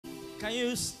Can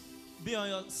you be on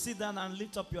your sit down and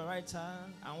lift up your right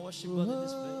hand and worship God in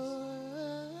this place?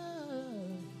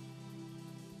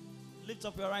 Lift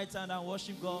up your right hand and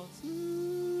worship God.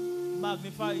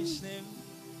 Magnify His name.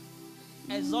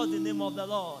 Exalt the name of the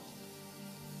Lord.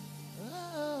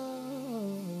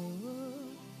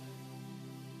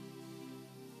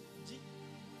 G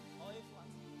or A flat?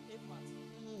 A flat.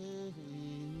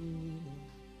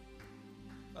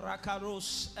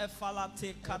 Rakaros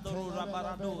efalate kadoro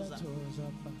rabaradoza.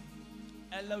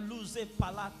 Eluze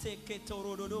palate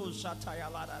ketorodo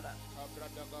shatayalada.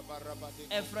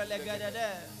 Efrelegede.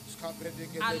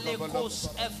 Alekos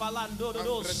efalando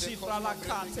sifra la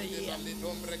kate.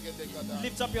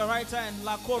 Lift up your right hand.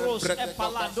 La koros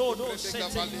epalado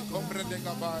sete.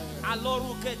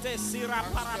 Aloru kete sira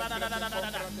parada.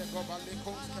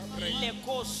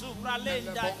 Leko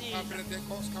subralenda di.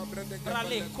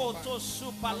 Ralekoto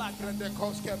supala.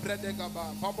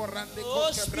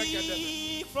 Oh,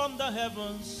 speak from the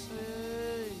heavens.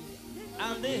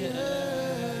 And the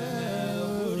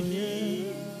earth would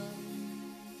hear.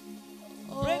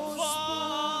 Break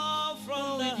forth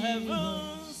from the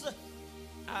heavens,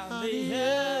 and the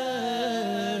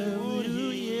earth would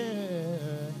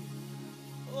hear.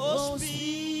 Oh,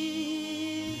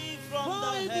 speak from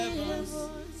the heavens,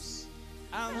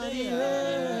 and the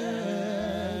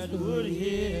earth would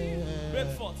hear. Break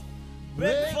forth.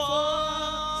 Break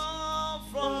forth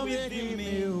from within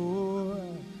me.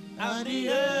 And the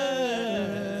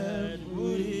earth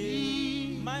would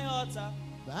hear. My altar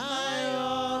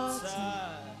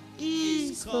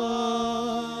is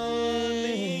calling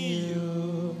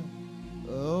you,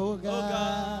 oh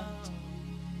God.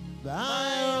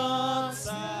 My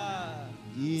altar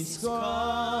is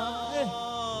calling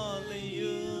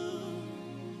you.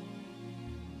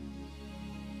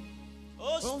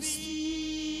 Oh,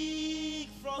 speak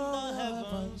from the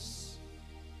heavens,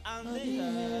 and the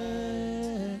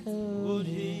earth would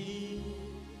hear.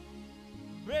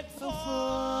 Break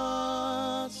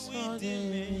forth within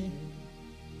me,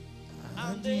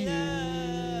 and the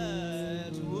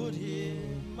earth would hear.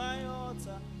 My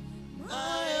altar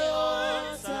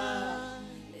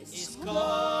is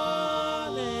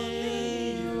calling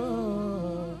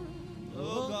you,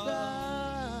 oh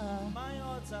God. My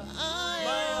altar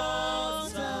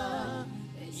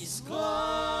is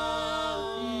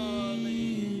calling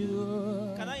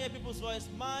you. Can I hear people's voice?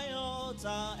 My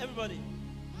altar, everybody.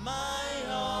 My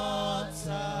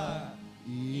altar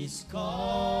is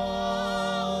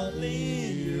calling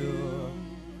you,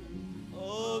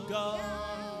 oh God.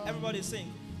 Everybody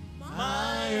sing.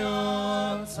 My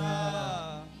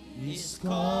altar is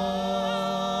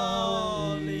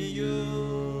calling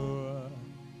you.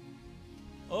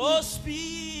 Oh,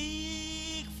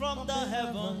 speak from the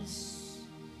heavens,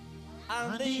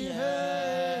 and the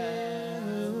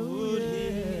earth would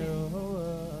hear.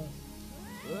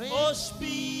 Oh,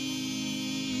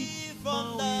 speak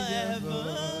from the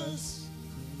heavens,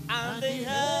 and the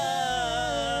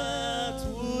earth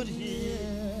would hear.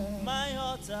 My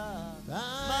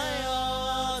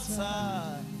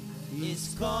altar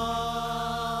is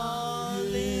calling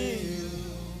you,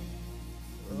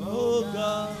 oh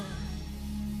God.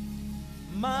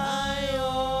 My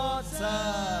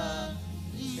altar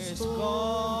is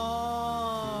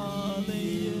calling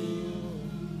you.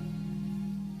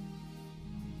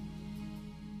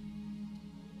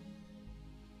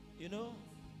 You know,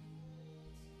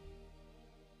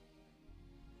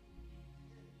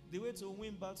 the way to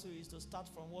win battle is to start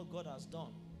from what God has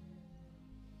done.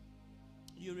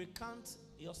 You recount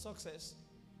your success.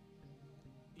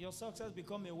 Your success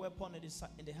become a weapon in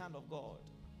the hand of God.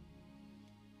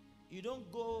 You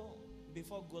don't go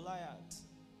before Goliath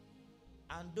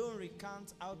and don't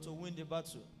recount how to win the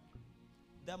battle.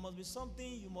 There must be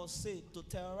something you must say to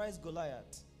terrorize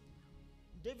Goliath.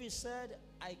 David said,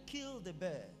 I killed the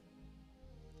bear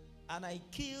and I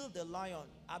killed the lion.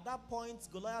 At that point,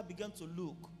 Goliath began to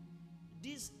look.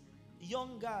 This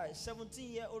young guy,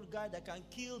 17-year-old guy that can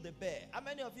kill the bear. How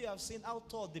many of you have seen how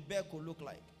tall the bear could look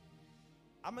like?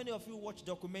 How many of you watch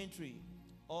documentary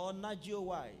or Nat Geo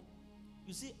Wild?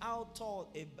 You see how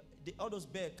tall all those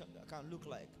bears can look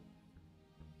like.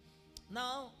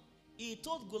 Now, he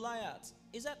told Goliath,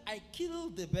 he said, I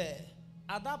killed the bear.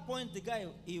 At that point, the guy,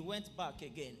 he went back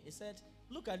again. He said,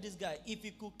 look at this guy. If he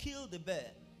could kill the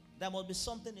bear, there must be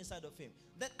something inside of him.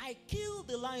 Then I killed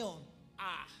the lion.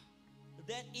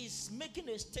 Then he's making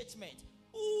a statement.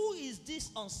 Who is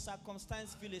this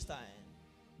uncircumcised Philistine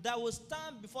that will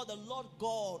stand before the Lord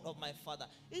God of my father?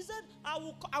 He said, I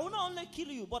will not only kill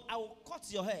you, but I will cut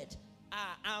your head.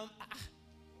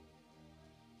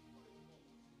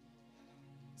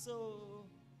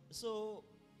 So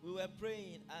we were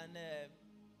praying, and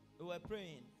we were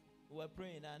praying,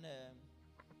 and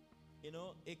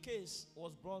a case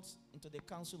was brought into the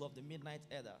council of the midnight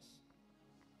elders.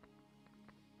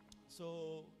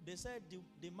 So they said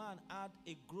the man had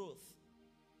a growth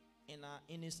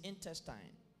in his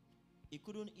intestine. He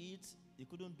couldn't eat, he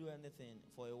couldn't do anything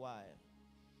for a while.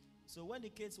 So when the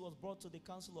case was brought to the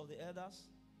council of the elders,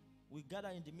 we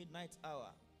gathered in the midnight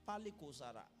hour.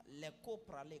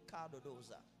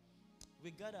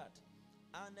 We gathered,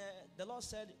 and the Lord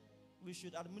said we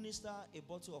should administer a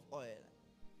bottle of oil.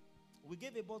 We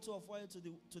gave a bottle of oil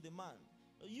to the man.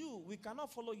 We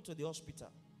cannot follow you to the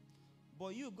hospital,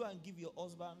 but you go and give your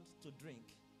husband to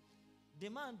drink. The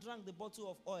man drank the bottle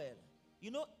of oil.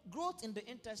 Growth in the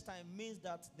intestine means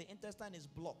that the intestine is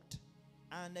blocked,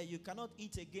 and you cannot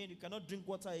eat again, you cannot drink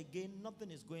water again,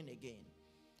 nothing is going again.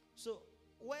 So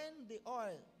when the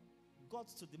oil got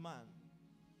to the man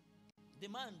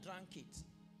drank it,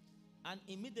 and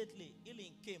immediately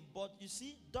healing came. But you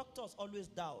see, doctors always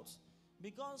doubt,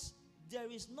 because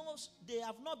they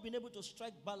have not been able to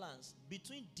strike balance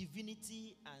between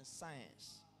divinity and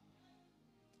science.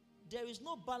 There is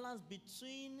no balance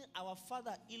between our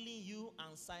Father healing you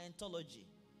and Scientology.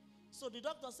 So the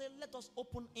doctor said, let us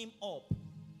open him up.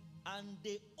 And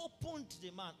they opened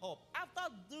the man up.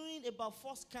 After doing about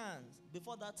 4 scans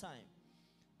before that time,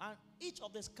 and each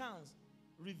of the scans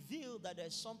revealed that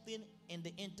there's something in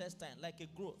the intestine, like a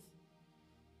growth.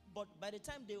 But by the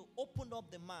time they opened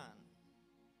up the man,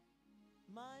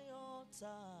 my altar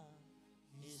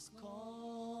is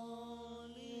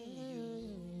calling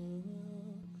you,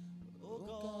 oh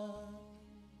God.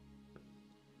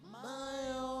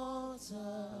 My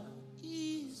altar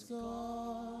is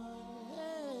calling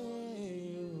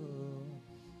you.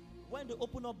 When they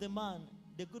opened up the man,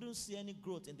 they couldn't see any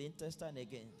growth in the intestine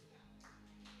again.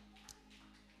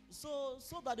 So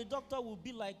that the doctor would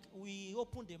be like, we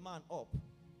opened the man up.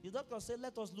 The doctor said,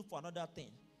 let us look for another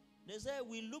thing. They said,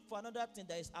 we look for another thing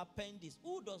that is appendix.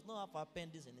 Who does not have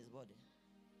appendix in his body?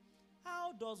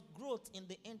 How does growth in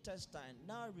the intestine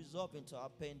now resolve into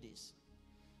appendix?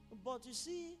 But you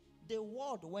see, the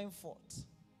word went forth.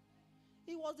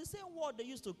 It was the same word they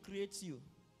used to create you.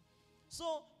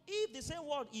 So if the same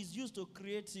word is used to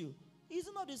create you, is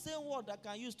it not the same word that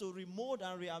can use to remold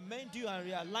and re-amend you and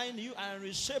realign you and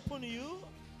reshape you?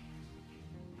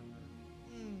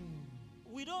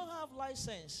 We don't have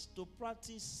license to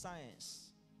practice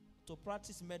science, to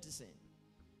practice medicine,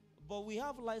 but we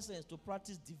have license to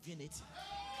practice divinity.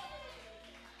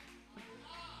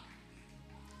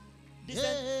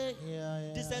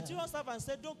 The centurion servant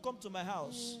said, don't come to my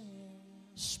house.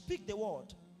 Speak the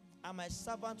word, and my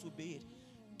servant will be it.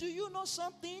 Do you know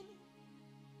something?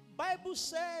 Bible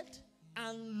said,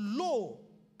 and lo,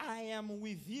 I am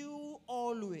with you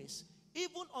always,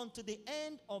 even unto the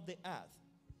end of the earth.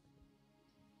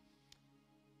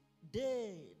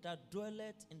 They that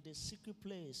dwelleth in the secret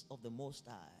place of the Most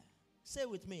High. Say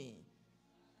with me.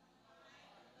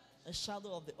 A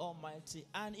shadow of the Almighty.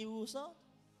 And he will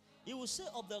say,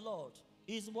 of the Lord,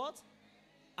 is what?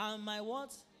 And my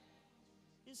what?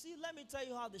 You see, let me tell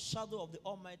you how the shadow of the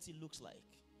Almighty looks like.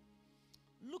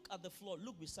 Look at the floor.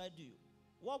 Look beside you.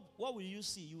 What will you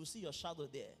see? You will see your shadow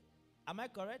there. Am I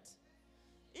correct?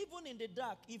 Even in the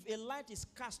dark, if a light is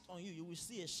cast on you, you will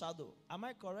see a shadow. Am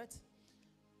I correct?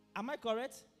 Am I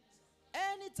correct?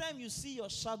 Anytime you see your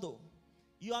shadow,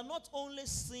 you are not only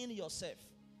seeing yourself,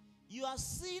 you are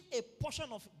seeing a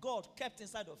portion of God kept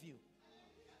inside of you.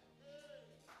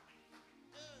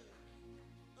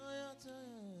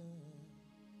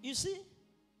 You see,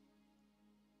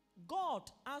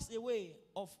 God has a way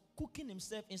of cooking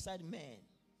himself inside man.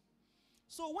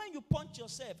 So when you punch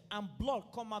yourself and blood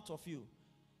come out of you,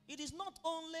 it is not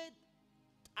only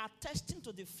attesting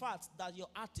to the fact that your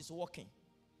heart is working.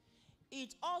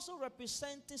 It's also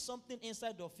representing something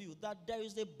inside of you, that there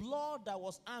is a blood that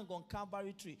was hung on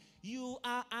Calvary tree. You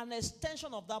are an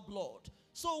extension of that blood.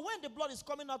 So when the blood is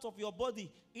coming out of your body,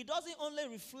 it doesn't only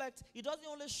reflect, it doesn't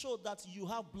only show that you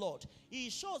have blood.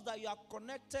 It shows that you are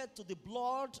connected to the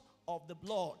blood of the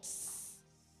bloods.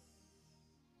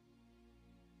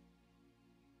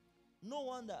 No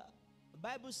wonder. The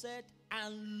Bible said,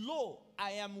 and lo,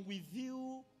 I am with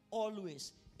you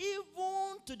always,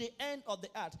 even to the end of the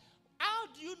earth. How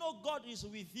do you know God is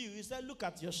with you? He said, look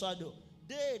at your shadow.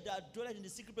 They that dwell in the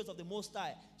secret place of the Most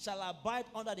High shall abide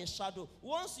under the shadow.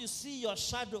 Once you see your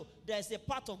shadow, there is a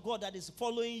part of God that is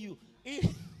following you.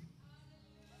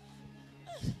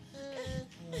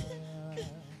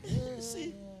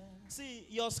 See,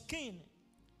 your skin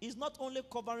is not only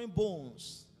covering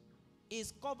bones,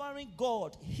 it's covering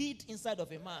God hid inside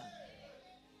of a man.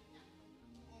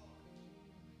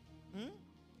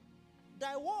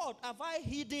 word have I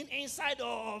hidden inside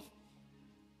of?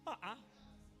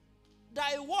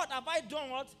 Thy word have I done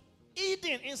what?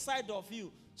 Hidden inside of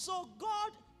you. So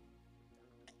God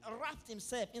wrapped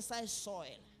himself inside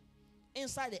soil,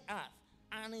 inside the earth,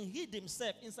 and he hid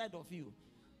himself inside of you.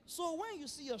 So when you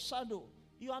see your shadow,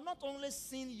 you are not only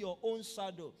seeing your own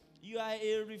shadow, you are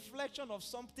a reflection of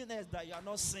something else that you are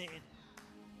not seeing.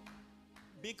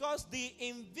 Because the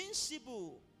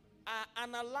invisible are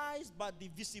analyzed by the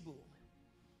visible.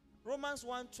 Romans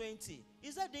 1:20.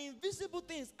 He said the invisible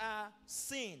things are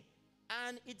seen.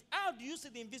 And how do you see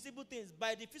the invisible things?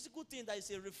 By the physical thing that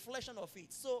is a reflection of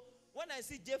it. So when I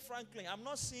see J. Franklin, I'm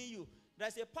not seeing you.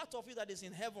 There's a part of you that is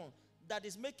in heaven that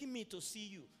is making me to see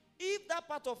you. If that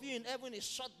part of you in heaven is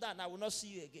shut down, I will not see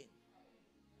you again.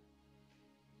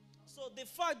 So the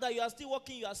fact that you are still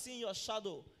walking, you are seeing your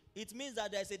shadow, it means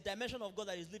that there is a dimension of God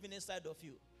that is living inside of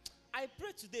you. I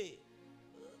pray today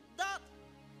that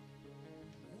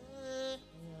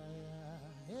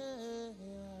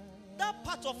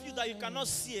part of you that you cannot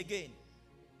see again,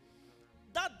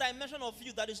 that dimension of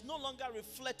you that is no longer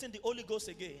reflecting the Holy Ghost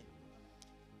again,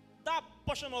 that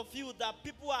portion of you that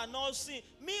people are not seeing.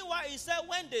 Meanwhile, he said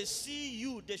when they see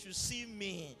you, they should see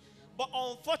me. But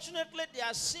unfortunately, they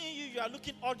are seeing you, you are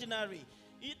looking ordinary.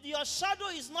 Your shadow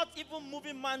is not even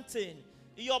moving mountain.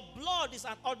 Your blood is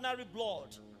an ordinary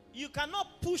blood. You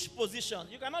cannot push position.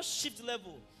 You cannot shift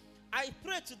level. I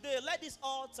pray today, let this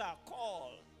altar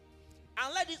call.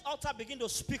 And let this altar begin to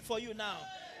speak for you now.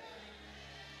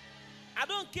 I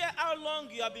don't care how long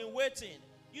you have been waiting.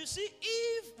 You see,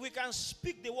 if we can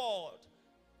speak the word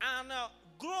and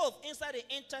growth inside the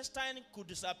intestine could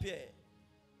disappear.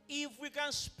 If we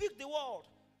can speak the word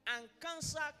and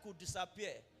cancer could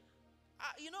disappear.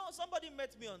 Somebody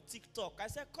met me on TikTok. I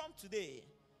said, come today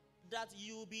that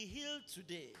you will be healed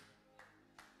today.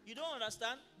 You don't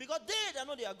understand? Because they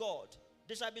know they are God.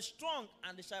 They shall be strong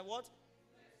and they shall what?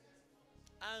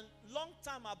 And long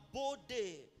time abode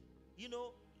they,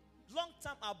 long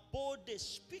time abode they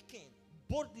speaking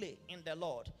boldly in the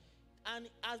Lord. And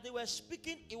as they were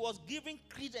speaking, it was giving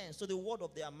credence to the word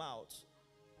of their mouth.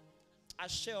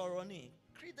 Asher Oroni,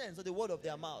 credence to the word of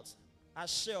their mouth.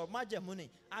 Asher Majemuni.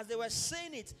 As they were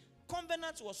saying it,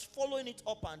 covenant was following it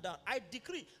up and down. I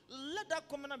decree, let that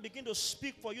covenant begin to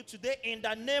speak for you today in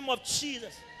the name of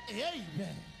Jesus.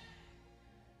 Amen.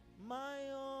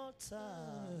 My altar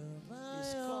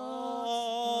is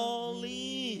calling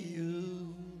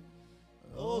you,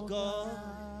 oh God.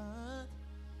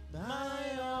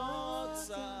 My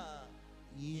altar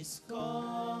is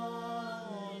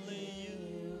calling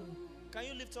you. Can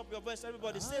you lift up your voice,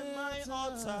 everybody? Say, my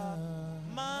altar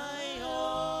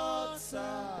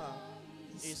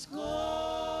is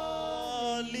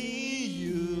calling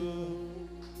you,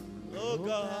 oh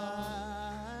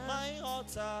God. My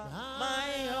altar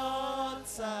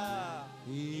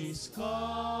is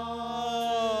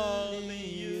calling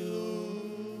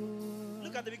you.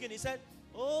 Look at the beginning. He said,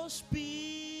 oh,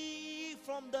 speak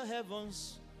from the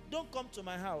heavens. Don't come to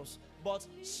my house, but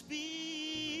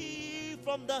speak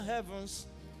from the heavens.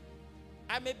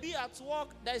 I may be at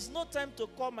work. There is no time to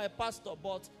call my pastor,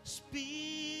 but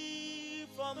speak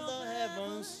from the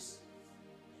heavens.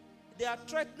 They are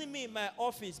threatening me in my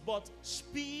office, but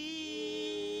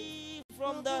speak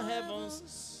from the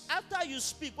heavens. After you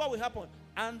speak, what will happen?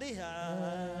 And the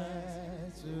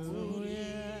heart will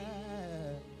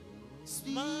hear.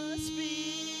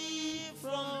 Speak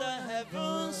from the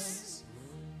heavens,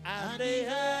 and the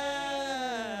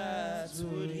heart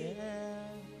will hear.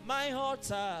 My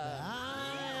altar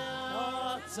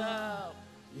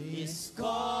is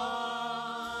calling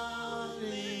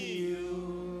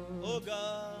you, oh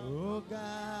God. Oh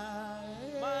God,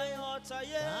 My altar,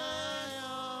 yeah. my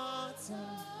altar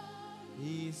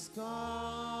is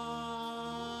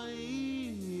calling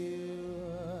you.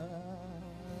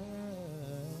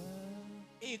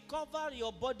 He covered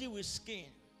your body with skin.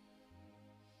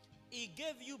 He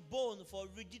gave you bone for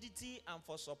rigidity and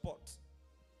for support.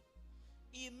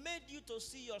 He made you to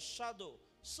see your shadow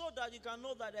so that you can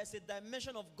know that there's a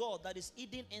dimension of God that is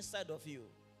hidden inside of you.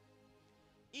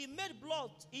 He made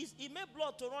blood. He made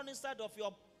blood to run inside of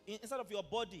your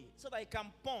body so that it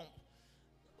can pump.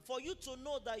 For you to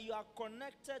know that you are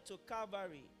connected to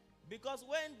Calvary. Because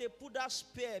when they put that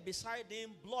spear beside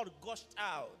him, blood gushed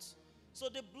out. So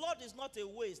the blood is not a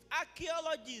waste.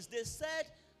 Archaeologists, they said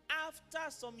after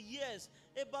some years,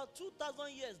 about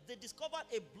 2,000 years, they discovered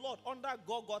a blood under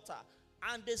Golgotha.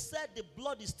 And they said the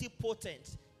blood is still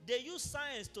potent. They used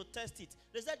science to test it.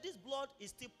 They said this blood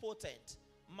is still potent.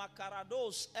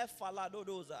 Makarados,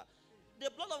 efaladodoza. The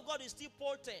blood of God is still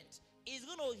potent. It's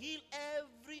going to heal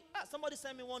every. Somebody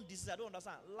sent me one disease. I don't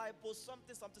understand. Lipo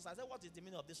something something. I said, what is the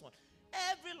meaning of this one?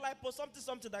 Every lipo something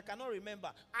something that I cannot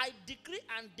remember. I decree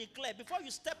and declare before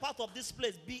you step out of this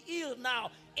place, be healed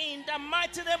now in the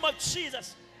mighty name of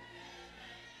Jesus.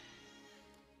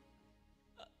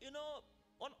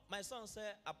 My son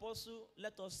said, Apostle,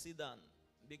 let us sit down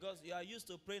because you are used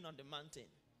to praying on the mountain.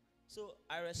 So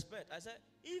I respect. I said,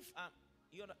 if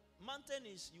your mountain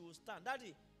is, you will stand.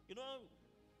 Daddy,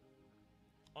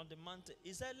 on the mountain.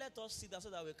 He said, let us sit down so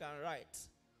that we can write.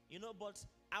 But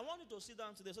I want you to sit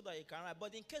down today so that you can write.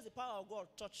 But in case the power of God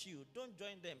touch you, don't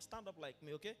join them. Stand up like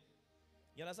me, okay?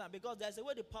 You understand? Because there's a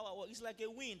way the power works. It's like a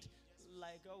wind.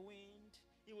 Like a wind.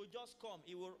 It will just come.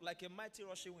 It will like a mighty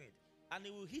rushing wind. And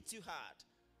it will hit you hard.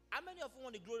 How many of you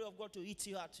want the glory of God to hit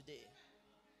you hard today?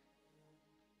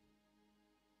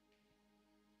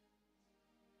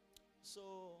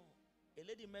 So, a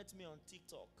lady met me on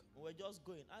TikTok. We were just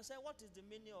going. I said, what is the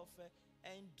meaning of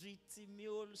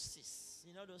endometriosis?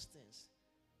 Those things.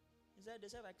 They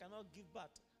said, I cannot give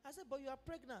birth. I said, but you are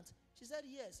pregnant. She said,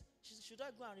 yes. Should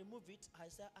I go and remove it? I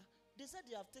said, they said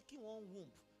they have taken one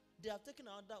womb. They have taken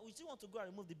another. We still want to go and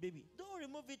remove the baby. Don't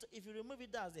remove it. If you remove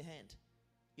it, that's the hand.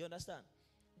 You understand?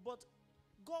 But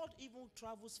God even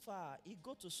travels far. He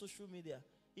goes to social media.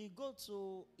 He goes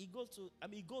to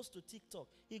TikTok.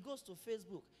 He goes to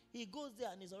Facebook. He goes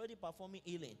there and is already performing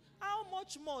healing. How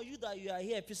much more you are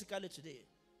here physically today?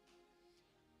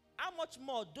 How much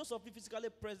more those of you physically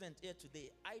present here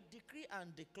today? I decree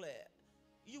and declare,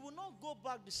 you will not go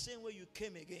back the same way you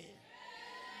came again.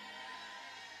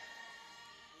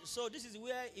 So this is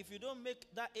where if you don't make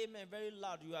that amen very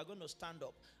loud, you are going to stand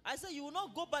up. I say you will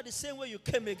not go back the same way you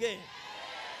came again.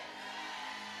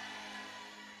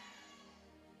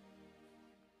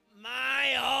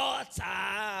 My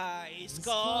altar is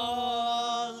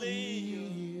calling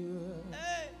you.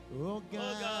 Hey. Oh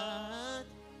God,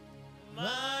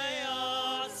 My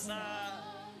altar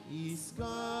is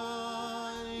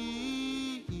calling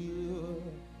you.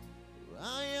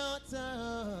 My altar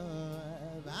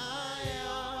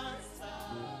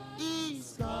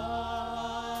is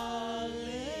calling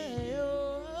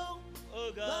you.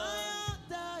 Oh God,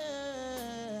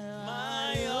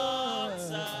 My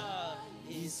altar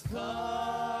is calling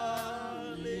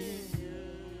you.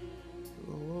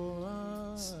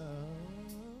 Oh.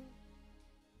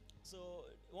 So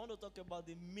I want to talk about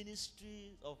the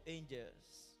ministry of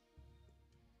angels.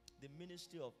 The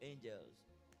ministry of angels.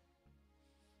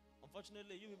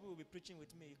 Unfortunately, you people will be preaching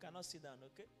with me. You cannot sit down,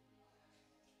 okay?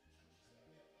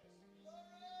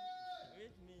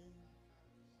 With me.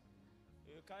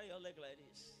 You carry your leg like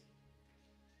this.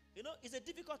 It's a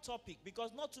difficult topic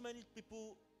because not too many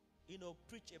people,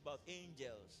 preach about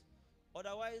angels.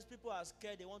 Otherwise, people are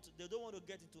scared. They don't want to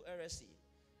get into heresy.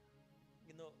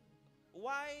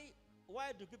 Why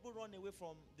do people run away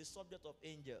from the subject of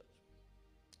angels?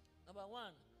 Number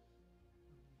one,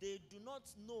 they do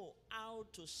not know how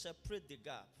to separate the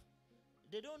gap.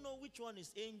 They don't know which one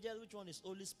is angel, which one is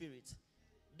Holy Spirit.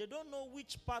 They don't know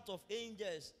which part of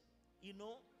angels,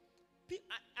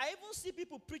 I even see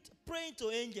people praying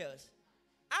to angels.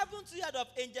 Haven't you heard of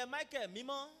Angel Michael,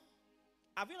 Mimo?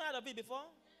 Have you heard of it before?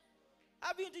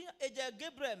 Have you heard of Angel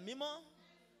Gabriel, Mimo?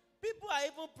 People are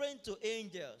even praying to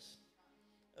angels.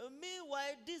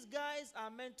 Meanwhile, these guys are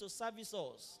meant to service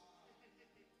us.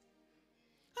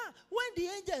 When the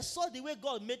angels saw the way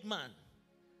God made man,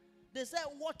 they said,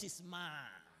 what is man?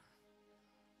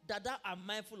 That thou art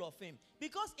mindful of him.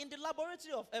 Because in the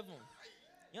laboratory of heaven,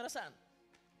 you understand?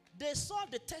 They saw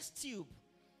the test tube.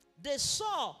 They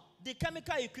saw the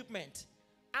chemical equipment.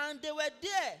 And they were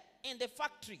there in the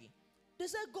factory. They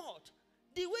said, God,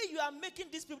 the way you are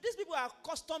making these people are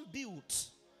custom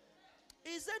built.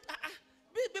 He said,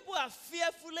 these people are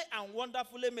fearfully and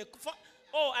wonderfully made.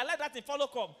 Oh, I like that in follow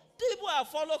come. These people are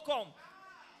follow come.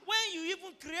 When you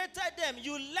even created them,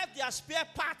 you left their spare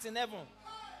parts in heaven.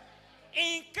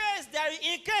 In case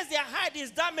their hide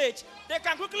is damaged, they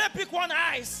can quickly pick one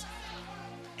eyes.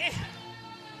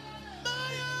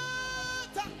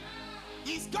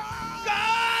 He's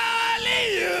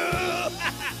calling you.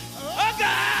 Oh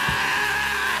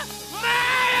God,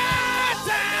 my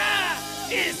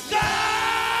altar is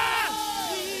gone.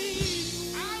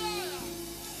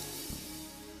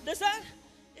 They said,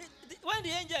 when the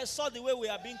angels saw the way we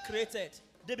are being created,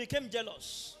 they became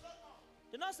jealous.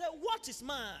 They now said, what is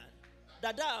man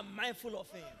that thou art mindful of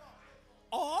him?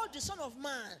 Or the Son of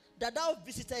Man that thou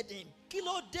visited him?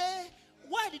 Kilo day,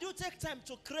 why did you take time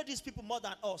to create these people more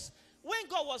than us? When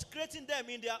God was creating them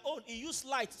in their own, he used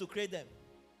light to create them.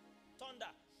 Thunder.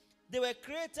 They were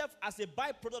created as a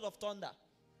byproduct of thunder.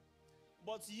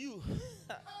 But you,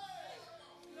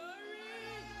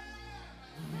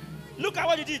 Look at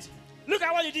what he did. Look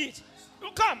at what he did.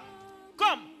 Come,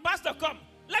 Pastor, come.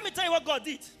 Let me tell you what God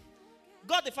did.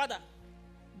 God the Father,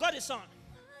 God the Son,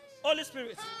 Holy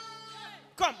Spirit.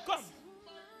 Come.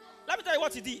 Let me tell you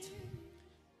what he did.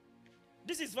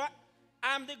 This is what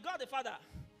I am the God the Father.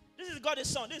 This is God the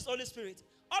Son. This is Holy Spirit.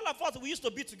 All of us, we used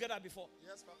to be together before.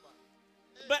 Yes, Papa.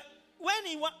 But when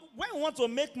we want to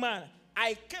make man,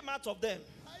 I came out of them.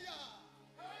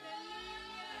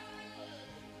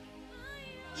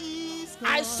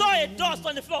 I saw a dust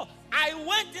on the floor. I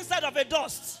went inside of a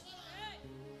dust.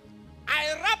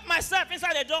 I wrapped myself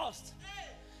inside the dust.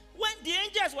 When the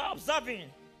angels were observing,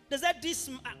 they said,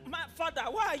 my Father,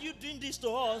 why are you doing this to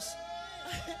us?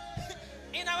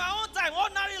 In our own time,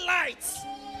 ordinary lights.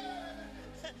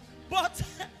 But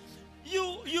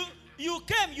you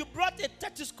came, you brought a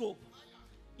telescope.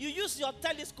 You used your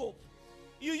telescope.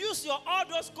 You used all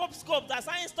those scope that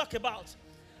science talk about.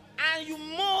 And you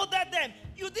molded them.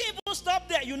 You didn't even stop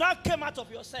there. You now came out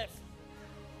of yourself.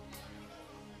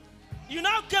 You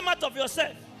now came out of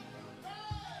yourself.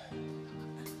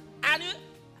 And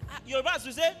your verse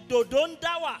will say, Dodon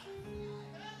dawa.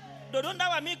 Dodon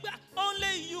dawa means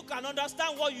only you can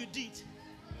understand what you did.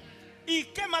 He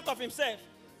came out of himself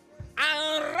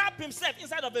and wrapped himself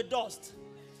inside of a dust.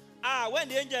 When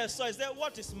the angel saw, he said,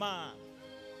 what is man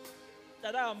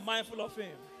that I am mindful of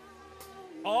him?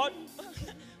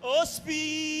 Oh,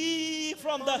 speak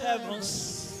from the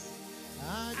heavens,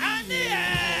 and the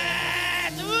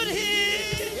earth would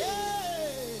hear.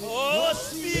 Oh,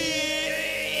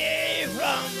 speak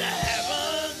from the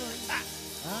heavens,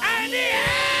 and the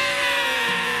earth.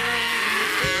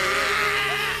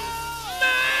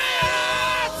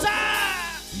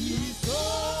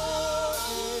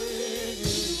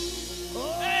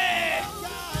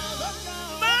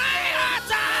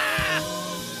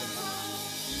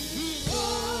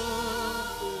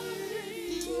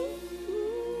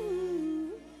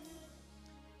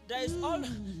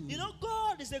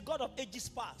 God is a God of ages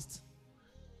past.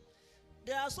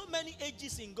 There are so many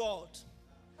ages in God.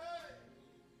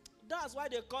 That's why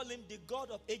they call him the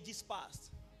God of ages past.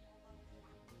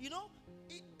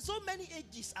 So many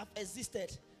ages have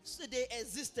existed. So they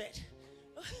existed.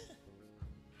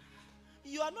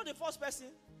 You are not the first person.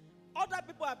 Other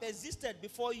people have existed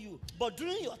before you. But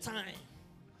during your time,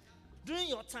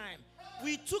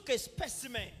 we took a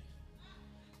specimen.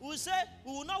 We said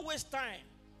we will not waste time.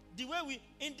 The way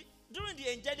during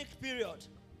the angelic period,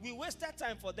 we wasted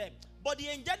time for them. But the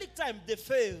angelic time, they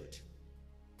failed.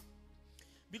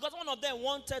 Because one of them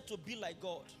wanted to be like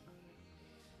God.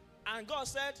 And God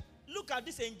said, look at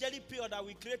this angelic period that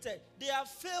we created. They have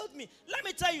failed me. Let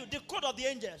me tell you, the code of the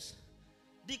angels.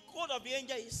 The code of the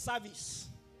angel is service.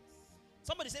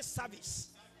 Somebody say service.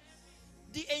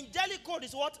 The angelic code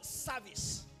is what?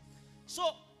 Service. So,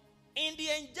 in the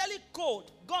angelic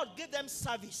code, God gave them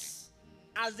service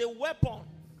as a weapon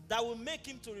that will make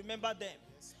him to remember them.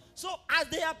 So as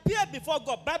they appear before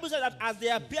God, Bible says that as they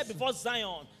appear before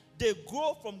Zion, they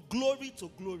grow from glory to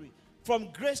glory, from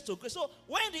grace to grace. So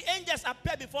when the angels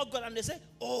appear before God and they say,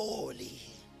 holy,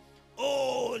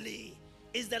 holy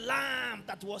is the Lamb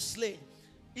that was slain.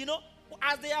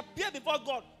 As they appear before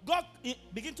God, God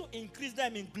begins to increase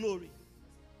them in glory.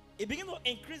 He begins to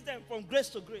increase them from grace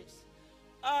to grace.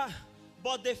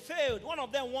 But they failed. One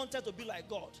of them wanted to be like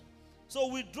God. So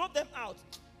we drove them out.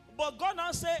 But God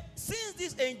now said, since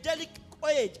this angelic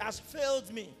age has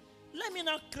failed me, let me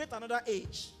now create another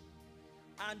age.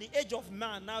 And the age of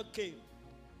man now came.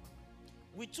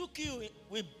 We took you,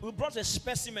 we brought a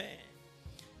specimen.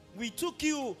 We took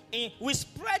you in, we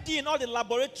spread you in all the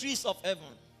laboratories of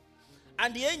heaven.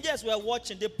 And the angels were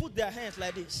watching. They put their hands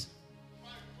like this.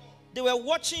 They were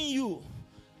watching you.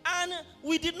 And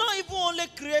we did not even only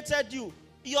created you.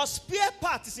 Your spare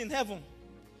part is in heaven.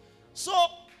 So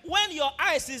when your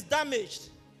eyes is damaged,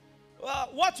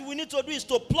 what we need to do is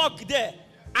to plug there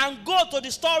and go to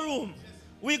the storeroom.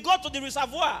 We go to the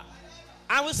reservoir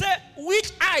and we say,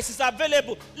 which ice is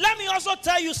available? Let me also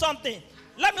tell you something.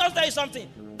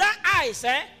 That ice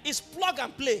is plug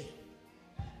and play.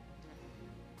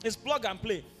 It's plug and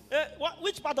play.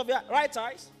 Which part of your right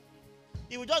eyes?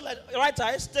 He would just let right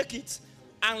eyes take it.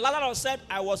 And Lazarus said,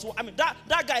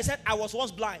 that guy said, I was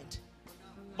once blind.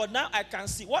 But now I can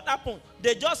see. What happened?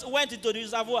 They just went into the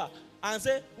reservoir and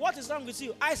said, what is wrong with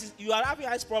you? You are having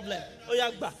ice problem. Oh,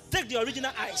 yeah, take the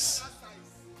original ice.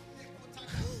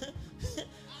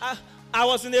 I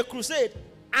was in a crusade.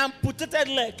 Amputated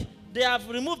leg. They have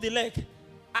removed the leg.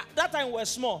 At that time we were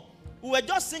small. We were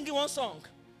just singing one song.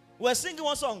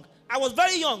 I was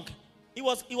very young. It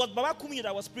was Baba Kumi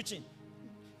that was preaching.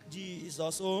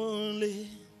 Jesus only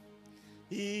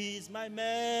is my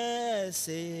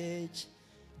message.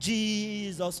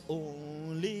 Jesus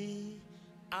only,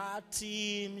 our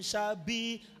team shall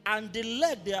be. And the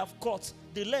leg they have caught,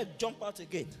 the leg jump out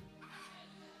again.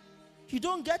 You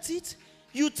don't get it?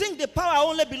 You think the power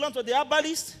only belongs to the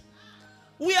herbalist?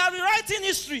 We are rewriting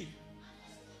history.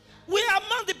 We are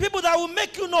among the people that will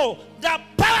make you know that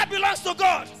power belongs to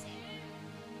God.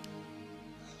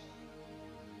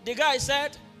 The guy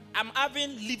said, I'm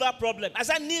having liver problem. I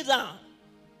said, kneel down.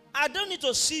 I don't need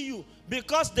to see you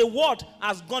because the word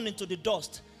has gone into the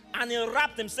dust. And he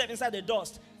wrapped himself inside the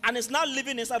dust. And is now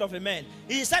living inside of a man.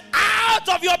 He said, out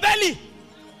of your belly.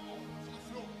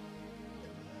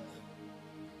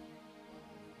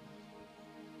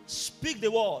 Speak the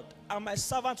word and my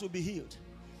servant will be healed.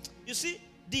 You see,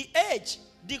 the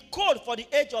code for the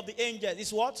age of the angels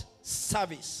is what?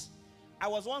 Service. I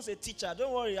was once a teacher.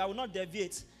 Don't worry, I will not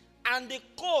deviate. And the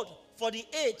code for the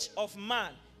age of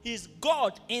man is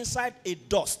God inside a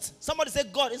dust. Somebody say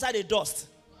God inside a dust.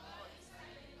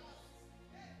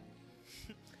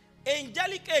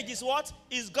 Angelic age is what?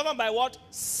 Is governed by what?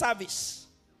 Service.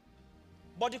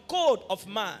 But the code of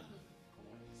man,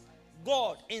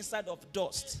 God inside of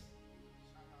dust.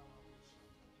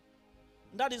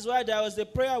 That is why there was a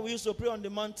prayer we used to pray on the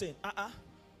mountain.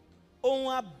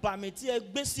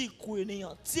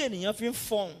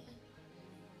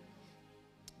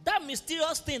 That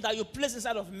mysterious thing that you place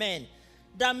inside of men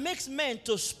that makes men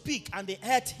to speak and the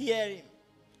earth hear him.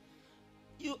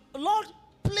 You, Lord,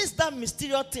 place that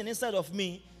mysterious thing inside of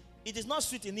me. It is not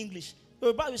sweet in English.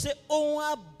 The Bible say,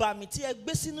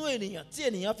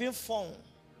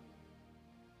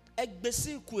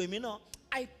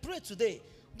 I pray today,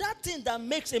 that thing that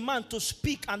makes a man to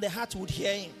speak and the heart would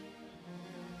hear him.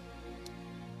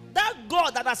 That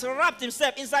God that has wrapped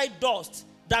himself inside dust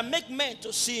that make men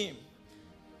to see him.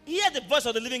 Hear the voice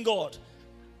of the living God.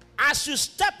 As you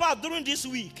step out during this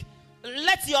week,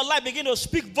 let your life begin to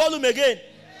speak volume again.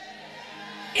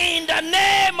 In the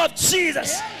name of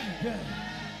Jesus.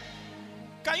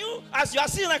 Can you, as you are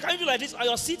sitting, can you do like this on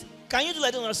your seat? Can you do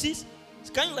like that on your seat?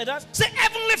 Can you like that? Say,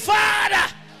 Heavenly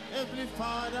Father. Heavenly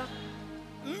Father.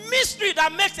 Mystery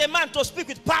that makes a man to speak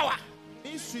with power.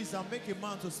 Mysteries that make a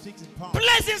man to speak in power.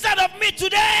 Place inside of me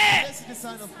today. Place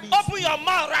inside of me. Open your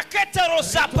mouth.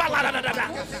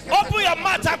 Open your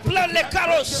mouth and play le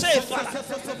caro safe.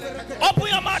 Open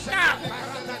your mouth now.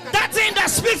 That thing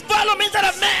that speaks volume inside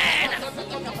of man.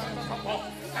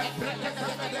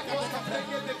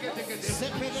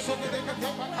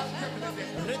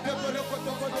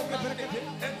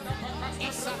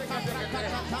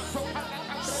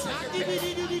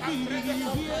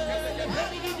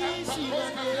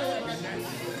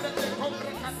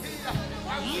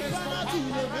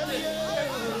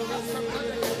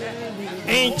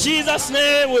 In Jesus'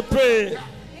 name we pray.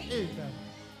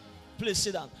 Please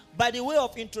sit down. By the way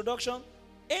of introduction,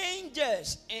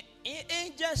 angels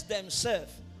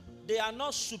themselves, they are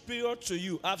not superior to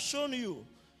you. I've shown you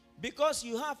because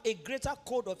you have a greater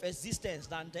code of existence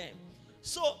than them.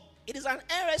 So it is an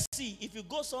heresy if you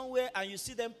go somewhere and you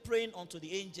see them praying unto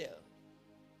the angel.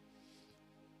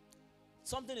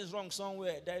 Something is wrong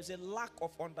somewhere. There is a lack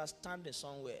of understanding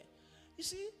somewhere. You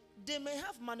see, they may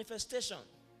have manifestation.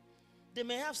 They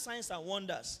may have signs and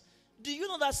wonders. Do you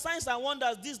know that signs and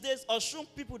wonders these days, Oshun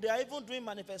people, they are even doing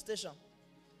manifestation?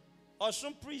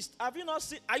 Oshun priests, have you not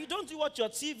seen, you don't do watch your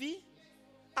TV?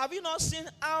 Have you not seen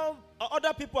how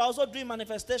other people are also doing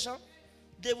manifestation?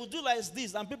 They will do like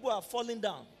this and people are falling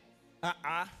down.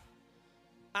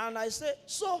 And I say,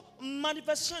 so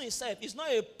manifestation itself is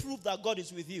not a proof that God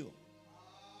is with you.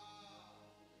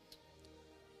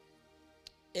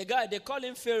 A guy, they call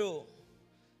him Pharaoh.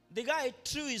 The guy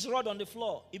threw his rod on the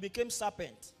floor. He became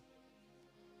serpent.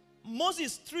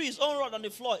 Moses threw his own rod on the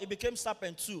floor. He became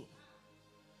serpent too.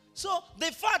 So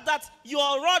the fact that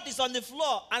your rod is on the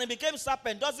floor and it became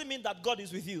serpent doesn't mean that God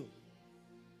is with you.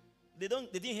 They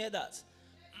didn't hear that.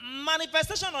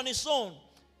 Manifestation on its own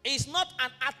is not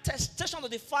an attestation of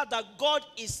the fact that God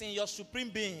is in your supreme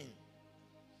being.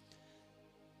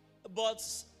 But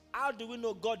how do we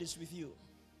know God is with you?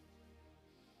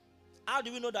 How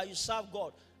do we know that you serve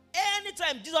God?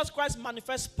 Anytime Jesus Christ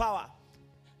manifests power,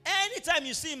 anytime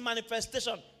you see him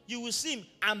manifestation, you will see him.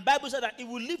 And Bible said that he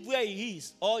will live where he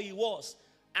is or he was.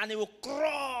 And he will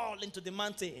crawl into the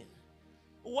mountain.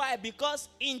 Why? Because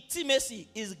intimacy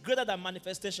is greater than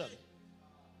manifestation.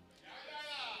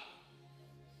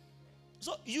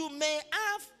 So you may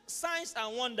have signs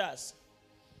and wonders.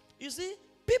 You see,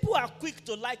 people are quick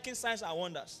to liken signs and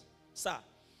wonders, sir.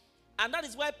 And that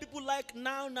is why people like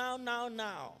now.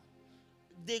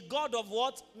 The God of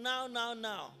what? Now.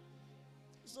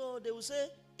 So they will say,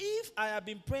 if I have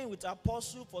been praying with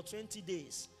apostle for 20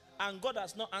 days and God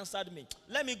has not answered me,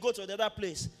 let me go to the other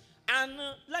place. And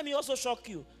let me also shock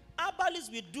you.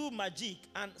 Herbalists will do magic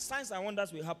and signs and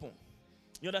wonders will happen.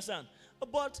 You understand?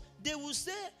 But they will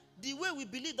say the way we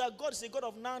believe that God is a God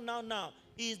of now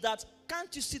is that,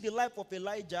 can't you see the life of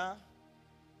Elijah?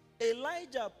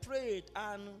 Elijah prayed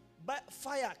and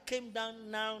fire came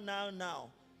down now.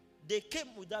 They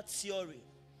came with that theory.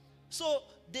 So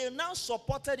they now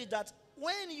supported it that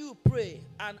when you pray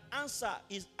and answer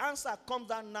comes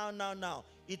down now,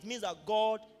 it means that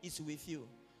God is with you.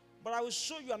 But I will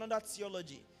show you another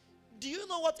theology. Do you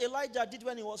know what Elijah did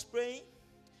when he was praying?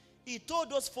 He told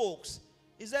those folks,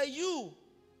 he said, you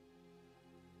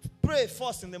pray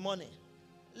first in the morning.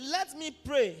 Let me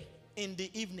pray in the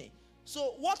evening.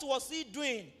 So what was he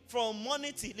doing from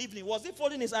morning till evening? Was he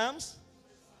folding his arms?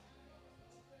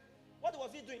 What was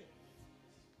he doing?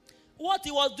 What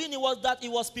he was doing was that he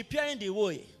was preparing the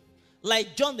way.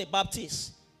 Like John the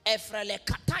Baptist.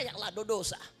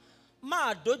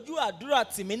 Ma doju adura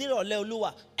timini role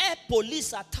Oluwa.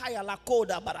 Police attire la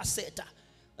koda baraseta.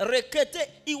 Rekete,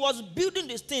 he was building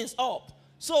these things up.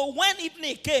 So when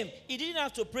evening came, he didn't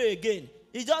have to pray again.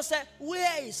 He just said,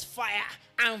 where is fire?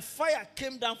 And fire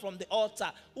came down from the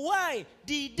altar. Why?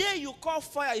 The day you call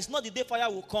fire is not the day fire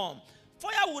will come.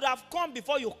 Fire would have come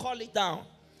before you call it down.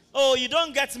 Oh, you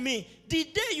don't get me. The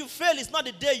day you fail is not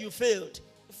the day you failed.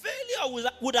 Failure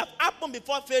would have happened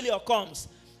before failure comes.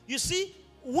 You see,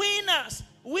 winners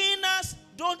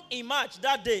don't emerge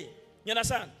that day. You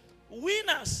understand?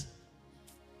 Winners.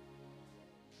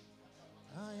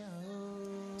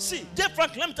 See, Dave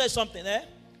Frank, let me tell you something.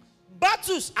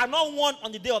 Battles are not won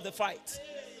on the day of the fight.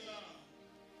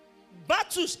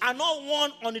 Battles are not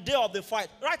won on the day of the fight.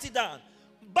 Write it down.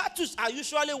 Battles are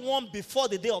usually won before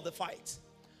the day of the fight.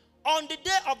 On the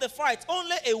day of the fight,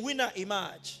 only a winner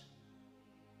emerge.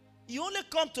 You only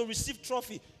come to receive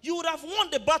trophy. You would have won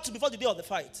the battle before the day of the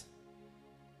fight.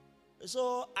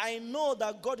 So I know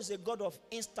that God is a God of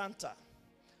instanta.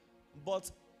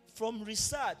 But from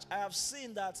research, I have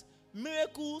seen that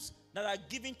miracles that are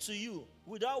given to you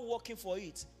without working for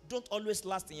it don't always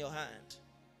last in your hand.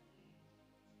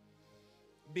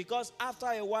 Because after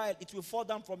a while, it will fall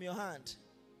down from your hand.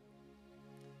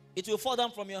 It will fall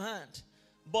down from your hand.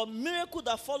 But miracle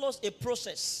that follows a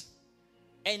process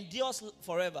endures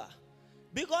forever.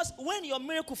 Because when your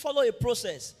miracle follows a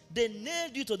process, they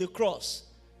nailed you to the cross.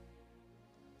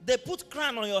 They put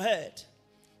crown on your head.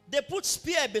 They put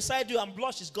spear beside you and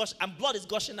blood is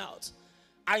gushing out.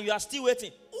 And you are still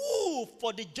waiting. Ooh,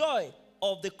 for the joy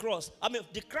of the cross. I mean,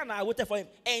 the crown I waited for him.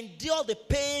 Endure the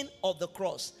pain of the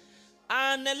cross.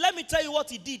 And let me tell you what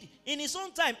he did. In his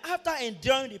own time, after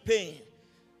enduring the pain,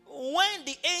 when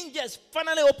the angels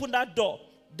finally opened that door,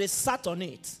 they sat on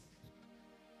it.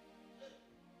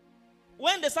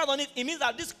 When they sat on it, it means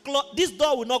that this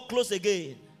door will not close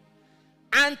again.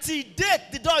 Until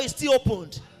death, the door is still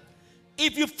opened.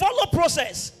 If you follow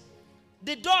process,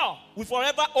 the door will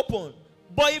forever open.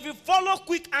 But if you follow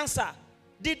quick answer,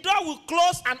 the door will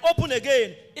close and open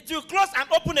again. It will close and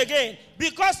open again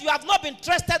because you have not been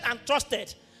trusted and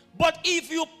trusted. But if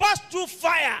you pass through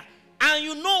fire and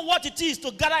you know what it is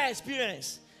to gather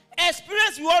experience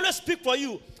will always speak for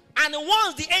you. And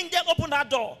once the angel open that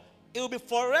door, it will be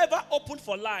forever open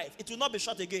for life. It will not be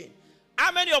shut again.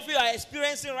 How many of you are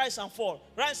experiencing rise and fall?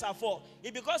 Rise and fall.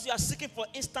 It's because you are seeking for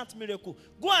instant miracle.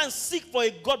 Go and seek for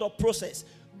a God of process.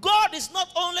 God is not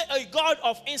only a God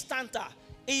of instanta.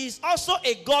 He is also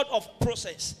a God of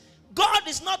process. God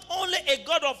is not only a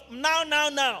God of now.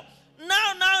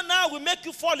 Now will make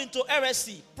you fall into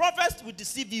heresy. Prophets will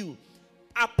deceive you.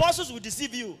 Apostles will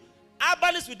deceive you.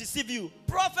 Herbalists will deceive you.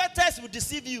 Prophetess will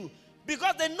deceive you.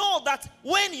 Because they know that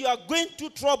when you are going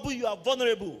through trouble, you are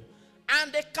vulnerable.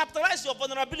 And they capitalize your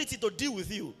vulnerability to deal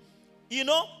with you. You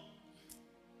know?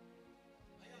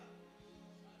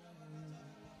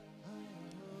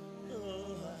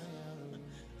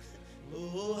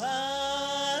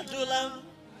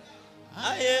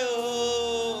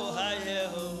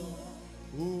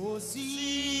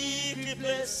 Secret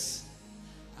place.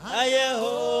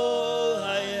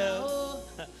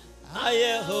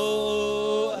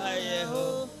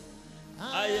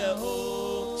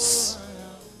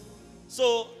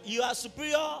 So you are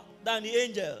superior than the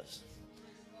angels.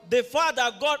 The fact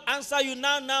that God answer you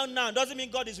now doesn't mean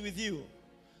God is with you.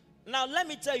 Now let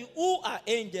me tell you, who are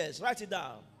angels? Write it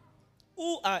down.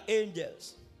 Who are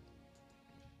angels?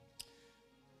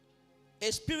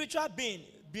 A spiritual being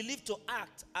believed to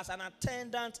act as an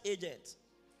attendant agent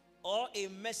or a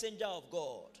messenger of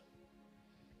God.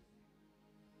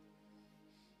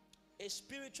 A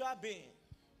spiritual being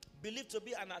believed to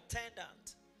be an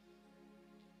attendant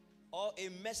or a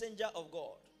messenger of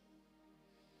God.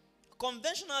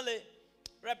 Conventionally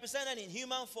represented in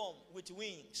human form with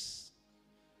wings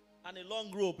and a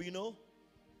long robe, you know.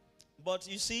 But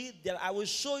you see, that I will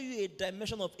show you a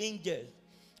dimension of angel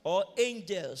or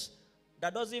angels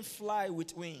that doesn't fly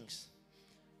with wings.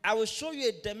 I will show you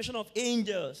a dimension of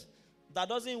angels that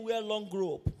doesn't wear long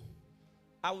robe.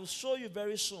 I will show you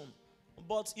very soon.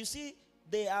 But you see,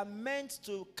 they are meant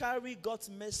to carry God's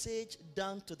message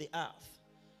down to the earth.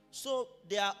 So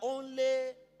they are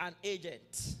only an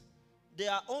agent. They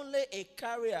are only a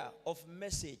carrier of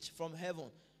message from heaven.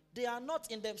 They are not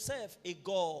in themselves a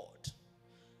God.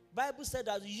 Bible said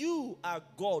that you are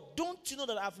God. Don't you know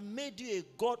that I've made you a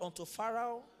God unto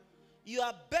Pharaoh? You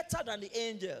are better than the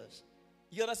angels.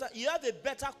 You understand? You have a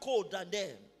better code than them.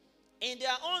 In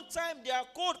their own time, their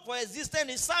code for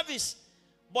existence is service.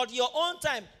 But your own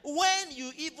time, when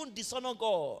you even dishonor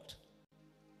God,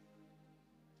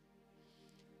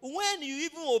 when you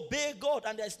even obey God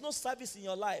and there's no service in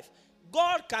your life,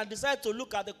 God can decide to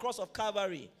look at the cross of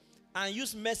Calvary and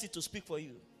use mercy to speak for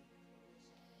you.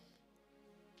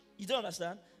 You don't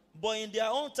understand? But in their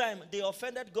own time, they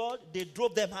offended God, they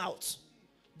drove them out.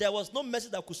 There was no mercy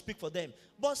that could speak for them.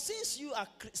 But since you are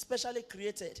specially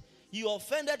created, you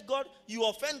offended God, you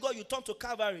offend God, you turn to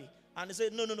Calvary, and they say,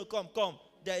 no, come.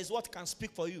 There is what can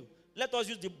speak for you. Let us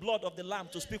use the blood of the Lamb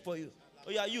to speak for you.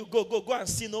 Oh yeah, you go and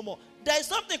sin no more. There is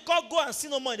something called go and sin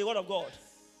no more in the word of God.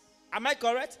 Am I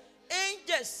correct?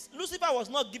 Angels, Lucifer was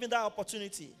not given that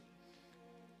opportunity.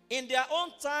 In their own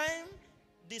time,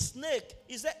 the snake,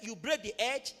 he said, you break the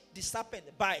edge, the serpent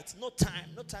bites. No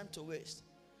time to waste.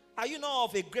 Are you not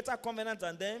of a greater covenant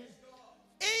than them?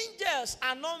 Angels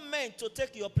are not meant to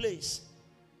take your place.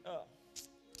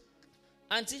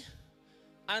 Auntie,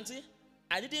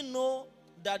 I didn't know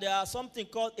that there are something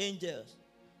called angels.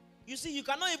 You see, you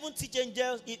cannot even teach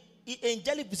angels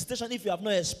angelic visitation if you have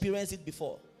not experienced it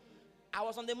before. I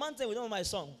was on the mountain with one of my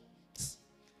sons.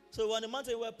 So we were on the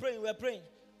mountain, we were praying.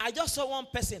 I just saw one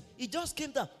person. He just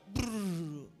came down.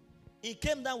 He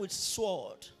came down with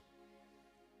sword.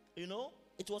 You know,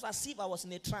 it was as if I was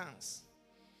in a trance.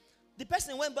 The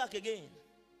person went back again.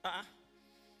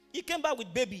 He came back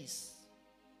with babies.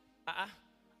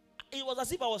 It was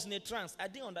as if I was in a trance. I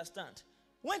didn't understand.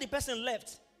 When the person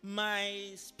left,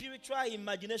 my spiritual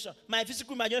imagination, my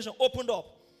physical imagination opened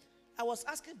up. I was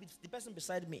asking the person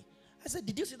beside me. I said,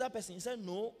 did you see that person? He said,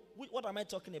 no. What am I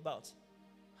talking about?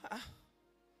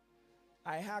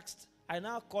 I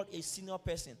now called a senior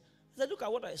person. I said, look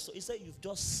at what I saw. He said, you've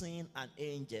just seen an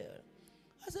angel.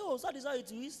 I said, oh, that is how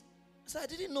it is? I said, I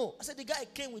didn't know. I said, the guy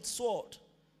came with sword.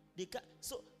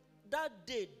 So that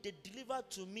day, they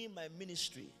delivered to me my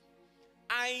ministry.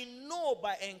 I know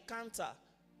by encounter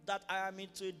that I am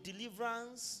into a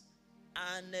deliverance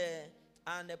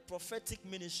and a prophetic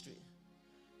ministry.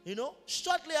 You know,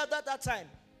 shortly after that time,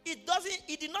 it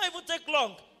did not even take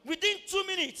long. Within 2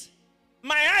 minutes,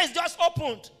 my eyes just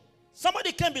opened.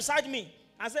 Somebody came beside me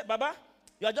and said, Baba,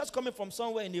 you are just coming from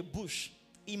somewhere in a bush,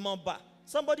 in Mumbai.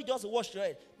 Somebody just washed your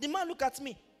head. The man looked at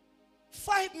me.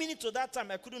 5 minutes to that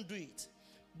time, I couldn't do it.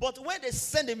 But when they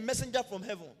send a messenger from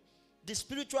heaven, the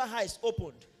spiritual eyes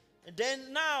opened. And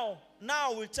then now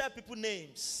we tell people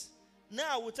names.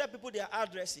 Now we tell people their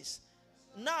addresses.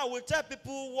 Now we tell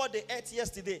people what they ate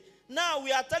yesterday. Now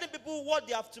we are telling people what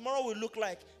their tomorrow will look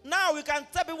like. Now we can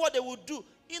tell people what they will do.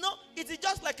 You know, it is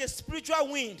just like a spiritual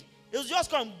wind. It will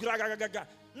just come.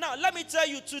 Now let me tell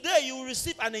you, today you will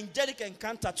receive an angelic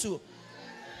encounter too.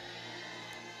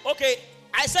 Okay,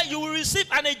 I said you will receive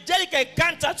an angelic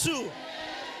encounter too.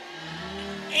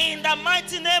 In the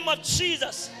mighty name of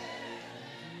Jesus.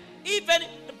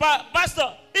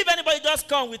 Pastor, if anybody just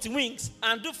come with wings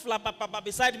and do flap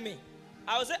beside me,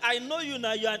 I will say, I know you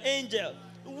now, you're an angel.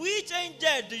 Which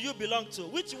angel do you belong to?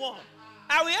 Which one?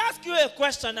 I will ask you a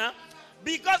question now.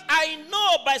 Because I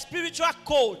know by spiritual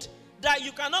code that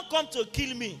you cannot come to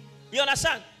kill me. You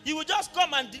understand? You will just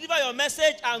come and deliver your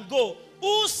message and go.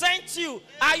 Who sent you?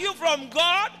 Are you from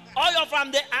God or you're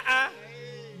from the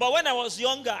But when I was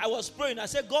younger, I was praying. I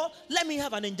said, God, let me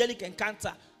have an angelic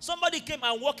encounter. Somebody came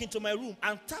and walked into my room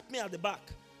and tapped me at the back.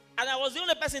 And I was the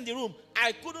only person in the room.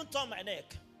 I couldn't turn my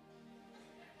neck.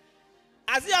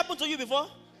 Has it happened to you before?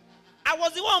 I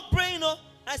was the one praying, you know.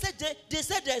 I said, they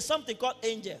said there's something called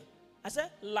angel. I said,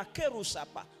 Lakeru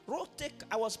Sapa.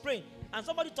 I was praying. And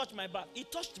somebody touched my back. He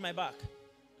touched my back.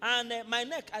 And my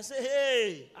neck, I said,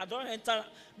 hey, I don't enter.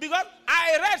 Because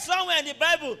I read somewhere in the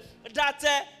Bible that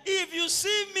if you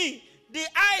see me, the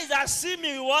eyes that see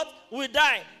me will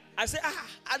die. I said,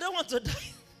 I don't want to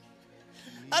die.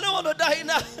 I don't want to die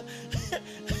now.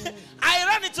 I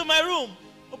ran into my room.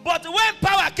 But when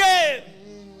power came,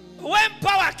 When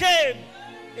power came,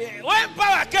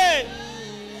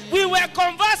 we were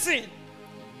conversing.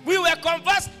 Wait.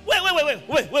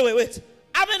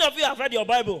 How many of you have read your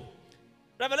Bible?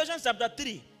 Revelation chapter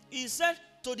 3. He said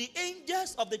to the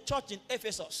angels of the church in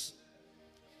Ephesus,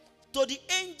 to the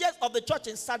angels of the church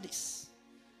in Sardis.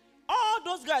 All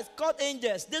those guys called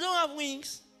angels, they don't have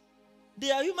wings.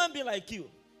 They are human beings like you.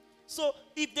 So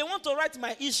if they want to write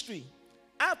my history,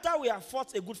 after we have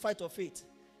fought a good fight of faith,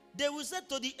 they will say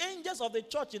to the angels of the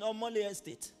church in Omole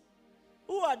Estate.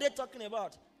 Who are they talking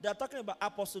about? They are talking about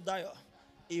Apostle Dio.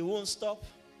 He won't stop.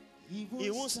 He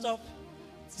won't stop.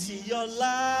 Till your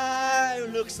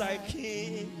life looks like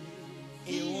him.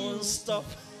 He won't stop.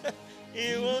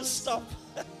 He won't stop.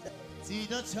 Till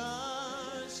the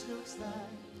church looks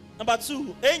like. Number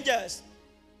 2, angels.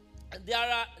 There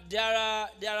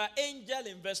are angel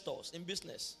investors in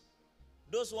business.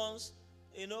 Those ones,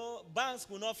 banks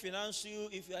will not finance you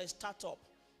if you are a startup.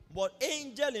 But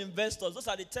angel investors, those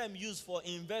are the terms used for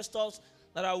investors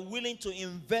that are willing to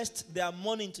invest their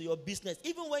money into your business.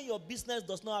 Even when your business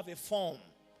does not have a form,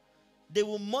 they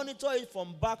will monitor it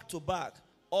from back to back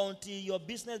until your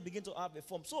business begins to have a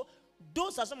form. So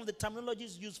those are some of the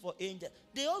terminologies used for angels.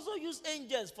 They also use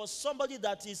angels for somebody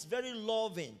that is very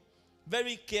loving,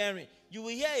 very caring. You will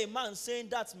hear a man saying,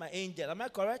 "That's my angel." Am I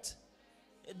correct?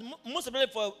 Most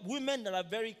especially for women that are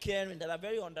very caring, that are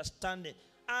very understanding.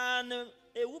 And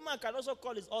a woman can also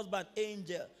call his husband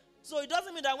angel. So it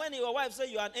doesn't mean that when your wife says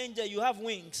you are an angel, you have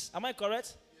wings. Am I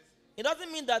correct? It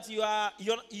doesn't mean that you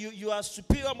are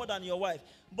superior more than your wife.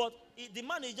 But the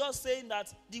man is just saying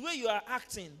that the way you are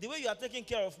acting, the way you are taking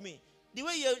care of me, the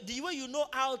way you know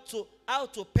how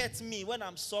to pet me when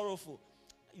I'm sorrowful,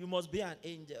 you must be an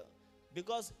angel.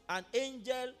 Because an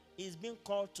angel is being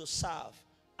called to serve.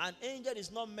 An angel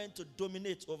is not meant to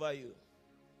dominate over you.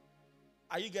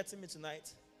 Are you getting me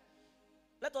tonight?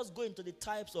 Let us go into the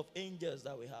types of angels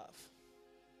that we have.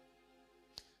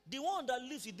 The one that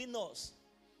lives within us,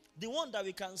 the one that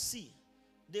we can see,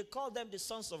 they call them the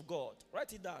sons of God.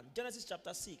 Write it down. Genesis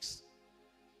chapter 6.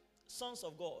 Sons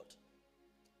of God.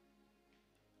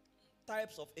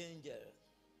 Types of angel.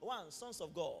 1, sons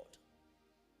of God.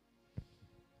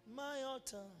 My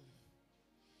altar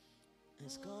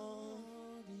is gone.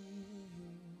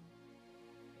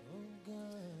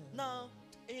 Now,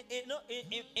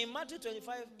 in Matthew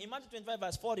 25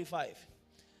 verse 45,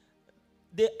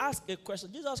 they ask a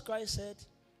question. Jesus Christ said,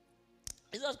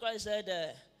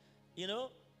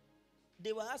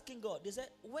 they were asking God. They said,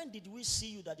 when did we see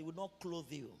you that he would not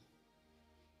clothe you?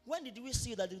 When did we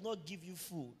see you that he would not give you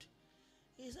food?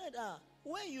 He said,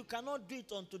 when you cannot do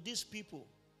it unto these people,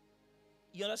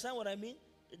 you understand what I mean?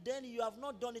 Then you have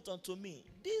not done it unto me.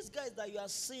 These guys that you are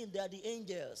seeing, they are the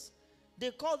angels.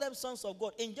 They call them sons of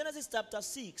God. In Genesis chapter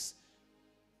 6,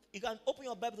 you can open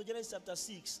your Bible to Genesis chapter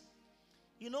 6.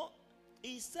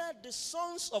 He said the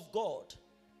sons of God,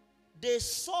 they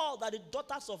saw that the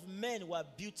daughters of men were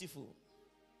beautiful.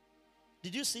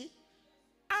 Did you see?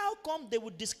 How come they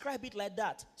would describe it like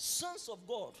that? Sons of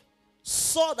God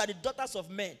saw that the daughters of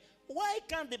men. Why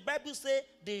can't the Bible say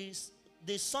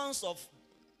the sons of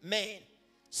men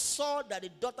saw that the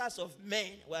daughters of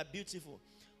men were beautiful?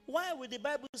 Why would the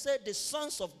Bible say the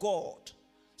sons of God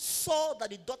saw that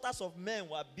the daughters of men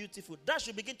were beautiful? That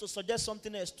should begin to suggest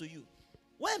something else to you.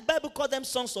 When the Bible calls them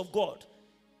sons of God,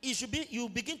 it should be, you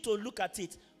begin to look at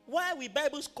it. Why will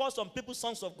Bible call some people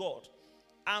sons of God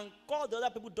and call the other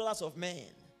people daughters of men?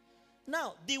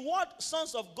 Now, the word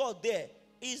sons of God there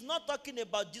is not talking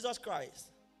about Jesus Christ.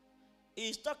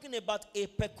 It's talking about a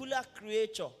peculiar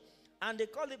creature. And they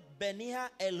call it Beniha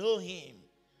Elohim.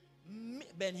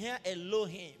 Beniha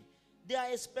Elohim. They are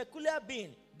a peculiar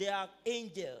being. They are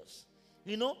angels.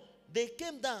 They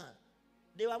came down.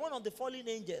 They were one of the fallen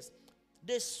angels.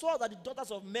 They saw that the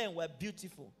daughters of men were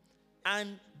beautiful.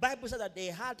 And Bible said that they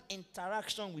had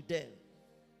interaction with them.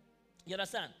 You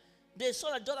understand? They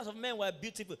saw that the daughters of men were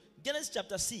beautiful. Genesis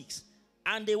chapter 6.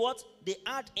 And they what? They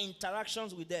had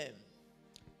interactions with them.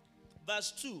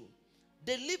 Verse 2.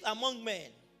 They live among men.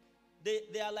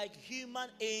 They are like human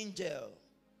angel.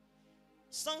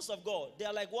 Sons of God. They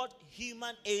are like what?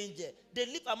 Human angel. They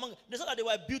live among. They saw that they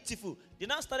were beautiful. They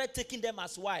now started taking them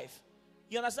as wife.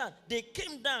 You understand? They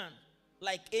came down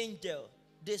like angel.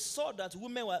 They saw that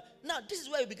women were. Now this is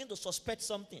where you begin to suspect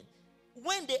something.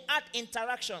 When they had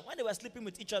interaction, when they were sleeping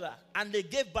with each other and they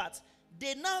gave birth,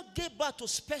 they now gave birth to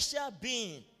special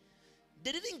beings.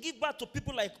 They didn't give birth to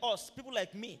people like us, people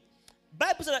like me.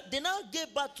 Bible says that they now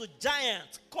gave birth to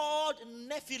giants called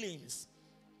Nephilims.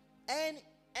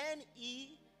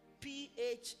 Nephlim.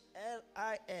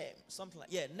 Something like,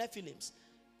 Nephilims.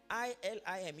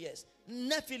 Ilim, yes.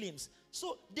 Nephilims.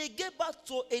 So they gave birth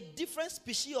to a different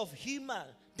species of human.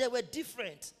 They were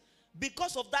different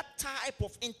because of that type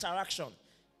of interaction.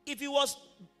 If it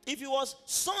was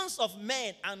sons of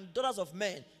men and daughters of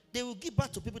men, they will give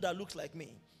birth to people that look like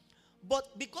me.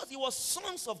 But because it was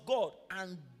sons of God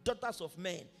and daughters of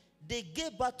men, they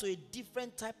gave birth to a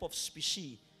different type of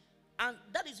species. And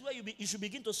that is where you should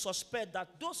begin to suspect that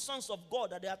those sons of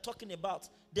God that they are talking about,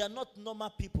 they are not normal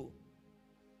people.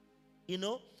 You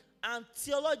know? And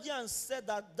theologians said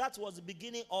that that was the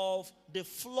beginning of the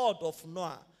flood of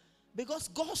Noah. Because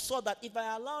God saw that if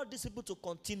I allow these people to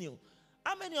continue,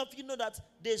 how many of you know that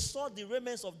they saw the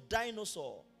remains of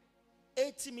dinosaur,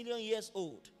 80 million years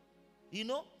old? You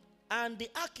know? And the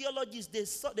archaeologists,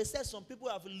 they said some people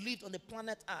have lived on the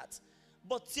planet Earth.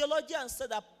 But theologians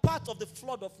said that part of the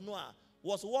flood of Noah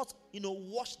was what,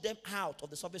 washed them out of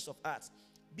the surface of earth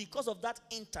because of that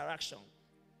interaction.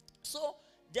 So,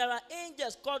 there are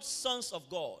angels called sons of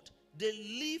God. They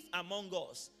live among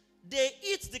us. They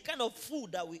eat the kind of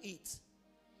food that we eat.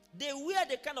 They wear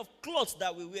the kind of clothes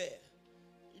that we wear.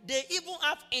 They even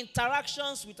have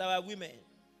interactions with our women.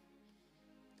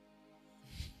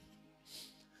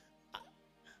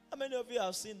 How many of you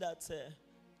have seen that?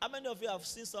 How many of you have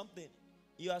seen something?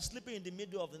 You are sleeping in the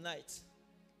middle of the night.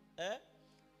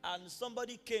 And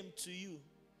somebody came to you.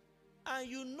 And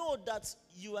you know that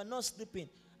you are not sleeping.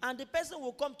 And the person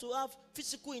will come to have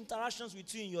physical interactions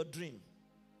with you in your dream.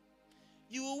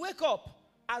 You will wake up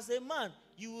as a man.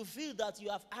 You will feel that you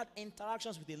have had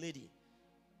interactions with a lady.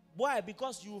 Why?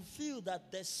 Because you feel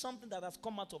that there's something that has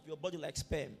come out of your body like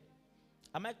sperm.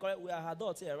 Am I correct? We are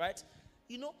adults here, right?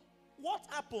 What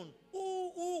happened?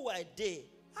 Who were they?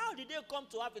 How did they come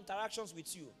to have interactions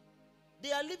with you?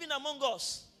 They are living among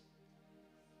us.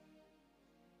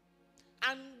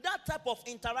 And that type of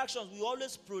interactions will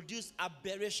always produce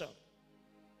aberration.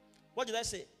 What did I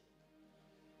say?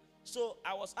 So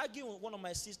I was arguing with one of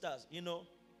my sisters,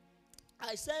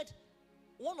 I said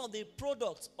one of the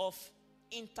products of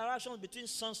interactions between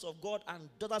sons of God and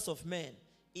daughters of men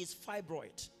is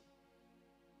fibroid.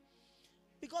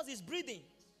 Because it's breathing.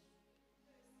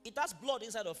 It has blood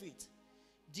inside of it.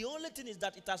 The only thing is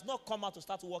that it has not come out to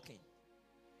start working.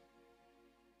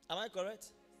 Am I correct?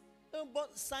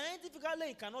 But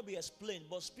scientifically it cannot be explained,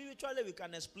 but spiritually we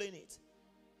can explain it.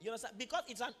 You understand? Because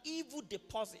it's an evil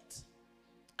deposit.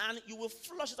 And you will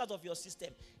flush it out of your system.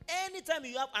 Anytime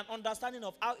you have an understanding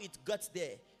of how it gets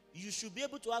there, you should be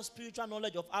able to have spiritual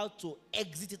knowledge of how to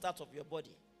exit it out of your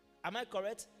body. Am I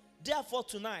correct? Therefore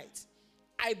tonight,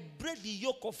 I break the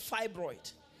yoke of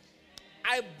fibroid.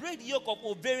 I break the yoke of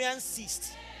ovarian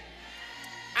cyst.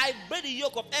 I break the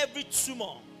yoke of every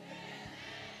tumor.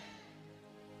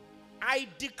 I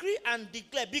decree and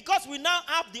declare, because we now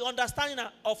have the understanding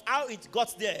of how it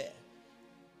got there.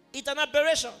 It's an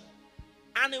aberration.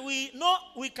 And we know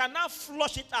we cannot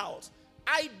flush it out.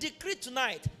 I decree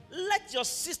tonight, let your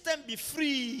system be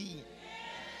free.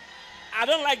 I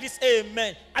don't like this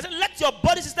amen. I said, let your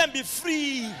body system be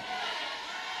free.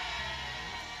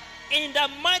 In the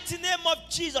mighty name of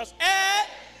Jesus.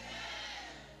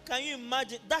 Can you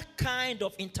imagine that kind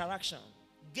of interaction?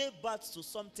 Gave birth to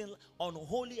something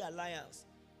unholy alliance.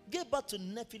 Gave birth to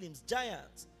Nephilims,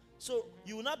 giants. So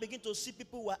you will now begin to see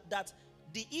people that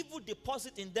the evil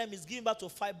deposit in them is giving birth to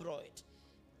fibroid.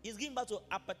 It's giving birth to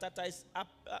hepatitis.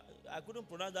 I couldn't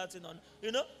pronounce that thing on.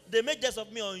 They made jest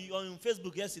of me on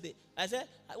Facebook yesterday. I said,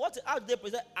 how did they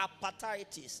present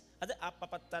hepatitis? I said,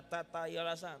 hepatitis. You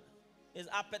understand? It's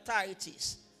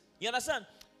hepatitis. You understand?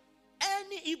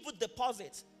 Any evil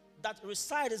deposit that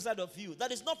resides inside of you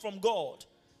that is not from God,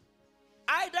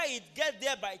 either it gets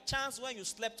there by chance when you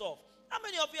slept off. How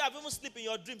many of you have even slept in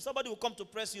your dream? Somebody will come to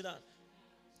press you down.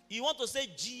 You want to say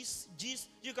G's.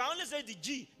 You can only say the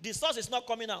G. The source is not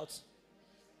coming out.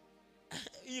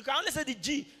 You can only say the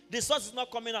G. The source is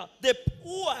not coming out.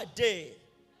 Who are they?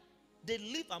 They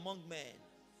live among men.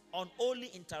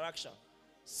 Unholy interaction.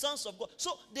 Sons of God.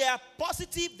 So they are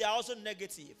positive. They are also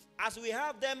negative. As we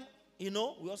have them, we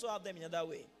also have them in another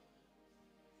way.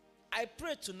 I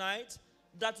pray tonight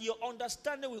that your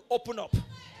understanding will open up.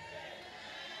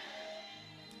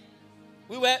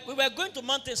 We were going to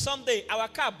mountain someday. Our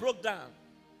car broke down.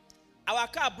 Our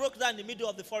car broke down in the middle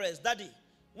of the forest. Daddy,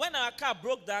 when our car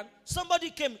broke down, somebody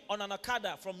came on an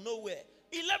Okada from nowhere.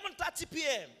 11:30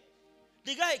 p.m.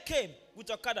 The guy came with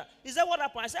Okada. He said, what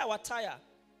happened? I said, our tire.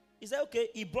 He said, okay.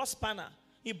 He brought spanner.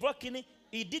 He brought kidney.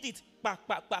 He did it.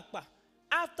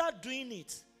 After doing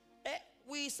it,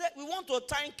 we said, we want to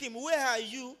thank him. Where are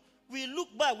you? We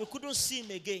looked back. We couldn't see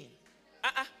him again.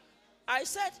 I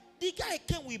said, the guy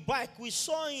came with bike. We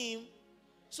saw him.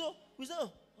 So we said,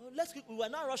 We were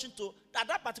now rushing to at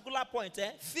that particular point.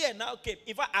 Fear now came.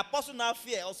 In fact, apostle now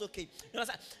fear also came. You know what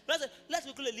I'm saying? Let's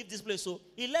quickly leave this place. So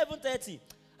 11:30,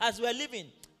 as we were leaving,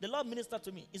 the Lord ministered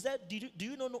to me. He said, Do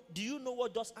you know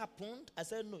what just happened? I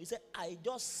said, no. He said, I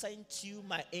just sent you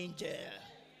my angel.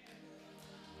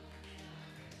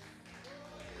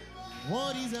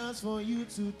 What is asked for you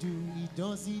to do, it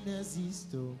doesn't exist.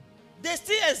 Oh. They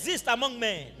still exist among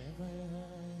men.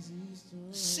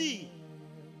 See,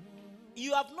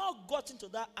 you have not gotten to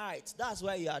that height. That's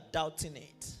why you are doubting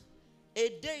it. A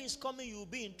day is coming, you will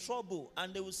be in trouble,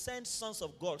 and they will send sons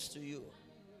of God to you.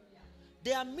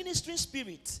 They are ministering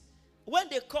spirits. When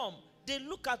they come, they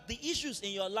look at the issues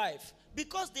in your life.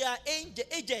 Because they are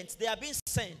agents, they are being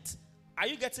sent. Are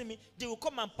you getting me? They will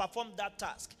come and perform that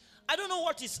task. I don't know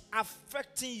what is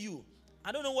affecting you.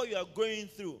 I don't know what you are going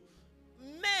through.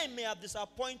 Men may have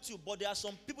disappointed you, but there are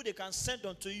some people they can send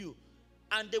unto you,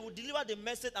 and they will deliver the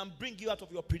message and bring you out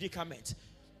of your predicament.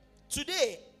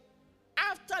 Today,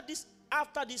 after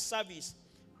this service,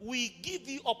 we give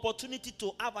you opportunity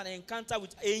to have an encounter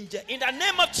with angel in the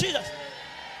name of Jesus.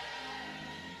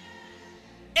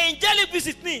 Angelic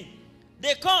visiting,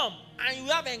 they come and you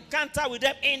have encounter with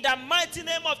them in the mighty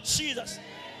name of Jesus.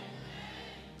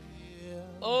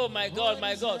 Oh my God,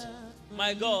 my God,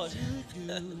 my God.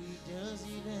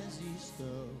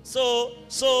 So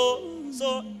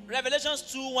Revelations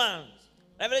 2:1.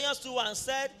 Revelations 2:1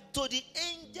 said, to the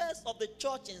angels of the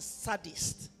church in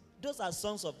Sardis, those are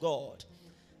sons of God.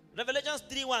 Revelations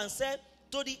 3:1 said,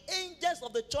 to the angels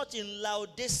of the church in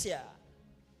Laodicea,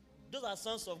 those are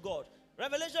sons of God.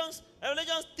 Revelations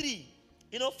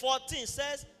 3:14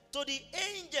 says, to the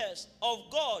angels of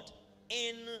God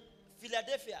in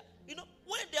Philadelphia.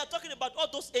 When they are talking about all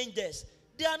those angels,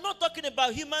 they are not talking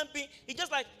about human beings. It's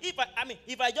just like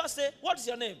if I just say, what is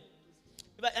your name?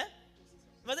 If I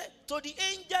say, to the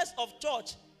angels of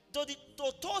church, to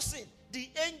Tosin, the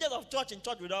angels of church in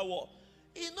Church Without War.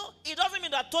 It doesn't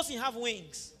mean that Tosin have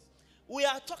wings. We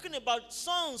are talking about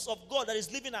sons of God that is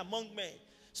living among men.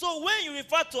 So when you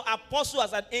refer to apostle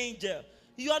as an angel,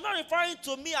 you are not referring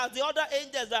to me as the other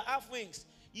angels that have wings.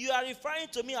 You are referring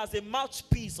to me as a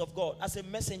mouthpiece of God, as a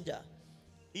messenger.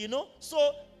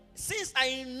 So since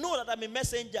I know that I'm a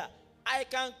messenger, I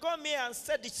can come here and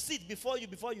set the seat before you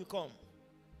come.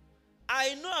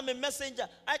 I know I'm a messenger.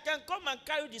 I can come and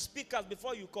carry the speakers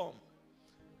before you come.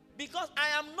 Because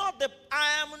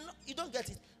you don't get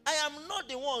it. I am not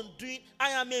the one doing, I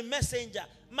am a messenger.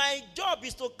 My job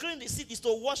is to clean the seat, is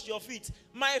to wash your feet.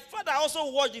 My father also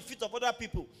washed the feet of other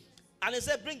people. And he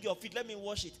said, bring your feet, let me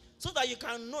wash it. So that you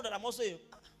can know that I'm also a...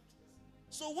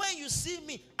 So when you see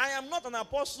me, I am not an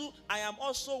apostle. I am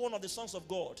also one of the sons of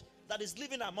God that is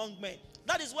living among men.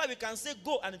 That is why we can say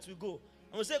go and it will go.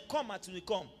 And we say come and it will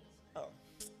come. Oh.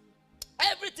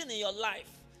 Everything in your life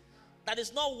that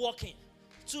is not working,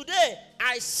 today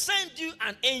I send you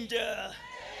an angel.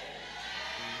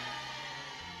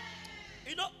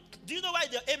 Do you know why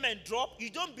the amen drop? You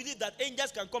don't believe that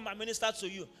angels can come and minister to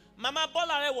you. Mama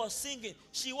Bolare was singing.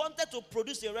 She wanted to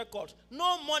produce a record.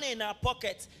 No money in her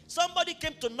pocket. Somebody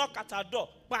came to knock at her door.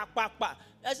 Pa, pa, pa.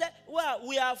 I said, well,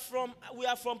 we are from,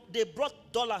 they brought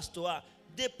dollars to her.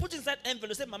 They put inside envelope.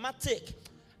 They said, Mama, take.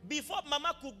 Before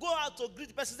Mama could go out to greet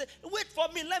the person, say, wait for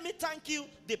me, let me thank you.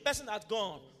 The person had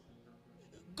gone.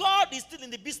 God is still in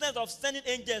the business of sending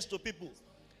angels to people.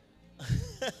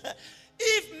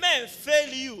 If men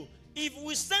fail you, if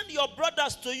we send your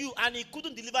brothers to you and he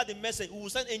couldn't deliver the message, we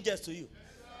will send angels to you.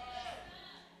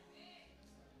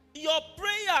 Your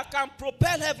prayer can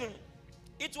propel heaven.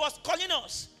 It was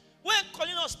Cornelius. When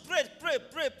Cornelius prayed,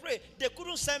 they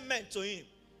couldn't send men to him.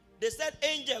 They said,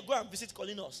 angel, go and visit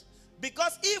Cornelius.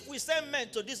 Because if we send men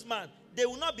to this man, they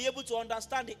will not be able to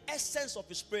understand the essence of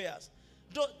his prayers.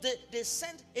 They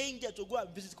sent angel to go and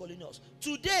visit Cornelius.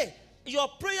 Today, your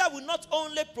prayer will not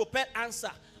only propel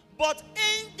answer, but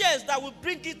angels that will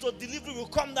bring it to delivery will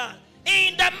come down.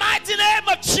 In the mighty name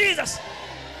of Jesus.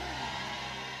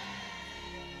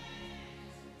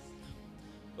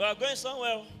 We are going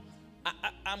somewhere.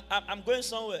 I'm going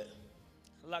somewhere.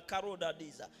 La Caroda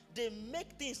Diza. They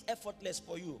make things effortless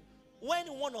for you when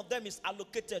one of them is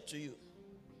allocated to you.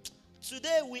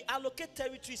 Today we allocate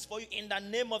territories for you in the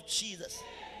name of Jesus.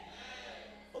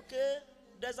 Okay.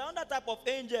 There's another type of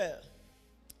angel.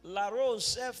 La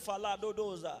Rose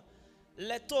Faladodoza.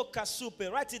 Leto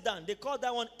Kasupe. Write it down. They call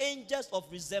that one angels of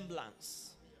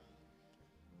resemblance.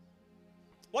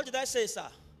 What did I say, sir?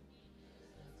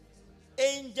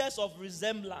 Angels of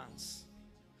resemblance.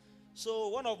 So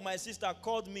one of my sisters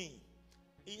called me.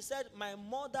 He said, my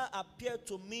mother appeared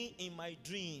to me in my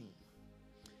dream.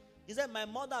 He said, my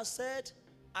mother said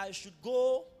I should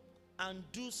go and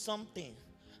do something.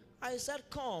 I said,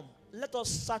 come, let us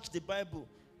search the Bible,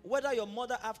 whether your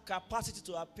mother have capacity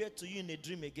to appear to you in a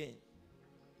dream again.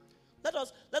 Let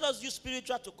us use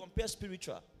spiritual to compare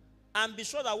spiritual, and be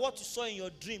sure that what you saw in your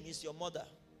dream is your mother.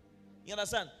 You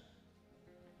understand?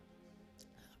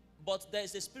 But there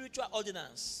is a spiritual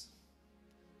ordinance.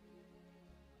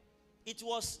 It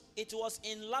was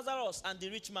in Lazarus and the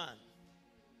rich man.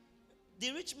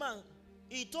 The rich man,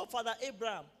 he told Father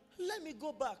Abraham, let me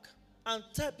go back and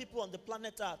tell people on the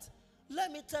planet Earth.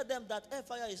 Let me tell them that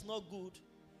fire is not good.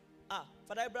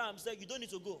 Father Abraham said, you don't need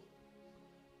to go.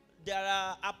 There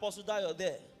are Apostle Dio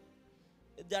there.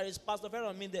 There is Pastor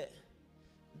Ferromin there.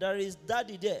 There is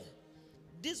Daddy there.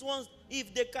 These ones,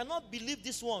 if they cannot believe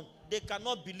this one, they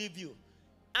cannot believe you.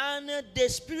 And the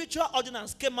spiritual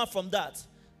ordinance came out from that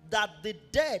the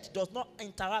dead does not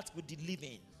interact with the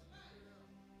living.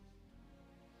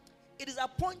 It is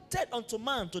appointed unto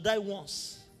man to die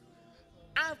once.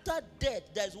 After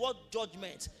death, there is what?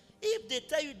 Judgment. If they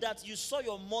tell you that you saw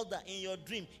your mother in your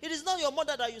dream, it is not your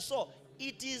mother that you saw.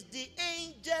 It is the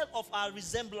angel of our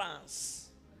resemblance.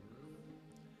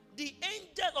 The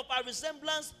angel of our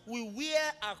resemblance will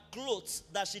wear her clothes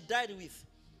that she died with.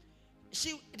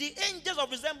 The angels of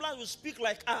resemblance will speak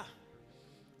like her.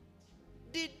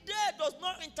 The dead does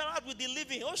not interact with the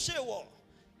living.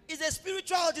 It's a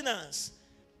spiritual ordinance.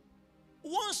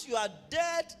 Once you are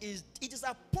dead, it is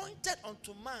appointed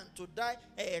unto man to die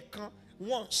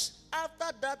once.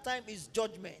 After that time is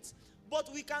judgment.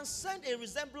 But we can send a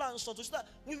resemblance unto so that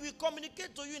we will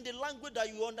communicate to you in the language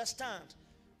that you understand.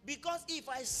 Because if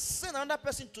I send another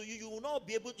person to you, you will not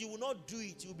be able, you will not do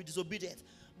it, you will be disobedient.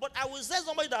 But I will send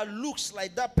somebody that looks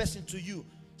like that person to you,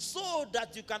 so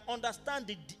that you can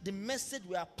understand the message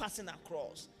we are passing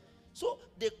across. So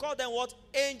they call them what?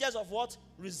 Angels of what?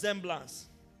 Resemblance.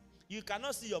 You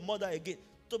cannot see your mother again.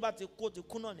 That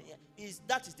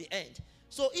is the end.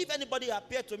 So if anybody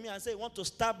appear to me and say, want to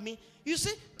stab me, you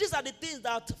see, these are the things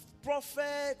that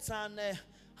prophets and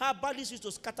herbalists used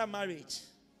to scatter marriage.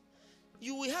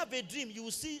 You will have a dream. You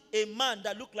will see a man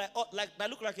that look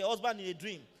like a husband in a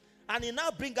dream, and he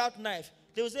now bring out knife.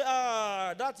 They will say,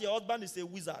 that your husband is a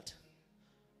wizard.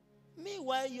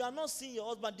 Meanwhile, you are not seeing your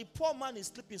husband. The poor man is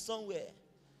sleeping somewhere.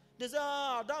 They say,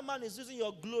 that man is using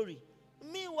your glory.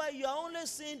 Meanwhile, you are only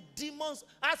seeing demons.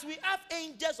 As we have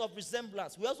angels of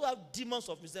resemblance, we also have demons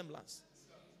of resemblance.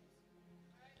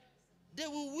 They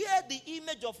will wear the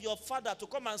image of your father to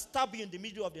come and stab you in the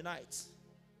middle of the night.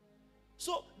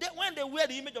 So when they wear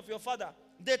the image of your father,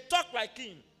 they talk like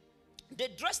him. They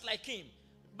dress like him.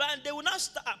 But they will not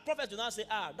prophets will not say,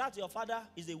 that your father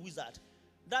is a wizard.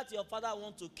 That your father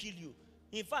wants to kill you.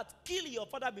 In fact, kill your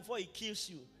father before he kills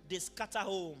you. They scatter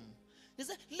home. They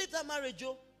say, leave that marriage,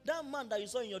 Joe. That man that you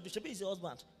saw in your dream is your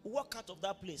husband. Walk out of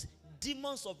that place.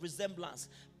 Demons of resemblance.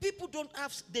 People don't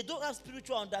have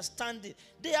spiritual understanding.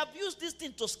 They have used this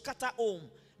thing to scatter home.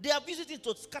 They have used it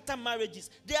to scatter marriages.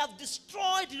 They have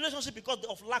destroyed the relationship because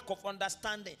of lack of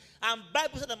understanding. And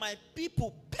Bible said that my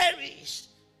people perish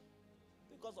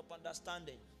because of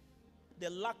understanding. They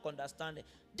lack understanding.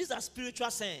 These are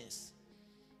spiritual sense.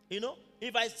 You know,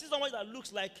 if I see someone that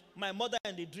looks like my mother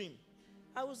in the dream,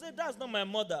 I will say, that's not my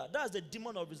mother. That's the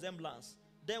demon of resemblance.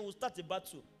 Then we'll start a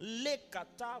battle. Reveal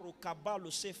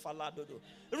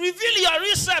your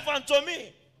real self unto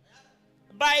me.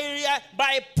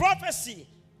 By prophecy,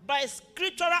 by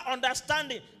scriptural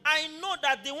understanding, I know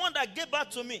that the one that gave birth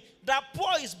to me, that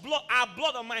pour his blood,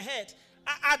 blood on my head.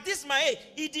 At this my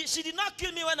age, she did not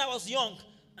kill me when I was young.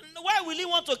 Why will he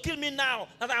want to kill me now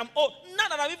that I'm old? Now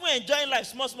that I'm even enjoying life,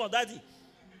 small, daddy.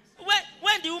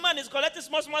 When the woman is collecting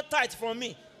small tithes from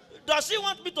me, does she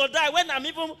want me to die when I'm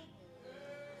even...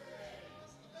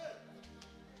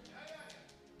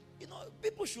 You know,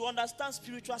 people should understand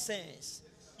spiritual sense.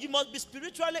 You must be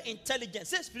spiritually intelligent.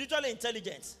 Say spiritually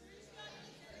intelligent.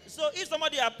 So if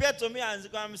somebody appeared to me and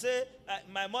say,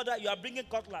 my mother, you are bringing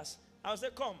cutlass, I will say,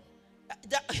 come.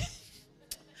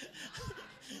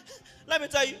 Let me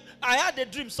tell you, I had a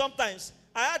dream sometimes.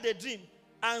 I had a dream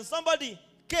and somebody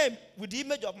came with the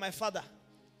image of my father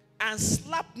and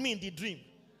slapped me in the dream.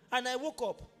 And I woke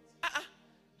up.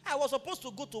 I was supposed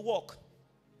to go to work.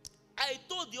 I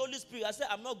told the Holy Spirit, I said,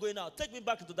 I'm not going out. Take me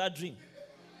back into that dream.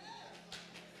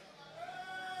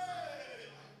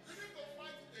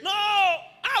 No,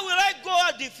 how will I go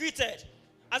out defeated?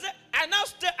 I said,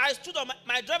 I stood on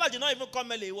my driver did not even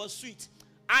come early. It was sweet.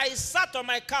 I sat on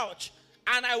my couch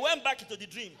and I went back into the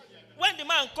dream. When the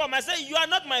man came, I said, you are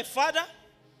not my father.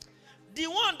 The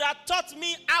one that taught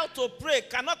me how to pray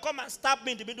cannot come and stab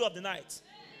me in the middle of the night.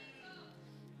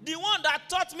 The one that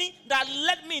taught me, that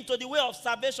led me into the way of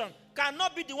salvation,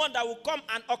 cannot be the one that will come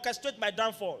and orchestrate my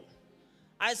downfall.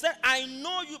 I said, I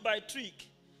know you by trick.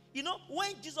 You know,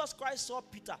 when Jesus Christ saw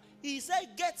Peter, he said,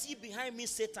 get ye behind me,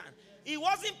 Satan. It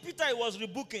wasn't Peter he was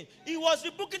rebuking. He was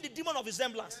rebuking the demon of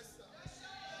resemblance.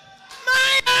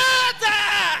 My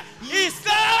altar is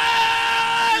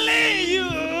calling you.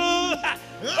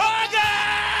 Oh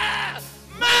God,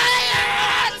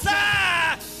 my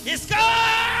altar is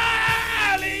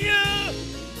calling you.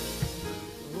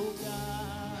 Oh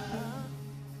God.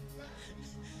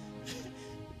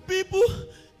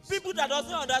 People that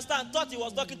doesn't understand thought he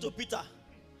was talking to Peter.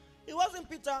 It wasn't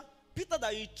Peter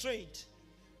that he trained.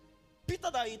 Peter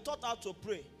that he taught how to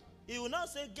pray. He will now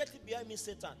say, get it behind me,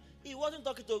 Satan. He wasn't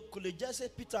talking to Collegius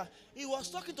Peter. He was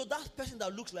talking to that person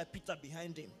that looks like Peter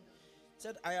behind him. He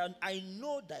said, I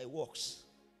know thy works.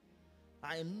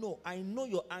 I know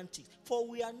your antics. For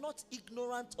we are not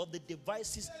ignorant of the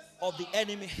devices of the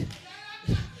enemy.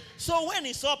 So when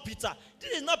he saw Peter,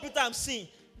 this is not Peter I'm seeing.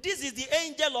 This is the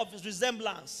angel of his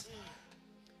resemblance.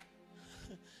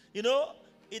 You know,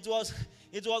 it was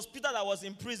Peter that was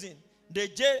in prison. They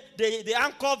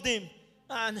handcuffed him,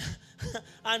 and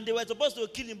they were supposed to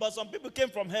kill him, but some people came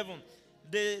from heaven.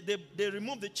 They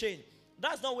removed the chain.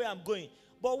 That's not where I'm going.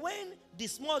 But when the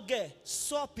small girl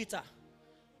saw Peter,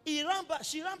 she ran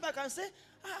back and said,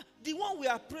 the one we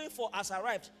are praying for has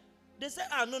arrived. They said,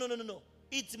 no.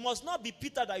 It must not be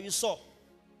Peter that you saw.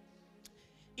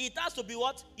 It has to be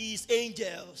what? His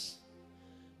angels.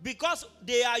 Because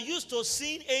they are used to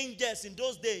seeing angels in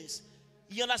those days.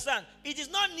 You understand? It is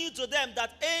not new to them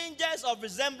that angels of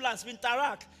resemblance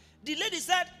interact. The lady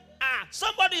said,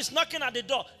 somebody is knocking at the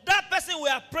door. That person we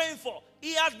are praying for,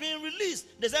 he has been released.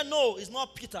 They said, no, it's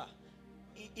not Peter.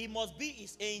 It must be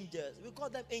his angels. We call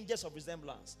them angels of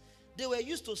resemblance. They were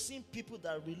used to seeing people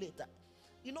that relate.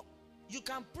 You know, you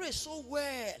can pray so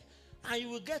well, and you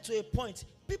will get to a point,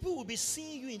 people will be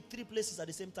seeing you in 3 places at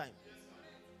the same time.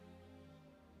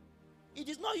 It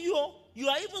is not you. You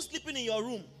are even sleeping in your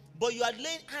room, but you are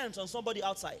laying hands on somebody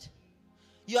outside.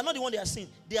 You are not the one they are seeing.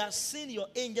 They are seeing your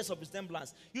angels of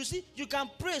resemblance. You see, you can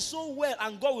pray so well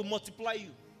and God will multiply you.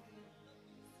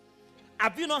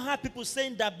 Have you not heard people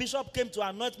saying that Bishop came to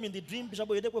anoint me in the dream? Bishop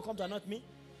Oyedepo will come to anoint me.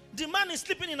 The man is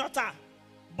sleeping in altar,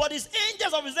 but his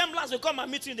angels of resemblance will come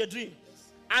and meet you in the dream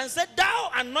and say,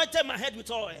 thou anointed my head with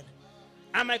oil,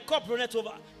 and my cup runneth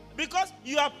over. Because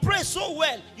you are praying so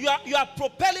well, you are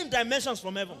propelling dimensions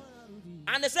from heaven.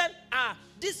 And they said,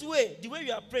 this way, the way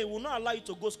you are praying will not allow you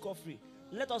to go scot-free.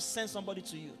 Let us send somebody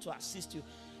to you to assist you.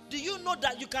 Do you know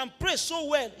that you can pray so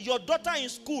well? Your daughter in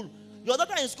school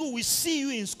will see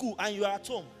you in school and you are at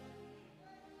home.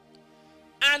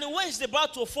 And when she's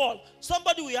about to fall,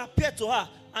 somebody will appear to her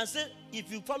and say,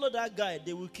 if you follow that guy,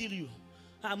 they will kill you.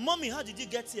 Mommy, how did you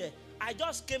get here? I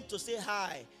just came to say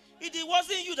hi. It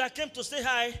wasn't you that came to say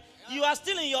hi. You are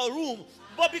still in your room.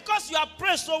 But because you have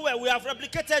prayed so well, we have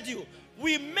replicated you.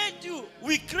 We made you.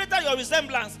 We created your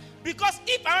resemblance. Because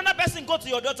if another person go to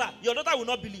your daughter will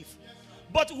not believe.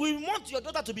 But we want your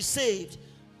daughter to be saved.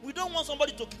 We don't want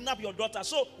somebody to kidnap your daughter.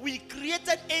 So we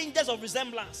created angels of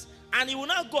resemblance. And he will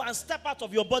now go and step out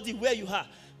of your body where you are.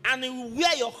 And he will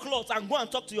wear your clothes and go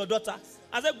and talk to your daughter.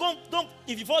 And say, don't,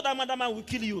 if you fall, that man will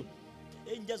kill you.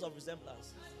 Angels of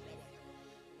resemblance.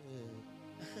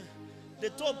 They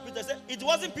told Peter, said, it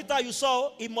wasn't Peter you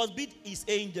saw, it must be his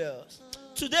angels.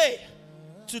 Today,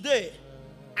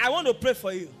 I want to pray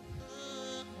for you.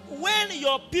 When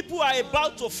your people are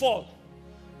about to fall,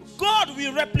 God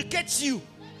will replicate you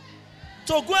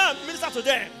to go and minister to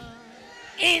them.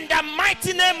 In the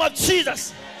mighty name of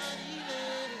Jesus.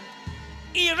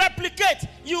 He replicates.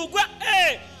 You go,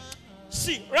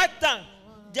 see, right down.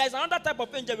 There is another type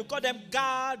of angel. We call them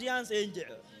guardians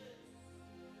angels.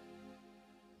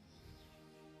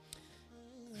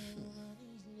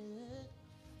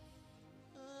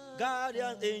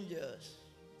 Guardian angels.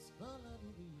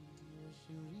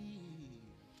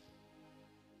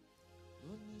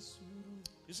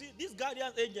 You see, these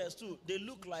guardian angels too, they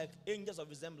look like angels of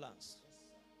resemblance.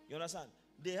 You understand?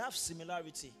 They have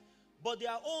similarity. But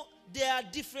they are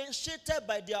differentiated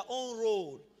by their own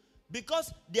role.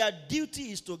 Because their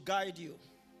duty is to guide you.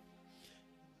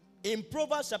 In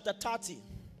Proverbs chapter 30,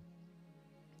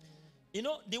 you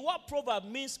know, the word proverb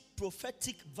means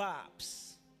prophetic verbs.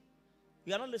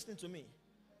 You are not listening to me.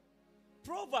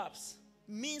 Proverbs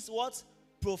means what?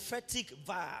 Prophetic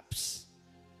verbs.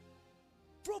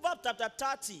 Proverbs chapter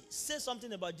 30 says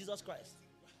something about Jesus Christ.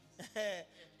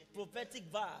 Prophetic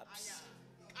verbs.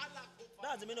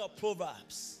 That's the meaning of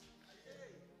Proverbs.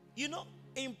 You know,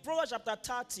 in Proverbs chapter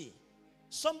 30,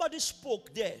 somebody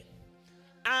spoke there.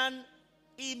 And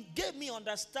he gave me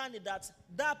understanding that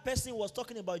that person was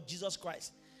talking about Jesus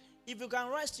Christ. If you can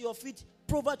rise to your feet,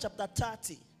 Proverbs chapter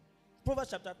 30. Proverbs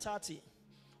chapter 30.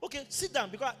 Okay, sit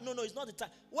down, because no, it's not the time.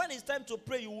 When it's time to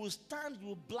pray, you will stand, you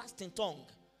will blast in tongue.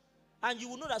 And you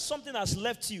will know that something has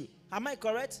left you. Am I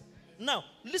correct? Now,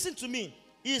 listen to me.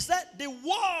 He said, the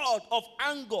word of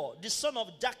anger, the son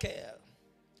of Jacob,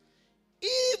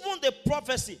 even the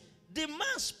prophecy, the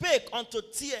man spake unto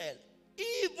Tiel,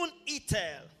 even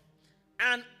Etel,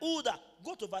 and Uda.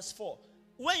 Go to verse 4.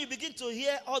 When you begin to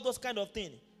hear all those kind of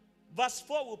things, verse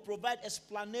 4 will provide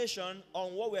explanation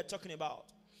on what we're talking about.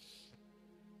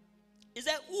 He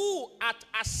said, who hath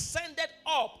ascended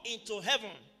up into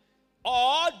heaven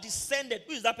or descended?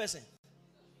 Who is that person?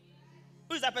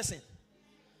 Who is that person?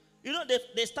 You know,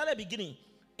 they started beginning.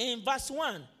 In verse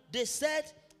 1, they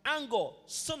said, Anger,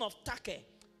 son of Take,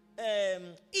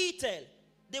 Etel,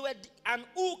 they were, and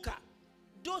Uka.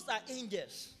 Those are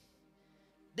angels.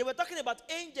 They were talking about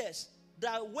angels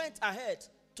that went ahead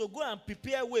to go and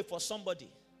prepare way for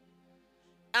somebody.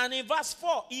 And in verse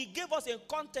 4, he gave us a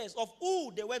context of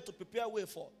who they went to prepare way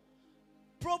for.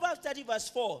 Proverbs 30 verse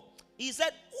 4, he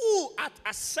said, who hath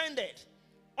ascended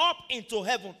up into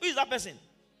heaven? Who is that person?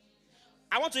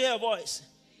 I want to hear a voice.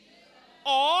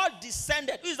 Or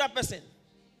descended. Who is that person?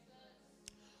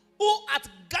 Who hath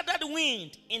gathered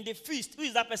wind in the feast? Who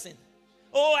is that person?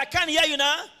 Oh, I can't hear you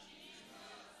now.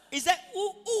 He said,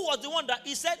 who was the one that,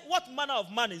 he said, what manner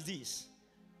of man is this?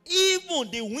 Even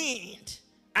the wind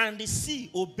and the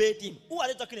sea obeyed him. Who are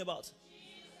they talking about?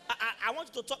 I want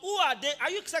you to talk. Who are they? Are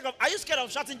you scared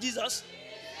of shouting Jesus?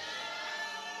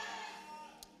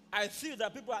 I feel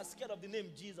that people are scared of the name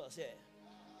Jesus here.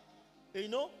 You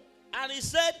know? And he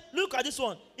said, look at this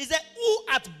one. He said, who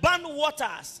hath burned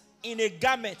waters in a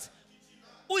garment?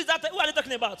 Who is that? Who are they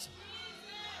talking about?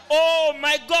 Oh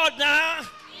my God now.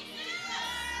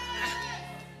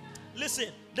 Listen,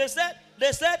 they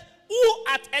said, who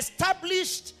hath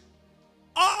established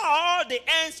all the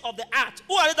ends of the earth?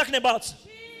 Who are they talking about? Jesus.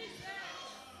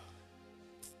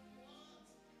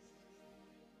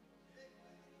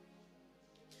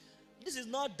 This is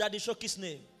not Daddy Shoki's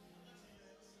name.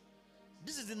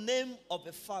 This is the name of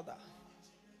a father.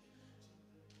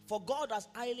 For God has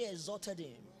highly exalted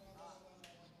him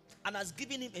and has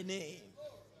given him a name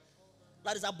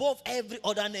that is above every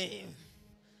other name.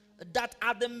 That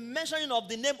at the mentioning of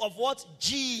the name of what?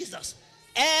 Jesus.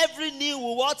 Every knee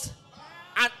will what?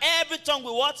 And every tongue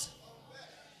will what?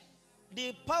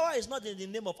 The power is not in the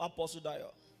name of Apostle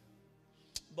Dio.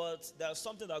 But there's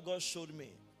something that God showed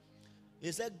me.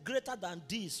 He said, greater than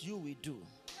this you will do.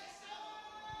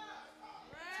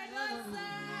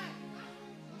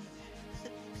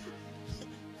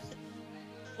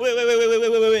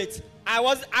 Wait. I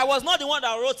was not the one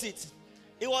that wrote it.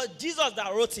 It was Jesus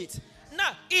that wrote it.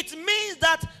 Now, it means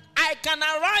that I can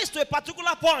arise to a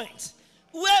particular point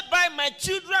whereby my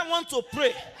children want to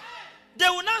pray. They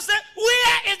will now say,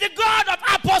 where is the God of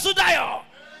Apostle Dio?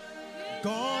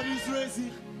 God is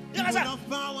raising people of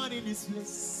power in this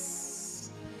place.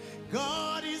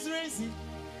 God is raising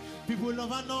people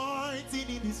of anointing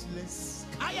in this place.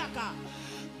 Kayaka.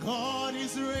 God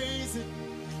is raising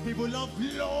people of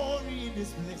glory in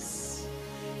this place.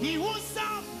 He will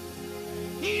stop.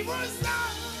 He will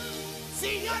stop.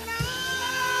 See your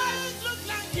life look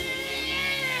like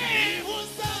He will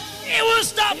stop. He will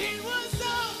stop. He will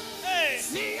stop. Hey.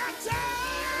 See your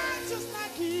time just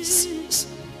like He.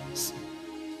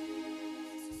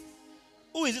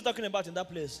 Who is he talking about in that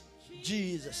place?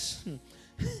 Jesus.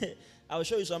 I will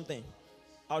show you something.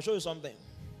 I'll show you something.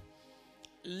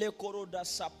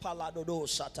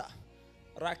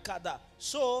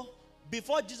 So,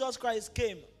 before Jesus Christ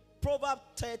came, Proverbs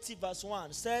 30 verse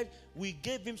 1 said, we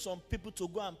gave him some people to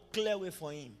go and clear way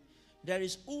for him. There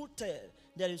is Utel,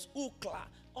 there is Ukla,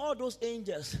 all those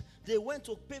angels. They went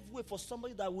to pave way for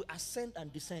somebody that will ascend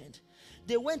and descend.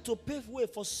 They went to pave way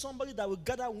for somebody that will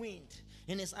gather wind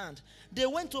in his hand. They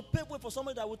went to pave way for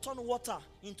somebody that will turn water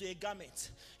into a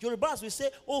garment. Yorubas will say,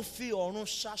 "Oh, fi orun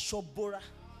shashobora."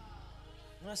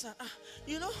 And I said,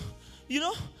 you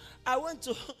know, I went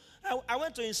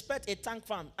to inspect a tank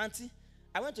farm, auntie.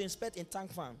 I went to inspect a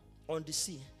tank farm on the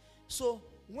sea. So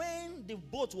when the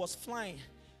boat was flying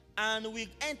and we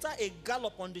entered a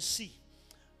gallop on the sea,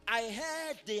 I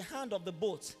heard the hand of the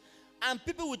boat, and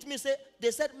people with me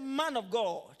they said, "Man of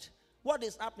God, what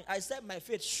is happening?" I said, my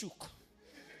faith shook.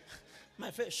 My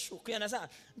faith shook. You understand?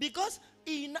 Because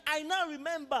I now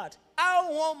remembered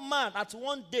how one man at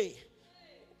one day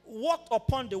walked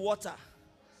upon the water.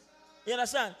 You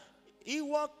understand? He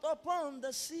walked upon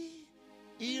the sea.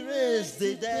 He raised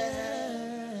the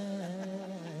dead.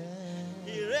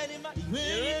 He raised the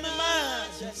man.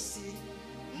 majesty,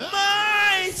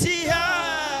 mighty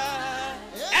high.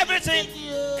 Everything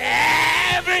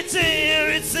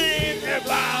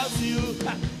about you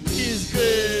is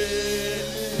great.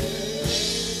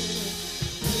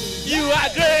 You are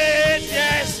great,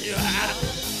 yes, you are.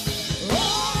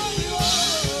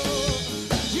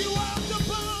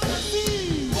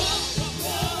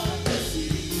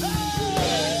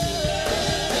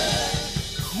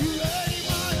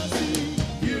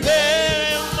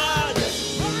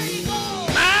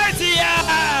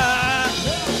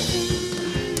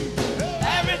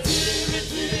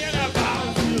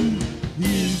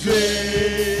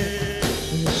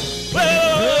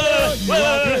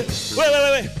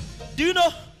 Wait. Do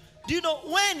you know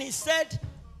when he said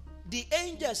the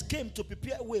angels came to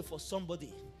prepare a way for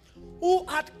somebody who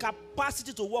had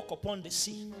capacity to walk upon the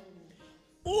sea?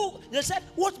 They said,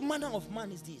 what manner of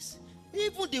man is this?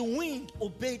 Even the wind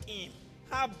obeyed him.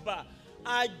 Haba,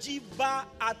 ajiba,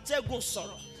 ategun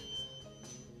soro.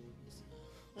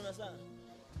 Understand?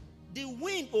 The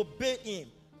wind obeyed him.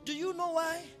 Do you know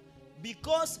why?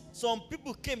 Because some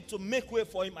people came to make way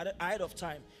for him ahead of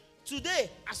time. Today,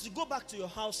 as you go back to your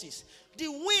houses, the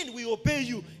wind will obey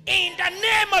you in the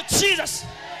name of Jesus.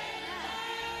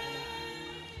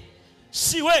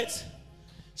 See, wait.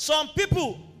 Some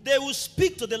people, they will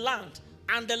speak to the land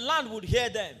and the land would hear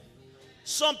them.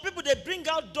 Some people, they bring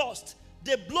out dust,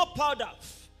 they blow powder,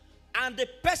 and the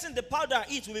person the powder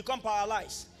eats will become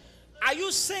paralyzed. Are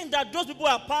you saying that those people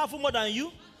are powerful more than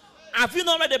you? Have you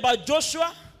not read about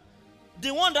Joshua?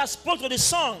 The one that spoke to the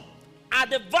sun at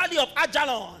the valley of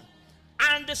Ajalon.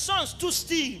 And the sun stood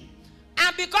still.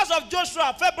 And because of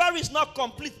Joshua, February is not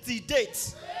complete the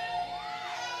date.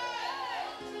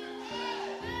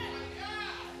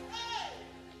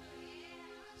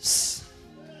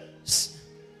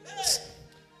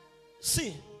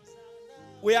 See,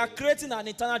 we are creating an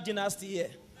eternal dynasty here.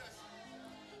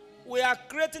 We are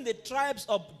creating the tribes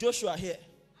of Joshua here.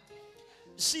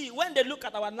 See, when they look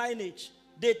at our lineage,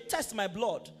 they test my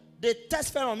blood. They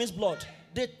test Pharaoh's blood.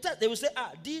 They will say,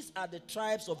 these are the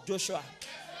tribes of Joshua.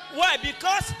 Why?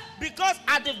 Because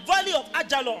at the valley of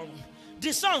Ajalon,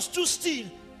 the sun stood still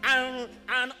and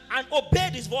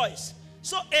obeyed his voice.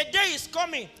 So a day is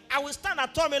coming. I will stand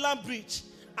at Tomiland Bridge.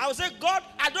 I will say, God,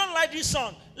 I don't like this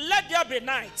sun. Let there be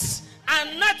nights.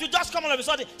 And night will just come all of a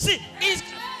sudden. See,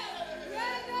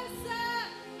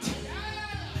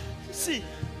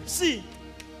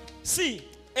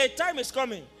 a time is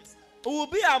coming. We will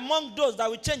be among those that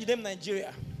will change the name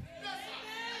Nigeria.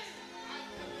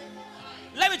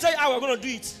 Let me tell you how we're going to do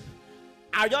it.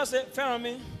 I'll just say, Pharaoh,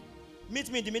 meet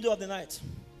me in the middle of the night.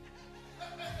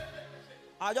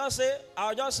 I'll just say,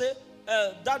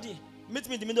 Daddy, meet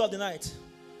me in the middle of the night.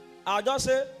 I'll just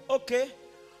say, okay,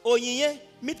 Oyinye,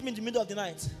 meet me in the middle of the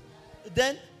night.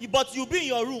 Then, but you'll be in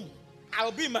your room. I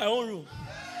will be in my own room.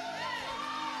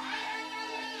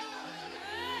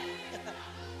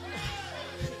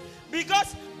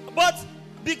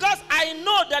 Because I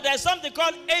know that there's something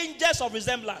called angels of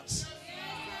resemblance.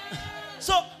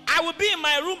 So I will be in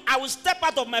my room. I will step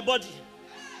out of my body.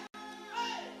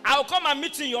 I will come and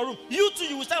meet you in your room. You too,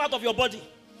 you will step out of your body.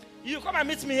 You come and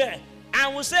meet me here.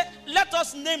 And we'll say, let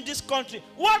us name this country.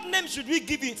 What name should we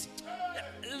give it?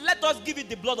 Let us give it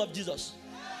the blood of Jesus.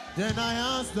 Then I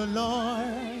asked the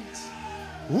Lord,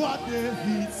 what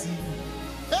David see?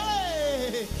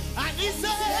 Hey! And he said,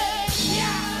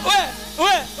 yeah!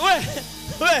 Wait.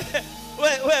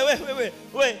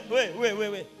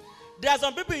 There are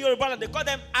some people in Yoruba that they call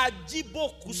them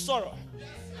Ajibo Kusoro.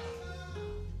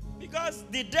 Because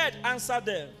the dead answered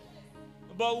them.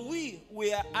 But we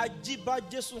are Ajiba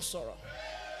Jesu Soro.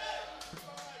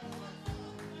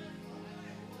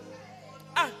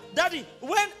 Daddy,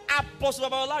 when Apostle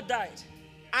Babalola died,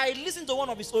 I listened to one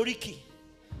of his oriki.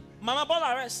 Mama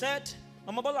Bolare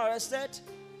said,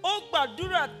 "O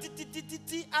gbàdúrà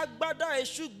títí agbádá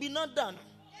èṣù gbiná dànù."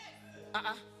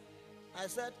 I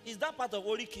said, is that part of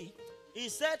oriki? He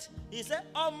said,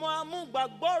 "Ọmọ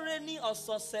amúgbàgbọ́re ní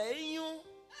ọ̀sọ̀ọ̀sẹ̀ iyún."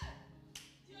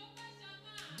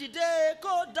 Dìde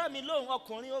kó dá mi lóhùn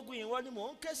ọkùnrin ogun ìwọ ni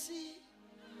mò ń ké sí.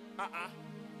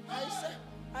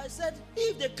 I said,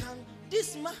 if they can,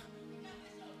 this man.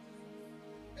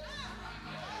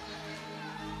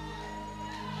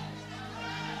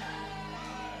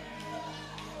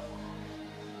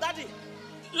 Daddy,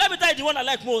 let me tell you the one I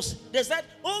like most. They said,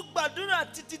 "Oh, gbàdúrà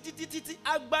títí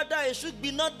agbádá èṣù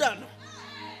gbiná dànù."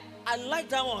 I like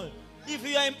that one.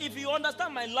 If you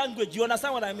understand my language, you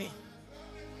understand what I mean.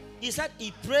 He said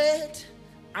he prayed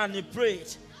and he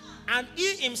prayed, and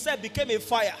he himself became a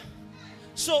fire.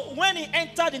 So when he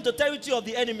entered into territory of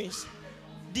the enemy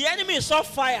saw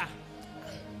fire.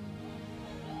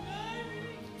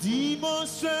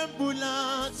 Demons tremble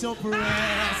at your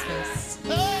presence.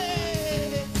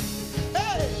 Hey,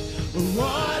 hey.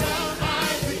 What a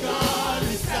mighty God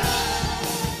is that?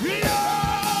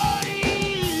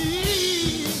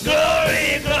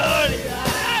 Glory, glory.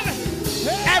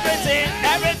 Everything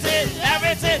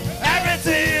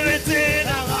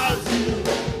about you.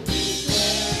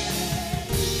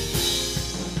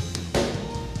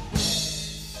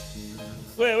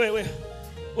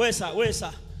 Wait,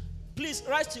 sir. Please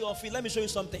rise to your feet. Let me show you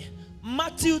something.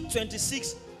 Matthew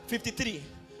 26:53.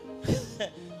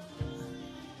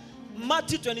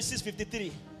 Matthew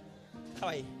 26:53. How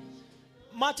are you?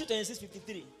 Matthew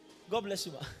 26:53. God bless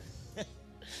you, man.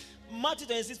 Matthew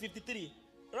 26:53.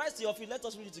 Rise to your feet. Let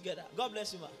us read it together. God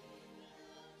bless you, man.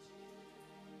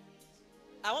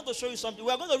 I want to show you something.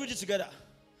 We are going to read it together.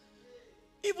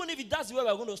 Even if that's where we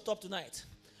are going to stop tonight.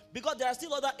 Because there are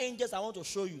still other angels I want to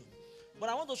show you. But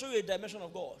I want to show you a dimension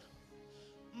of God.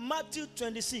 Matthew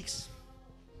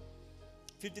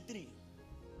 26:53.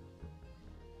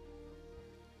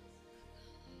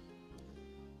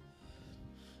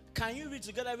 Can you read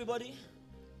together, everybody?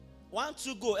 1,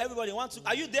 2, go. Everybody, 1, 2.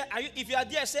 Are you there? If you are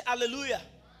there, say hallelujah.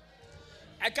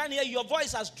 I can't hear you. Your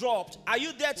voice has dropped. Are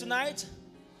you there tonight?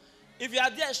 If you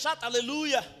are there, shout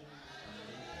hallelujah.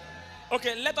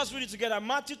 Okay, let us read it together.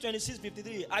 Matthew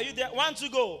 26:53. Are you there? 1, 2,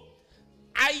 go.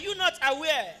 Are you not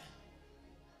aware?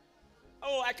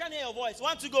 Oh, I can't hear your voice.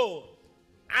 1, 2, go.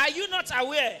 Are you not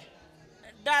aware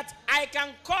that I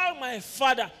can call my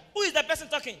Father? Who is the person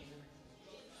talking?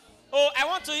 Oh, I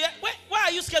want to hear. Why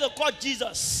are you scared to call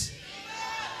Jesus?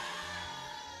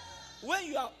 When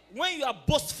you are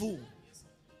boastful,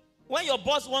 when your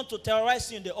boss wants to terrorize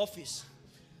you in the office,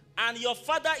 and your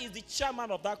father is the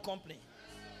chairman of that company,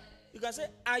 you can say,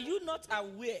 are you not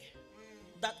aware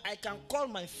that I can call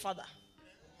my father?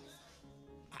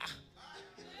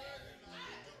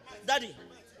 Daddy,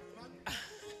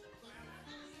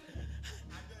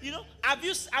 you know, have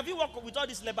you worked with all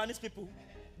these Lebanese people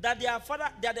that their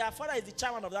father is the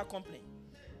chairman of that company?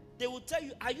 They will tell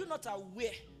you, are you not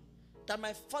aware that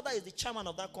my father is the chairman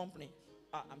of that company?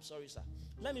 I'm sorry, sir.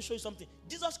 Let me show you something.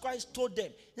 Jesus Christ told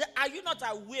them, are you not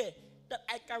aware that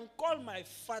I can call my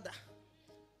father?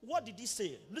 What did he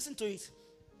say? Listen to it.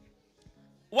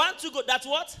 1, 2, go. That's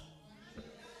what?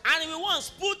 And he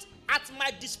once put at my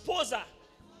disposal.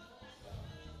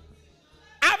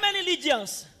 How many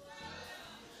legions?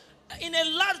 In a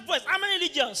large voice, how many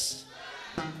legions?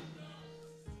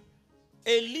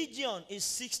 A legion is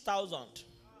 6,000.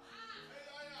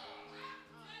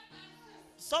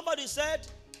 Somebody said,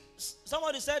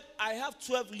 I have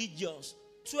 12 legions.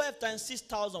 12 times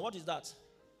 6,000. What is that?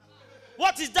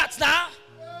 What is that now?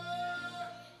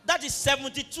 That is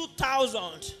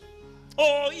 72,000.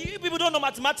 Oh, you people don't know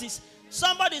mathematics.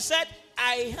 Somebody said,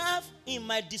 I have in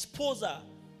my disposal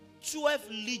 12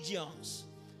 legions.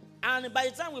 And by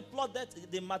the time we plot that,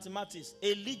 the mathematics,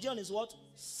 a legion is what?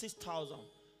 6,000.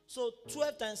 So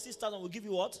 12 times 6,000 will give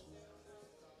you what?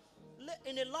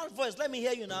 In a loud voice, let me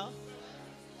hear you now.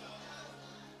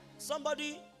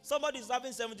 Somebody is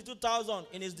having 72,000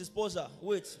 in his disposal.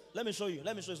 Wait, let me show you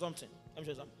something.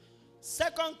 2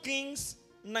 Kings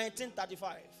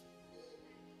 19:35.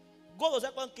 Go to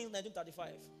 2 Kings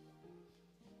 19:35.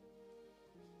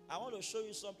 I want to show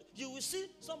you something. You will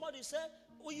see, somebody said,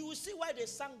 well, you will see why they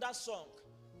sang that song,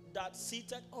 that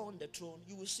seated on the throne.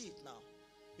 You will see it now.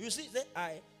 You will see that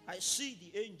I see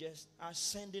the angels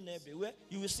ascending everywhere.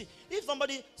 You will see. If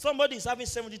somebody is having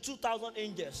 72,000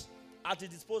 angels at his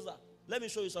disposal, let me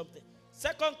show you something.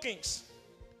 2 Kings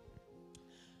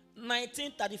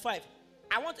 19:35.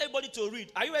 I want everybody to read.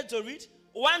 Are you ready to read?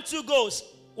 1, 2 goes.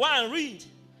 1, read.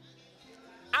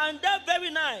 And that very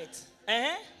night,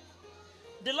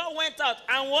 the Lord went out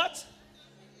and what?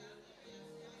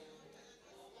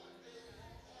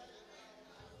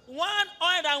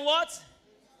 100 and what?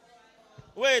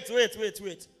 Wait.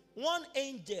 1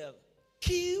 angel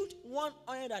killed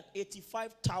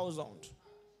 185,000.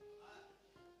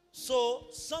 So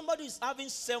somebody is having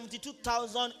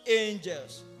 72,000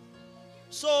 angels.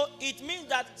 So it means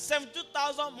that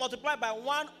 72,000 multiplied by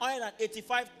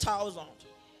 185,000.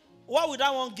 What will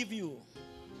that one give you?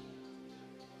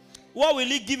 What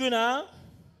will it give you now?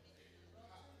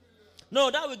 No,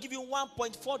 that will give you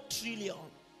 1.4 trillion.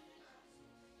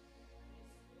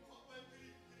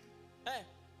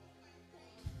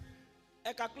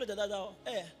 Calculate that.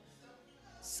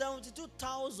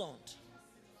 72,000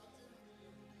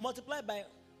 multiplied by.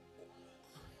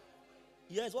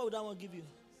 Yes, what would that one give you?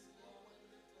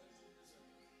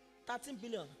 13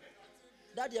 billion.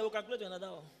 That year will calculate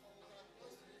another one.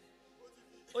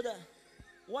 Oh, that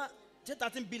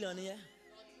 13 billion here.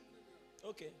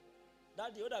 Okay.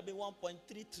 That would have been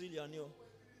 1.3 trillion.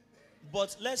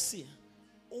 But let's see.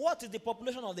 What is the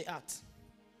population of the earth?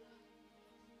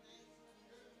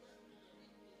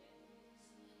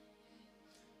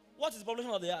 What is the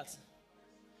population of the earth?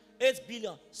 8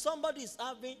 billion. Somebody is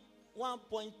having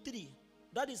 1.3.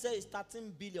 That is say it's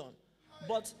 13 billion.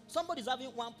 But somebody is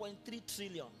having 1.3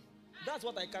 trillion. That's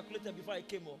what I calculated before I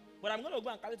came home. But I'm going to go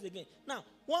and calculate it again. Now,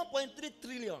 1.3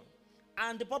 trillion.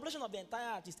 And the population of the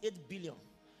entire earth is 8 billion.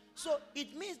 So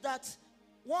it means that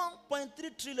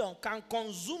 1.3 trillion can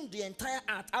consume the entire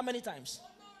earth. How many times?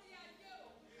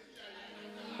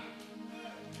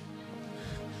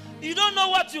 You don't know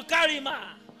what you carry,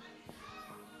 man.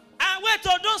 And wait,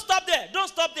 oh, don't stop there. Don't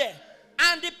stop there.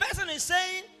 And the person is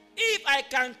saying, if I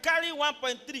can carry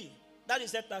 1.3, that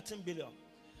is 13 billion.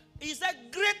 He said,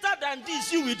 greater than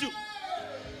this you will do.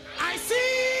 I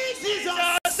see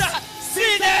Jesus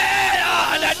seated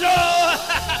on the throne.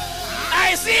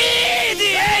 I see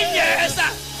the angels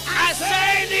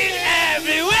ascending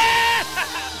everywhere.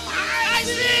 I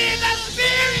see the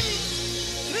Spirit.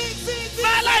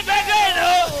 My life again.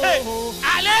 Oh,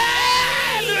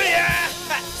 hallelujah.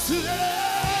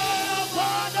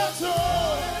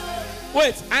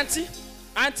 Wait,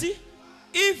 auntie,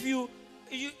 if you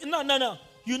no,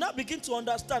 you now begin to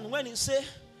understand when he say,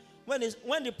 when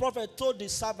the prophet told the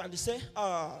servant, he say,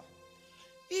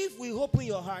 if we open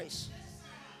your eyes,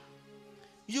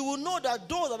 you will know that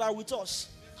those that are with us,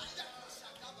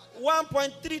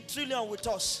 1.3 trillion with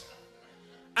us,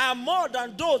 are more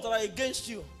than those that are against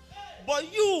you.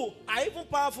 But you are even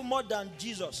powerful more than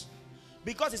Jesus,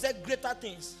 because he said greater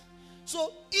things.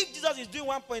 So if Jesus is doing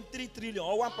 1.3 trillion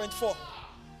or 1.4,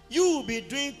 you will be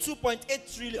doing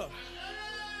 2.8 trillion.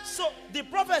 So the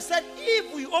prophet said,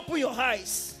 if we open your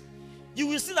eyes, you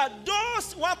will see that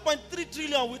those 1.3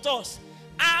 trillion with us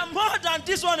are more than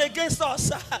this one against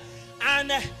us.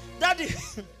 And daddy,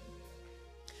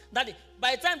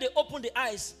 by the time they open the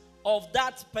eyes of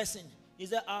that person, he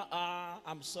said,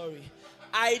 I'm sorry.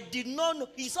 I did not know.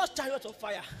 He saw chariot of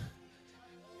fire.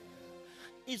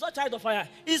 He saw chariot of fire.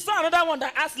 He saw another one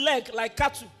that has leg like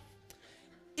cattle.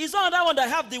 He saw another one that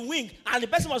have the wing, and the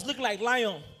person was looking like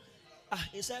lion.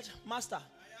 He said, Master,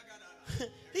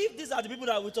 if these are the people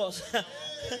that are with us,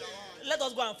 let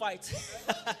us go and fight.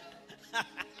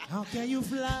 How can you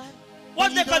fly?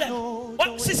 What they call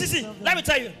them? See. Let me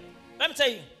tell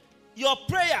you. Your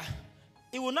prayer,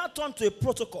 it will not turn to a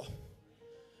protocol.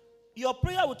 Your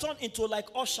prayer will turn into like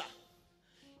usher.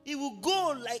 It will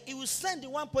go like, it will send the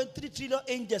 1.3 trillion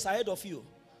angels ahead of you.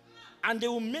 And they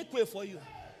will make way for you.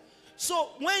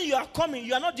 So when you are coming,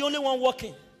 you are not the only one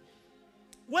walking.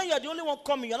 When you are the only one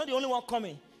coming, you are not the only one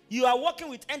coming. You are walking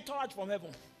with entourage from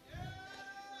heaven.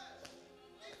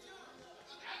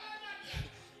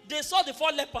 They saw the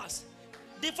 4 lepers.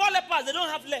 The 4 lepers, they don't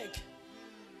have leg.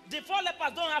 The 4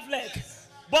 lepers don't have leg.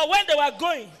 But when they were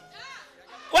going,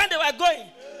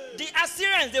 the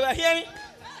Assyrians, they were hearing.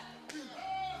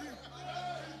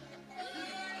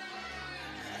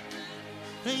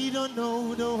 And you don't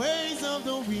know the ways of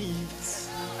the winds.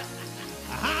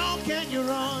 How can you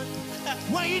run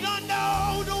when you don't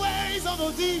know the ways of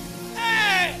the deep?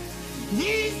 Hey!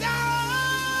 He's the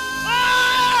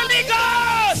Holy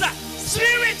Ghost!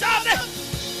 Spirit of the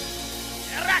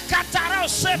Rakataro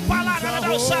Sepala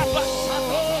Sapa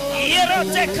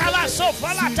Yerote Kalaso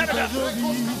Falata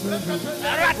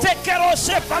Ratekero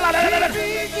Sepala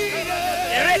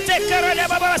Retekero de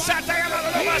Baba Sata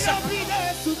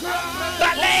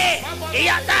Bale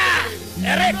Yada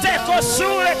Reteko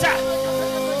Sureta.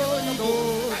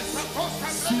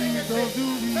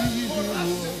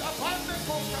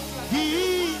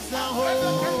 He's the Holy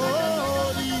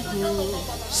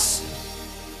Ghost.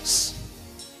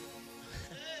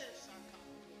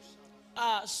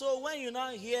 So when you now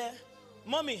hear,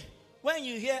 Mommy, when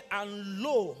you hear, and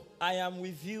lo, I am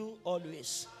with you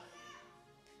always.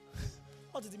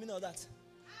 What is the meaning of that?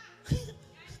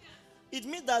 It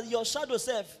means that your shadow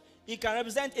self, it can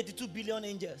represent 82 billion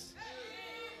angels.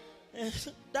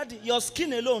 That your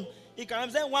skin alone, it can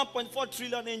represent 1.4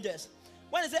 trillion angels.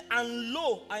 When they say, and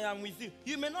lo, I am with you,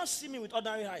 you may not see me with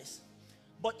ordinary eyes.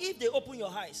 But if they open your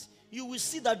eyes, you will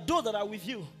see that those that are with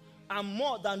you are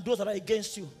more than those that are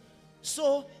against you.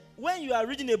 So when you are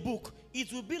reading a book,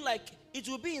 it will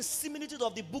be in similitude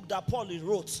of the book that Paul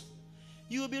wrote.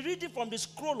 You will be reading from the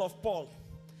scroll of Paul.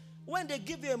 When they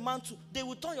give you a mantle, they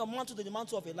will turn your mantle to the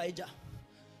mantle of Elijah.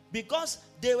 Because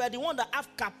they were the one that have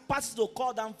capacity to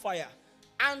call down fire.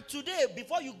 And today,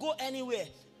 before you go anywhere,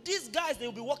 these guys, they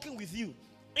will be working with you.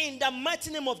 In the mighty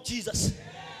name of Jesus.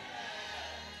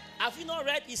 Have you not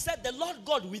read? He said, the Lord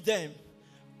God with them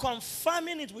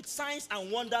confirming it with signs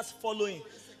and wonders following.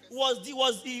 Was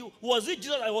it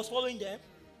Jesus that was following them?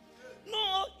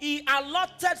 No, he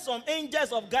allotted some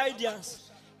angels of guidance.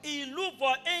 He looked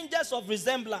for angels of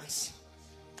resemblance.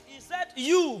 He said,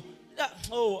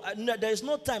 no, there is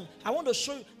no time. I want to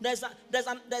show you. There's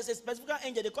a specific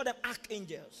angel. They call them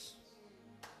archangels.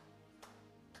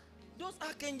 Those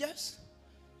archangels,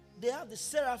 they have the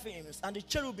seraphims and the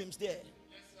cherubims there.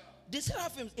 The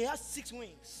seraphims, he has 6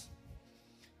 wings.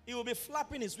 He will be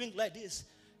flapping his wing like this.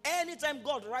 Anytime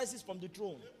God rises from the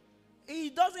throne,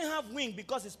 he doesn't have wing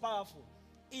because he's powerful.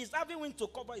 He's having wing to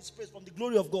cover his face from the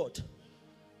glory of God.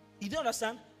 You don't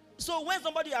understand? So when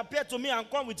somebody appeared to me and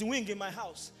come with a wing in my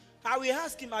house, I will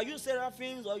ask him, are you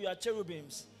seraphims or you are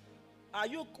cherubims?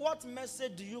 What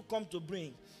message do you come to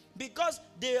bring? Because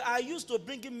they are used to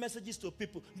bringing messages to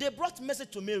people. They brought message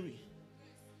to Mary.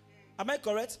 Am I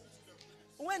correct?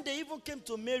 When they even came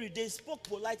to Mary, they spoke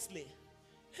politely.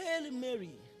 Hail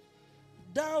Mary,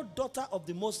 thou daughter of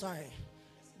the Most High,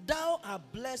 thou art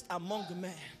blessed among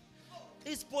men.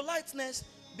 It's politeness,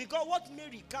 because what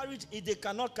Mary carried, they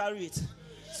cannot carry it.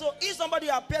 So if somebody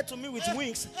appeared to me with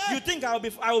wings, you think I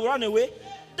will run away?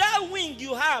 That wing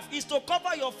you have is to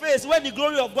cover your face when the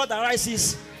glory of God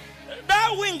arises.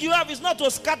 That wing you have is not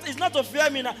to scatter, it's not to fear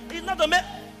me now. It's not to make.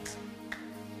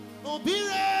 Oh, be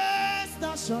raised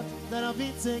that shot that I've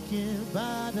been taken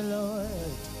by the Lord.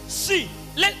 See,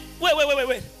 wait.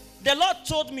 The Lord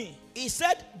told me, he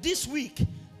said, this week,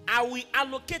 I will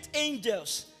allocate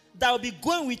angels that will be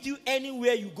going with you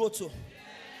anywhere you go to.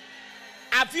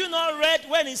 Have you not read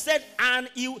when he said, and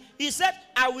he said,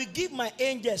 I will give my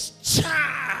angels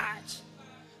charge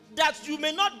that you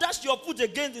may not dash your foot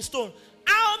against the stone.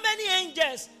 How many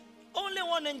angels? Only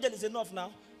one angel is enough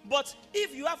now. But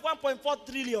if you have 1.4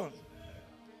 trillion,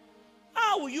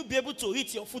 how will you be able to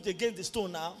hit your foot against the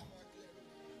stone now?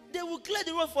 They will clear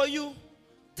the road for you.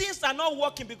 Things are not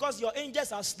working because your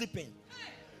angels are sleeping.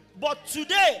 But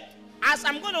today, as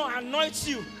I'm going to anoint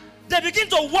you, they begin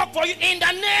to work for you in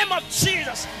the name of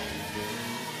Jesus.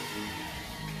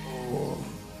 Oh.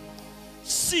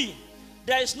 See,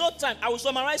 there is no time. I will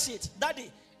summarize it.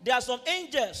 Daddy, there are some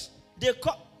angels. They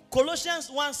call Colossians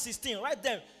 1:16. Right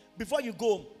there before you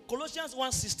go. Colossians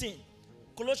 1:16.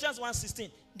 Colossians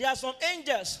 1:16. There are some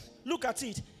angels. Look at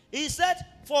it. He said,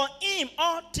 for him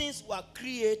all things were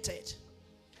created.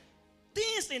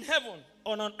 Things in heaven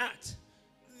and on earth.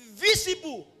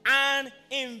 Visible and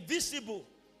invisible.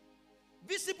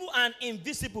 Visible and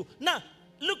invisible. Now,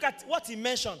 look at what he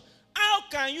mentioned. How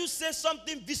can you say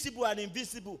something visible and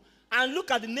invisible? And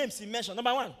look at the names he mentioned.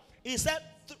 Number one, he said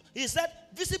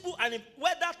visible and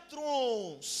whether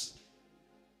thrones.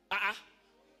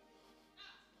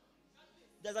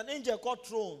 There's an angel called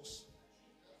thrones.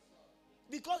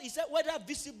 Because he said whether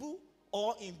visible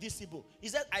or invisible. He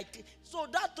said, so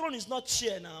that throne is not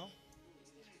chair now.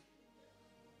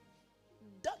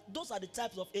 Those are the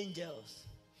types of angels.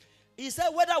 He said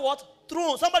whether what?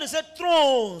 Thrones. Somebody said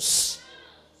thrones.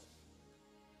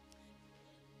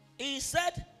 He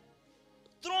said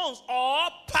thrones or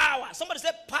power. Somebody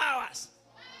said powers.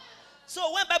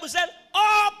 So when the Bible said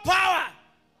all power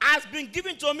has been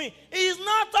given to me, he's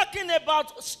not talking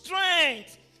about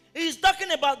strength. He's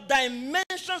talking about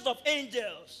dimensions of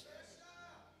angels.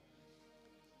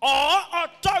 Or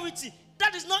authority.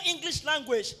 That is not English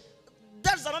language.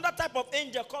 That's another type of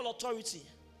angel called authority.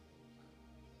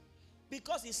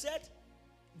 Because he said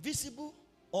visible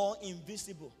or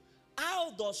invisible.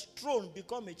 How does throne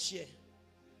become a chair?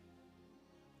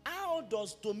 How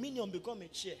does dominion become a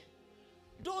chair?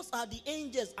 Those are the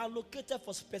angels allocated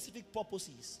for specific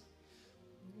purposes.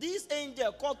 These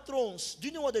angels called thrones, do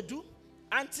you know what they do?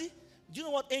 Auntie, do you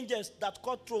know what angels that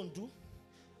call throne do?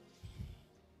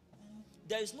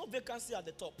 There is no vacancy at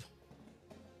the top.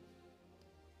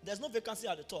 There's no vacancy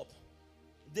at the top.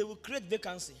 They will create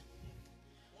vacancy.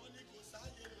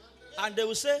 And they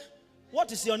will say,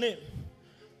 what is your name?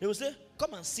 They will say,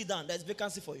 come and sit down. There's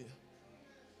vacancy for you.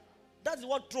 That is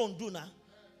what throne do now.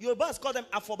 Your boss call them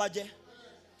afobaje.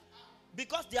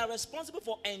 Because they are responsible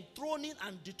for enthroning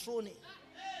and dethroning.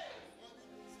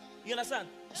 You understand?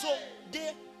 So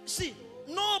they see,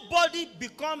 nobody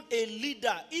become a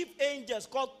leader if angels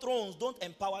called thrones don't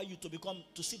empower you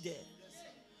to sit there.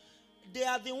 They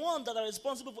are the ones that are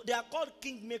responsible for. They are called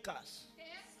kingmakers.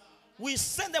 We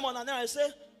send them on an errand and say,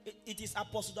 it is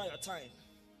Apostle your time.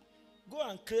 Go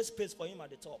and create space for him at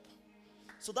the top.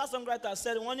 So that songwriter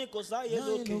said, "Wani kosa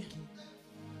yeloke,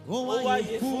 oh why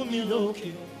you fool me loke,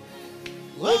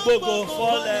 oh go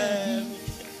fall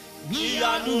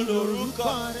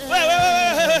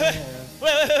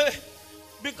Wait.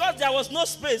 Because there was no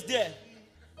space there.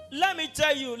 Let me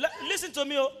tell you, listen to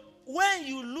me. When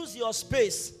you lose your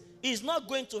space, it's not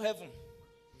going to heaven.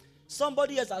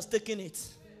 Somebody else has taken it.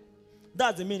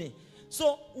 That's the meaning.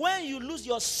 So when you lose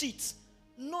your seat,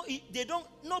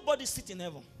 nobody sits in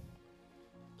heaven.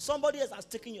 Somebody else has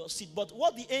taken your seat. But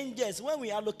what the angels, when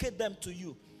we allocate them to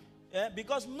you,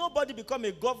 because nobody become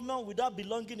a governor without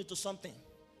belonging to something.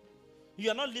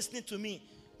 You are not listening to me.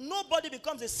 Nobody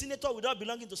becomes a senator without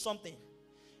belonging to something.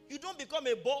 You don't become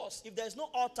a boss if there is no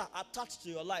altar attached to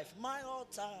your life. My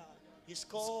altar is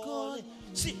called.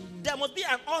 See, there must be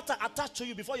an altar attached to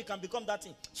you before you can become that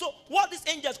thing. So what these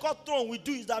angels called throne will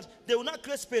do is that they will not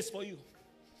create space for you.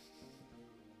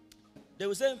 They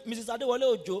will say, Mrs. Adewale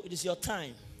Ojo, it is your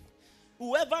time.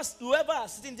 Whoever is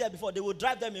sitting there before, they will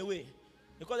drive them away.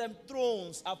 Because them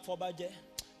thrones are for budget.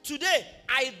 Today,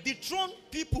 I dethrone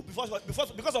people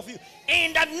because of you.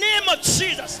 In the name of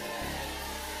Jesus.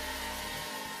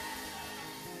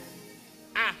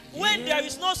 When there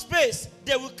is no space,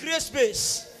 they will create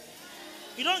space.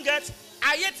 You don't get?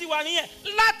 Ayeti waniye.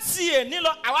 Lati nilo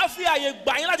awafi aye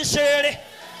gba yin láti ṣeré.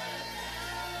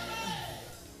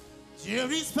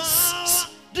 There is power.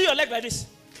 Do your leg like this.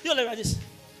 Do your leg like this.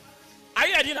 Are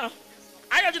you ready now?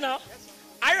 Are you ready now?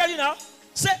 Are you ready now?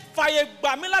 Say, fàyè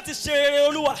gbà mí láti ṣeré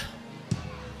Olúwa.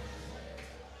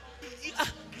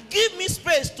 Give me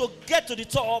space to get to the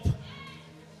top.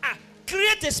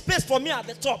 Create a space for me at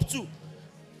the top too.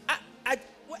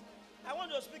 I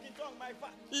want to speak in tongue, my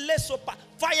father. Lesopa.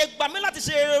 Fàyè gbà mí láti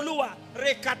ṣeré Olúwa.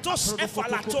 Rekatos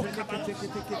efalato kabalo.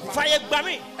 Fàyè gbà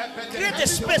mí. Create a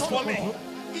space for me.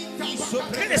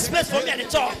 Create a space for me at the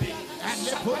top.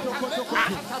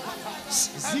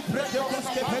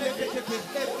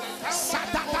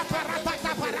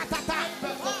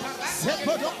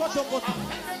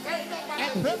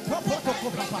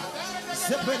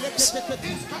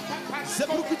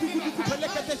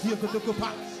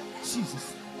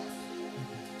 Jesus.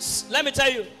 Let me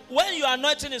tell you, when your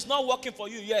anointing is not working for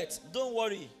you yet, don't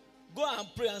worry. Go and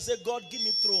pray and say, God, give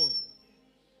me throne.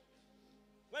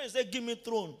 When you say, give me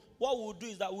throne, what we'll do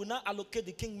is that we'll now allocate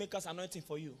the kingmaker's anointing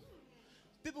for you.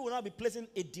 People will not be placing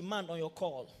a demand on your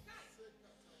call.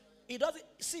 It doesn't,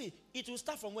 see, it will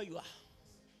start from where you are.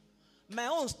 My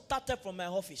own started from my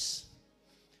office.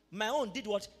 My own did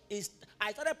what is,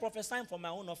 I started prophesying from my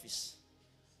own office.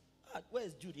 Where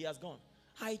is Jude? He has gone.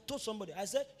 I told somebody, I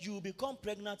said, you will become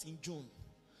pregnant in June.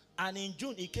 And in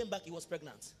June, he came back, he was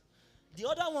pregnant. The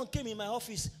other one came in my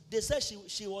office. They said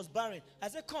she was barren. I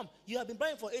said, come, you have been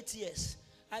barren for 8 years.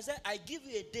 I said, I give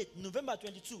you a date, November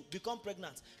 22, become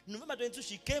pregnant. November 22,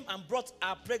 she came and brought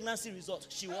her pregnancy result.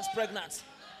 She was pregnant.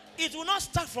 It will not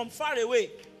start from far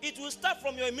away. It will start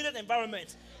from your immediate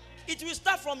environment. It will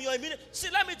start from your immediate... See,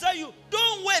 let me tell you,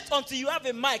 don't wait until you have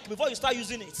a mic before you start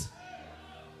using it.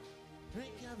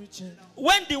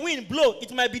 When the wind blows,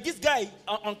 it might be this guy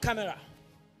on camera.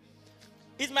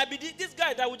 It might be this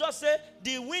guy that will just say,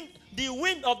 the wind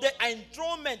of the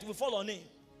enthronement will fall on him.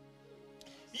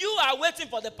 You are waiting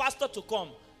for the pastor to come,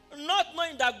 not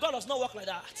knowing that God does not work like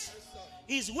that.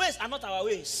 His ways are not our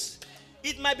ways.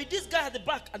 It might be this guy at the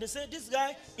back, and they say, this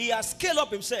guy, he has scaled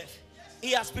up himself.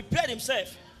 He has prepared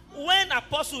himself. When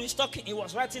Apostle is talking, he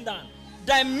was writing down.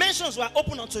 Dimensions were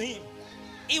open unto him.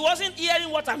 He wasn't hearing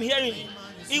what I'm hearing.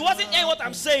 He wasn't hearing what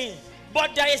I'm saying.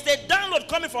 But there is a download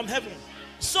coming from heaven.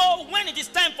 So when it is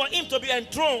time for him to be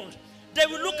enthroned, they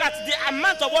will look at the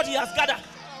amount of what he has gathered.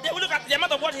 They will look at the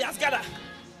amount of what he has gathered.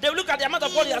 They will look at the amount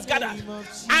of what he has gathered.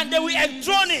 And they will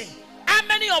enthrone him. How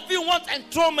many of you want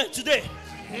enthronement today?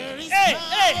 Hey.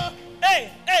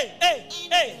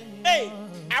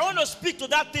 I want to speak to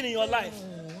that thing in your life.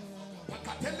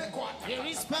 There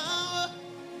is power.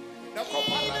 To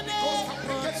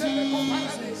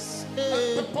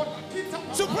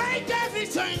break every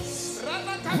chain,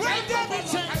 break every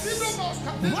chain,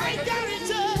 break every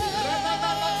chain,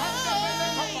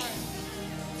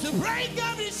 to break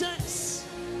every chain,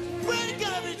 break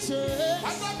every chain,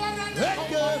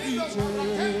 break every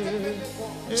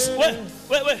chain.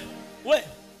 Wait.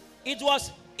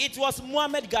 It was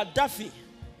Muhammad Gaddafi.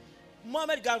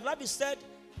 Muhammad Gaddafi said,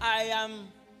 I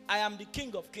am the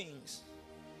king of kings.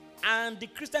 And the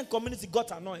Christian community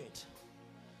got annoyed.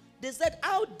 They said,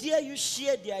 how dare you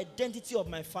share the identity of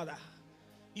my father?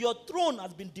 Your throne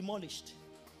has been demolished.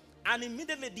 And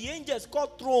immediately the angels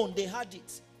called throne, they had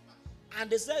it. And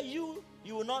they said, you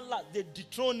will not last. They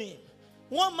dethroned him.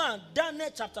 One man, Daniel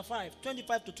chapter 5,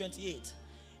 25 to 28,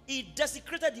 he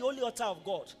desecrated the holy altar of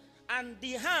God. And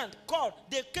the hand called,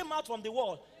 they came out from the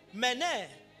wall. Mene,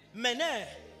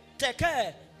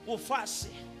 Tekel, Ufasi.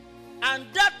 And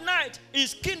that night,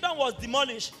 his kingdom was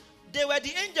demolished. They were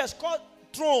the angels called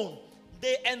throne.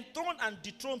 They enthrone and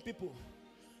dethrone people.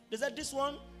 They said, this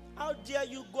one, how dare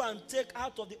you go and take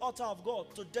out of the altar of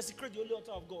God to desecrate the holy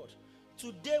altar of God?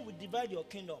 Today we divide your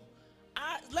kingdom.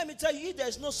 Let me tell you, if there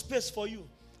is no space for you,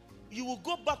 you will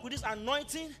go back with this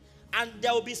anointing and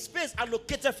there will be space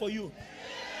allocated for you.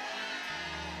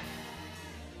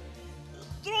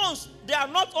 Thrones, they are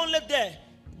not only there.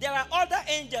 There are other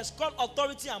angels called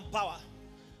authority and power.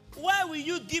 Why will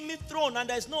you give me throne and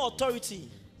there is no authority?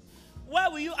 Why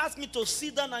will you ask me to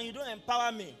sit down and you don't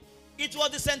empower me? It was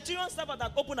the centurion servant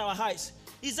that opened our eyes.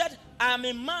 He said, I am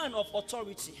a man of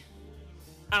authority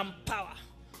and power.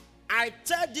 I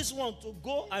tell this one to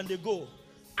go and they go.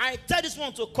 I tell this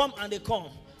one to come and they come.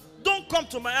 Don't come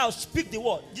to my house, speak the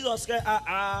word. Jesus said,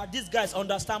 these guys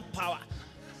understand power.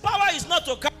 Power is not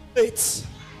to carry weight.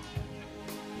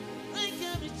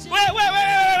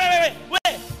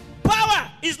 Wait.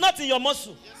 Power is not in your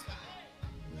muscle.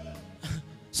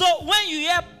 So when you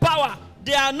hear power,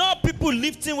 there are not people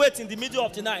lifting weight in the middle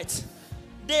of the night.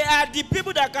 They are the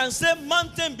people that can say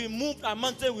mountain be moved and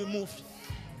mountain will move.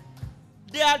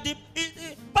 They are the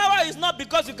power is not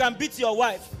because you can beat your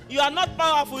wife. You are not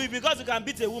powerful because you can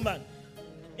beat a woman.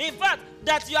 In fact,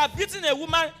 that you are beating a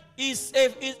woman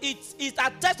it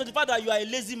attests to the fact that you are a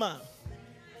lazy man.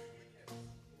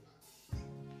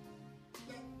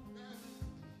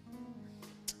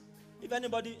 If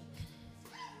anybody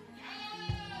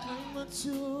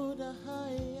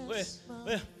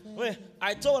wait.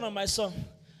 I told one of my sons,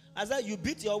 I said, you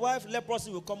beat your wife,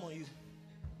 leprosy will come on you.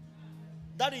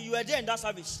 Daddy, you were there in that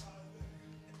service.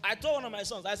 I told one of my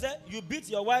sons, I said, you beat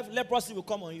your wife, leprosy will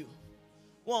come on you.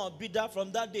 One beat that.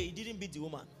 From that day, he didn't beat the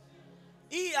woman.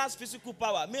 He has physical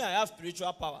power. Me, I have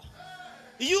spiritual power.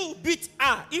 You beat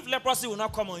her if leprosy will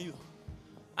not come on you.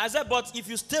 I said, but if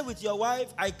you stay with your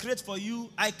wife, I create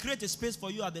a space for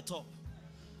you at the top.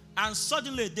 And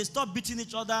suddenly they stop beating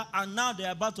each other, and now they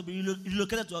are about to be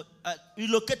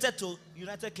relocated to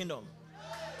United Kingdom.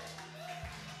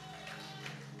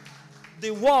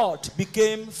 The word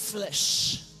became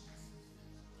flesh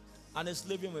and is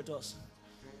living with us.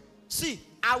 See,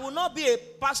 I will not be a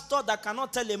pastor that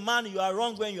cannot tell a man you are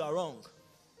wrong when you are wrong.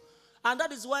 And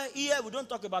that is why here we don't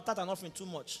talk about tithe and offering too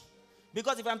much.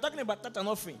 Because if I'm talking about tithe and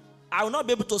offering, I will not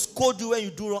be able to scold you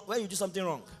when you do something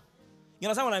wrong. You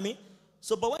understand what I mean?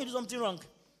 So, but when you do something wrong,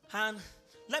 and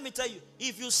let me tell you,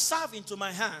 if you serve into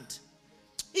my hand,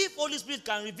 if Holy Spirit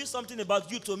can reveal something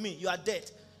about you to me, you are dead.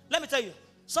 Let me tell you,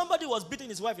 somebody was beating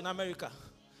his wife in America.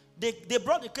 They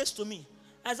brought the case to me.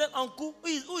 I said, Uncle,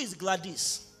 who is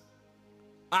Gladys?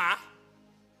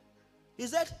 He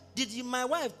said, did my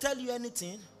wife tell you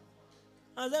anything?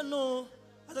 I said, no.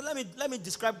 I said, let me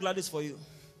describe Gladys for you.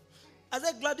 I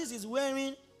said, Gladys is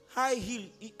wearing high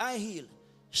heel.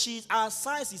 Her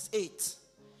size is 8.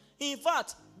 In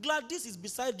fact, Gladys is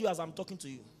beside you as I'm talking to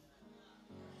you.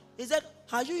 He said,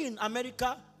 are you in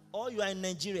America or you are in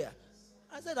Nigeria?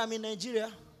 I said, I'm in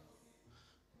Nigeria.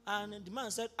 And the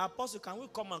man said, Apostle, can we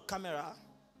come on camera?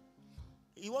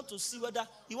 He want to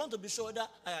be sure whether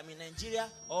I am in Nigeria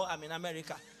or I'm in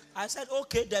America. I said,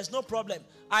 okay, there's no problem.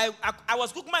 I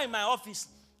was cooking in my office,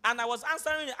 and I was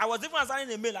even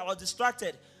answering a mail. I was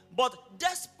distracted. But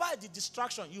despite the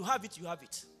distraction, you have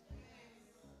it.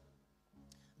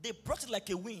 They brought it like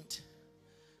a wind.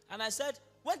 And I said,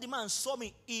 when the man saw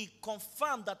me, he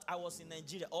confirmed that I was in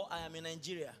Nigeria or I am in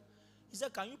Nigeria. He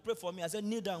said, can you pray for me? I said,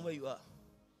 kneel down where you are.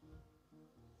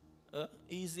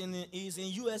 He's in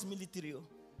U.S. military.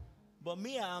 But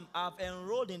me, I've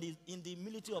enrolled in the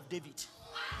military of David.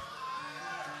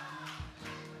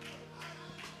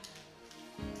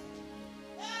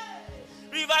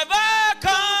 Revival,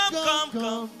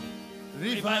 come.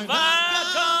 Revival,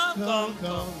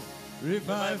 come.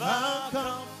 Revival,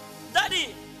 come.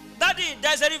 Daddy,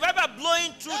 there's a revival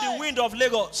blowing through the wind of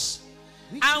Lagos.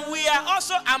 And we are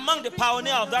also among the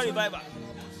pioneers of that revival.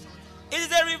 It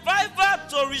is a revival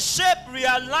to reshape,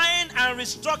 realign, and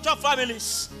restructure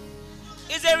families.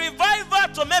 It's a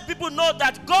revival to make people know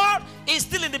that God is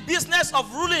still in the business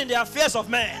of ruling the affairs of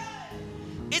men.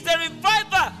 It's a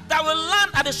revival that will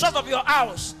land at the shores of your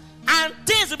house, and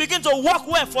things will begin to work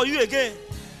well for you again.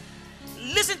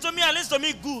 Listen to me and listen to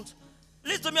me good.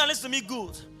 Listen to me and listen to me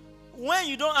good. When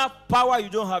you don't have power, you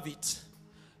don't have it.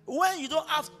 When you don't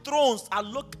have thrones,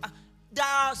 there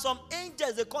are some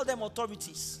angels, they call them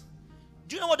authorities.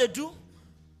 Do you know what they do?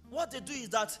 What they do is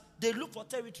that they look for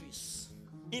territories.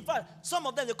 In fact, some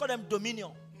of them, they call them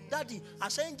dominion. Daddy, I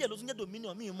say angel doesn't get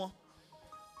dominion, me more.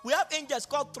 We have angels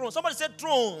called thrones. Somebody said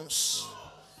thrones.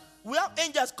 We have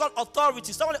angels called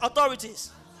authorities. Somebody,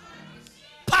 authorities.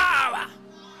 Power.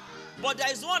 But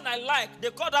there is one I like. They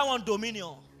call that one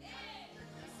dominion.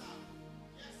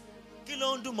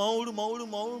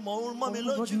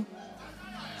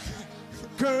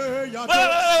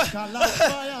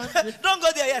 Don't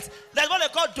go there yet. That's what they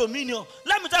call dominion.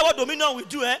 Let me tell you what dominion will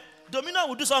do. Dominion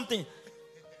will do something.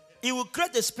 It will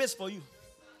create a space for you.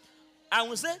 And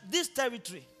will say, this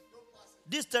territory,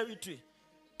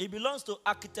 it belongs to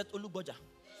architect Oluboja.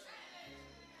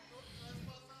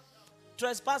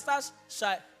 Trespassers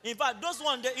shall. In fact, those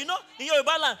ones, in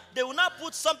Yoruba land, they will not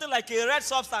put something like a red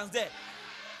substance there.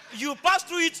 You pass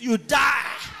through it, you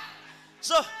die.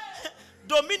 So,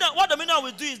 what dominion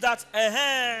will do is that,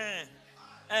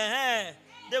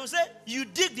 they will say, you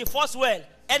dig the first well,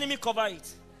 enemy cover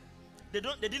it. They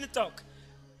didn't talk.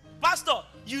 Pastor,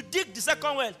 you dig the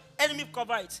second well, enemy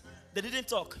cover it. They didn't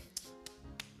talk.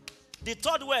 The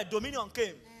third well, dominion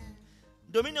came.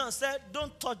 Dominion said,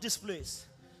 don't touch this place,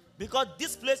 because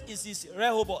this place is his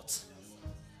Rehoboth.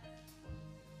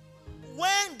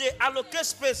 When they allocate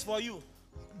space for you,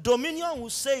 dominion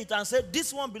will say it and say,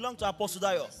 this one belongs to Apostle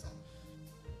Dayo.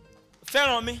 Fair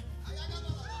on me.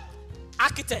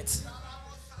 Architect.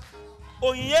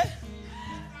 Oh yeah.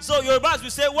 So Yorubas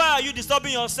will say, why are you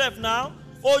disturbing yourself now?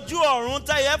 Oju orun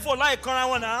ta ye for like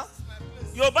now.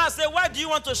 Yorubas say, why do you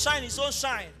want to shine his own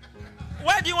shine?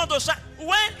 Why do you want to shine?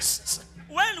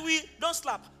 When we don't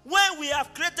slap, when we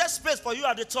have created space for you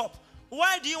at the top,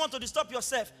 why do you want to disturb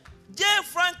yourself? J.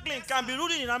 Franklin can be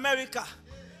ruling in America.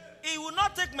 He will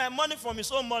not take my money from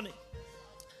his own money.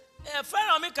 A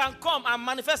Pharaoh can come and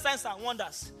manifest signs and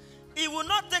wonders. He will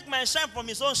not take my shine from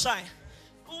his own shine.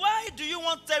 Why do you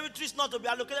want territories not to be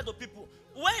allocated to people?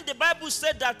 When the Bible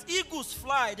said that eagles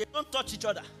fly, they don't touch each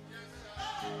other.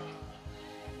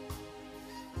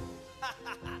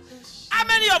 How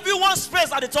many of you want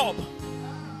space at the top?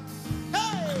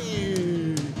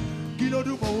 Hey!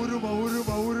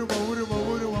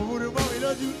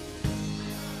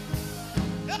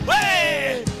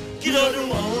 Hey!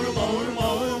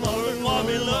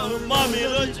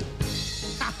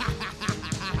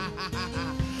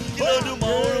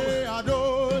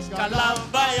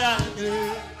 Kalambaya,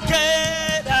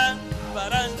 Kedan,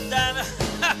 Barandana,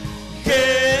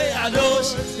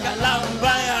 Keados,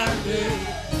 Kalambaya, hey,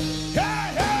 hey,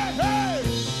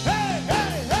 hey, hey,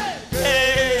 hey,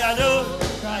 hey, Keados,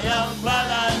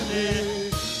 Kayambalande,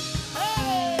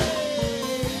 hey,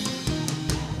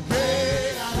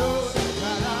 Keados,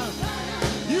 Kalambaya.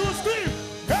 You scream,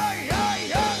 hey, hey,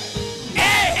 hey,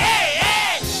 hey, hey,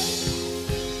 hey.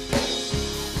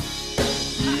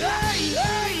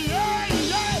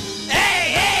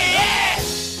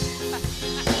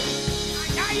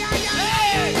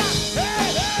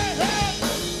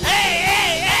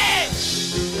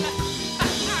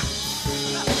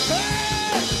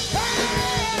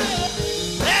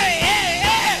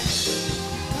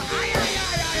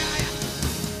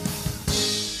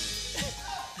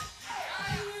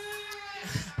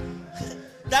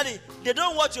 Daddy, they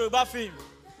don't watch Yoruba film.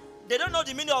 They don't know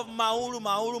the meaning of Mauru,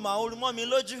 Mommy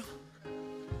Loju.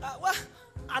 Well,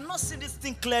 I'm not seeing this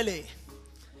thing clearly.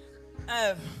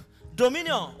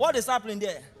 Dominion, what is happening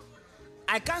there?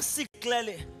 I can't see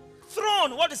clearly.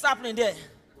 Throne, what is happening there?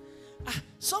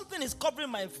 Something is covering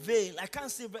my veil. I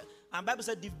can't see. And Bible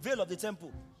said the veil of the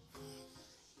temple.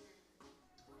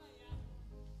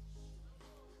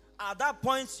 At that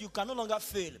point, you can no longer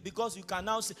fail because you can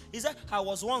now see. He said, I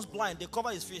was once blind. They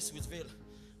covered his face with veil.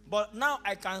 But now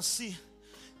I can see.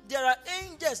 There are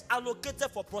angels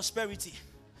allocated for prosperity.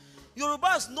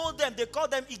 Yorubas know them. They call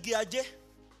them Igiaje.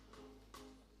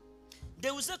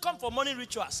 They will say, come for morning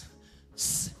rituals.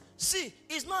 See,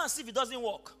 it's not as if it doesn't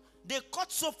work. They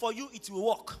cut soap for you, it will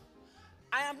work.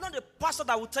 I am not a pastor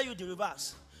that will tell you the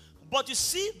reverse. But you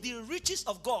see, the riches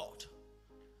of God,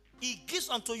 He gives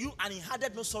unto you and He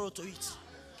added no sorrow to it.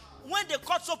 When they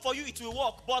cut soap for you, it will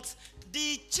work. But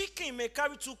the chicken may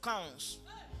carry 2 cows.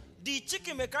 The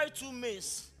chicken may carry 2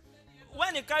 maize.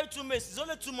 When they carry 2 maize, it's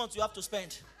only 2 months you have to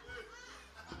spend.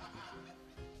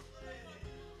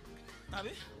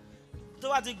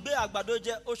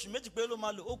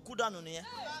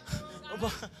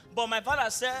 But my father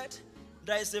said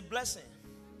there is a blessing.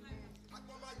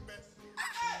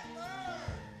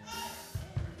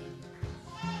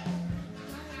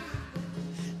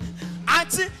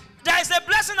 Auntie, there is a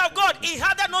blessing of God. He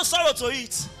added no sorrow to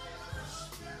it.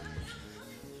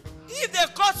 If they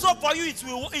cut soap for you, it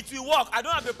will work. I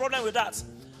don't have a problem with that.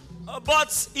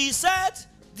 But he said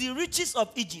the riches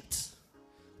of Egypt,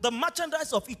 the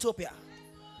merchandise of Ethiopia,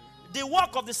 the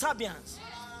work of the Sabians,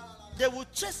 they will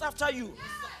chase after you.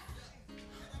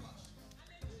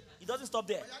 It doesn't stop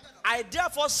there. I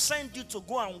therefore send you to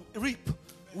go and reap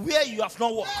where you have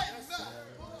not worked.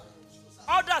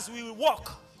 Others will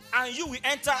walk and you will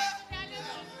enter.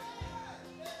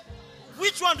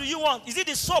 Which one do you want? Is it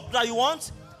the soap that you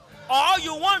want? Or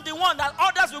you want the one that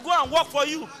others will go and work for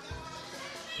you?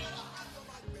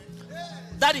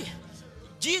 Daddy,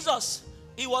 Jesus,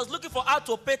 he was looking for how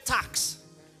to pay tax.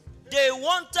 They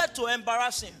wanted to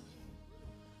embarrass him.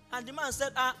 And the man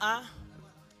said,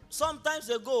 sometimes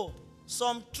ago,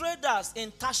 some traders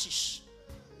in Tarshish,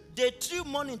 they threw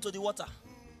money into the water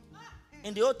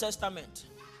in the Old Testament.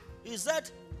 He said,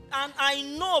 and I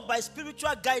know by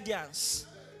spiritual guidance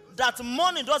that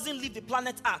money doesn't leave the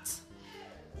planet Earth.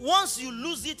 Once you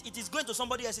lose it, it is going to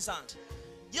somebody else's hand.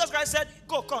 Jesus Christ said,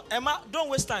 go, come, Emma, don't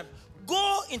waste time.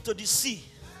 Go into the sea.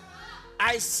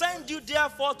 I send you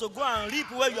therefore to go and reap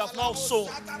where you have not sown.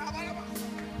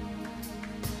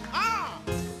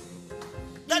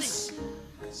 Daddy,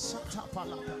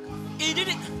 he did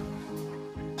it.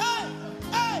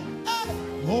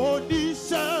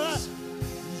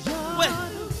 Wait,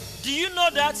 do you know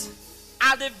that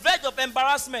at the verge of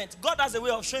embarrassment, God has a way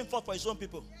of showing forth for his own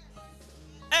people?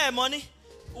 Hey, money,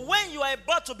 when you are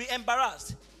about to be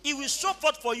embarrassed, he will show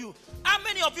forth for you. How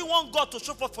many of you want God to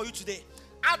show forth for you today?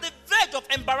 At the verge of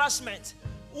embarrassment,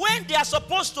 when they are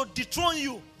supposed to dethrone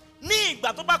you,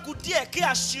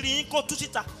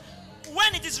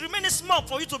 when it is remaining small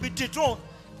for you to be dethroned,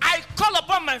 I call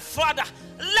upon my Father.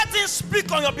 Let him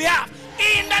speak on your behalf.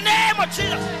 In the name of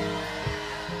Jesus.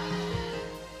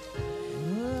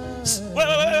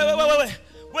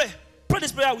 Wait. Pray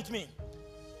this prayer with me.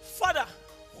 Father,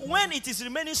 when it is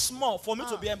remaining small for me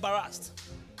to be embarrassed,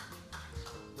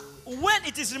 when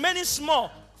it is remaining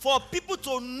small for people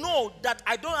to know that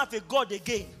I don't have a God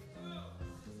again,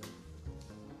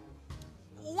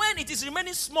 when it is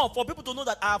remaining small for people to know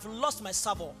that I have lost my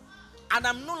savor and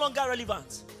I'm no longer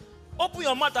relevant, open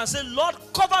your mouth and say, Lord,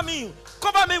 cover me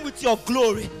with your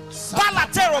glory. Cover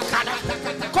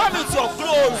me with your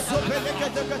glory.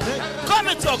 Cover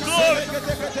me with your glory.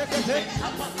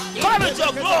 Cover me with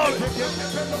your glory.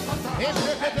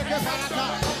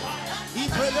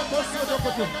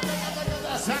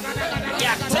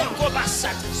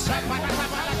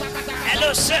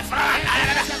 Hello, chef.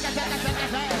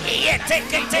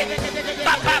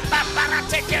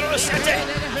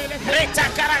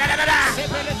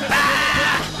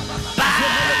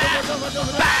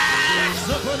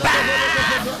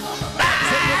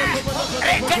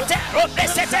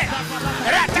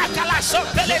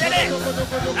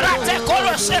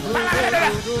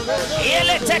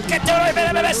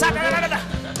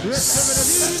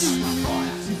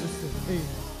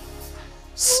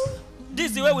 This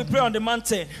is the way we pray on the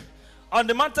mountain. On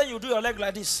the mountain, you do your leg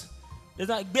like this. It's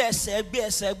like That's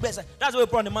the way we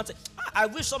pray on the mountain. I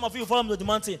wish some of you follow me to the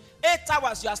mountain. 8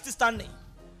 hours, you are still standing.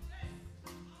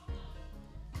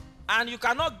 And you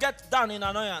cannot get down in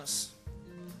annoyance.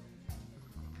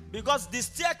 Because the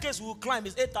staircase we will climb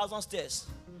is 8,000 stairs.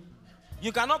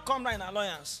 You cannot come down in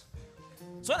annoyance.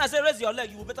 So when I say raise your leg,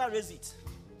 you will better raise it.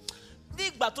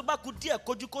 Ní ìgbà tó bá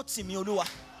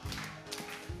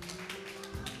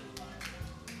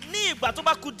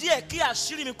kù díẹ̀ kí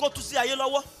àṣírí mi kó tú sí ayé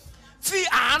lọ́wọ́. Fi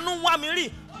àánú wá mi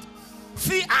rí.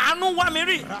 Fi àánú wá mi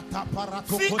rí.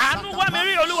 Fi àánú wá mi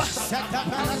rí Olúwa.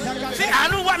 Fi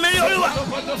àánú wá mi rí Olúwa.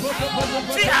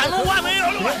 Fi àánú wá mi rí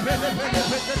Olúwa.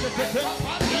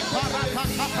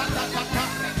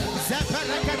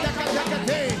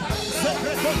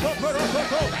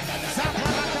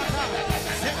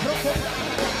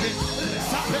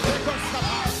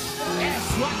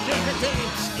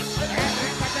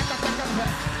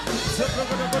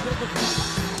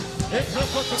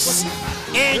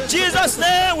 In Jesus'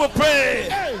 name we pray.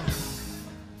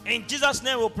 In Jesus'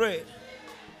 name we pray.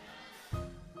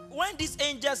 When these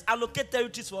angels allocate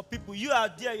territories for people, you are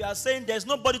there, you are saying there's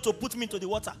nobody to put me into the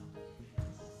water.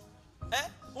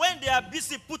 When they are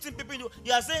busy putting people into,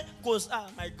 you are saying,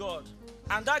 my God.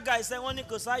 And that guy said,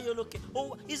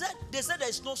 he said, they said there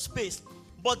is no space.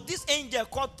 But this angel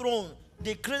called throne,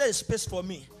 they created a space for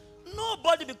me.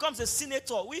 Nobody becomes a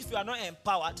senator if you are not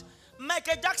empowered.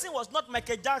 Michael Jackson was not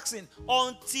Michael Jackson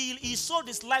until he sold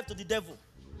his life to the devil.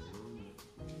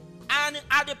 And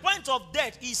at the point of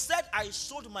death, he said, I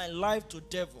sold my life to the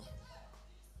devil.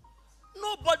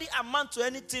 Nobody amounts to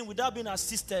anything without being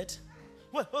assisted.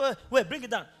 Wait, bring it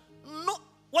down. No,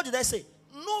 what did I say?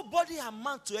 Nobody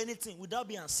amounts to anything without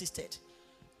being assisted.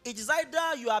 It is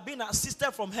either you are being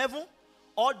assisted from heaven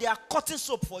or they are cutting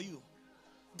soap for you.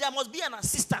 There must be an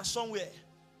assistant somewhere.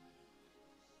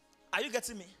 Are you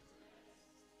getting me?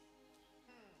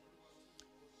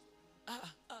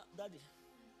 Daddy.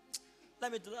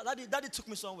 Let me do that. Daddy took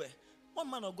me somewhere. One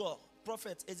man of God,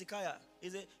 Prophet Ezekiel,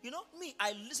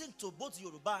 I listen to both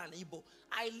Yoruba and Igbo.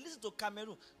 I listen to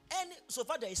Cameroon. So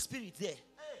far there is spirit there.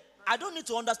 I don't need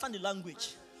to understand the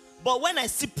language. But when I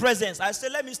see presence, I say,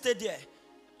 let me stay there.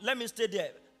 Let me stay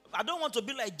there. I don't want to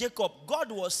be like Jacob.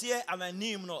 God was here and I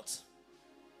knew him not.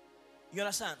 You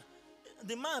understand?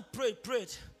 The man prayed.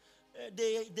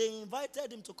 They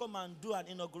invited him to come and do an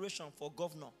inauguration for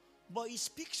governor. But he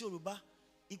speaks Yoruba.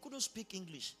 He couldn't speak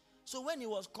English. So when he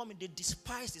was coming, they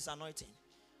despised his anointing.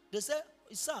 They said,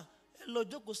 sir, Lord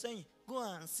Joko saying, go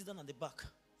and sit down at the back.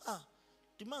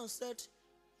 The man said,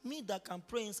 me that can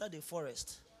pray inside the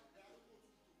forest.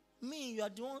 Me, you are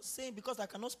the one saying, because I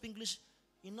cannot speak English,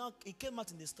 he came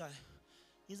out in the sky.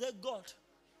 He said, God,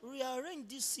 rearrange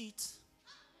this seat.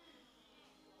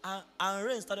 And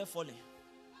rain started falling.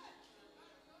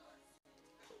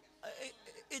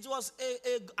 It was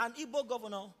an Igbo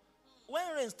governor.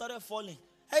 When rain started falling,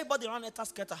 everybody ran a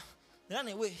scatter. They ran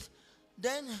away.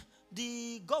 Then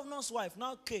the governor's wife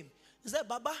now came. He said,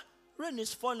 Baba, rain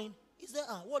is falling. He said,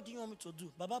 what do you want me to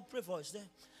do? Baba, pray for us. Then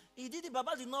he did it.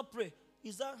 Baba did not pray.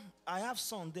 He said, I have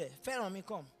son there. Pharaoh, me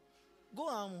come. Go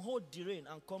and hold the rain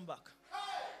and come back.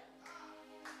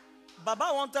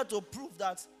 Baba wanted to prove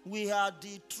that we are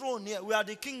the throne here. We are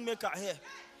the kingmaker here.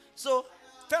 So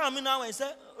Pharaoh now he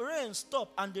said, rain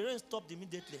stop. And the rain stopped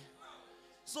immediately.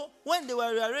 So when they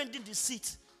were rearranging the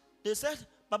seat, they said,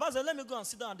 Baba said, let me go and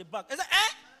sit down at the back. He said,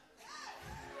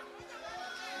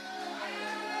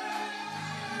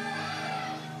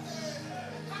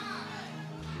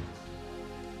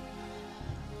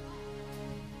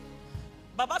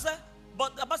 Baba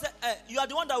said, you are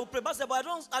the one that will pray. Baba said, but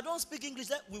I don't speak English.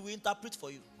 We will interpret for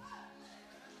you.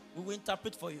 We will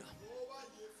interpret for you.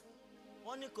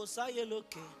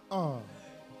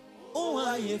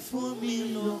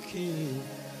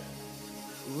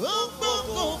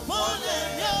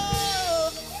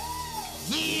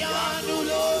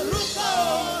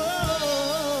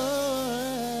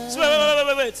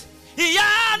 Wait.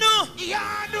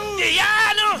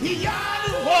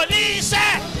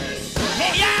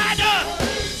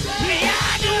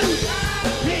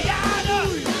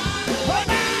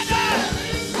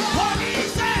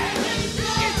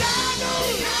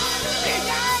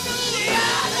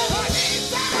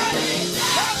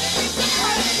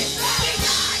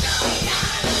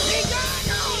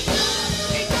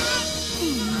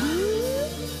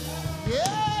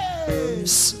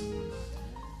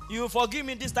 You forgive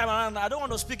me this time around. I don't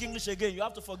want to speak English again. You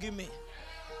have to forgive me.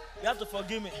 You have to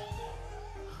forgive me.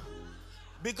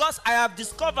 Because I have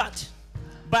discovered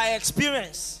by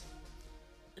experience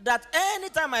that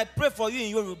anytime I pray for you in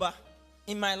Yoruba,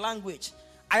 in my language,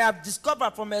 I have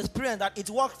discovered from experience that it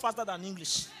works faster than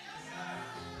English.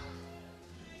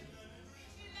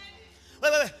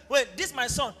 Wait. This is my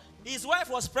son. His wife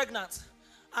was pregnant.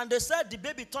 And they said the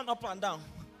baby turned up and down.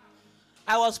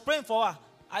 I was praying for her.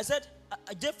 I said,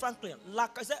 J. Franklin,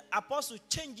 like I said, Apostle,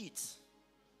 change it.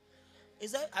 He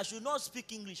said, I should not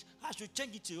speak English. I should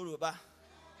change it to Yoruba.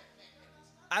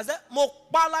 I said,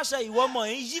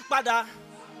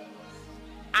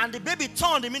 and the baby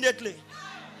turned immediately.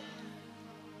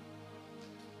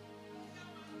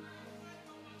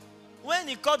 When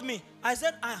he called me, I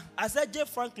said, J.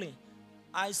 Franklin,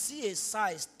 I see a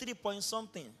size 3 point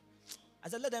something. I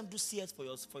said, let them do CS for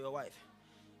your wife.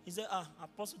 He said,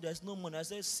 Apostle, there's no money. I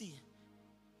said, see,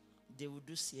 they will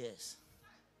do CS.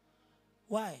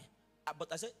 Why?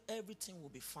 But I said, everything will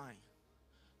be fine.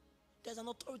 There's an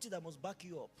authority that must back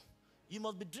you up. You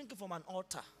must be drinking from an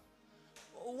altar.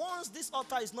 Once this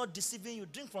altar is not deceiving you,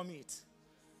 drink from it.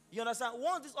 You understand?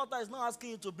 Once this altar is not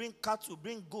asking you to bring cattle,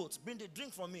 bring goats,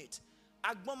 drink from it.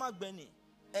 Agboma Gbeni,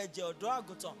 Eje Odo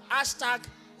Agutan, hashtag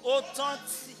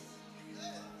Otanti.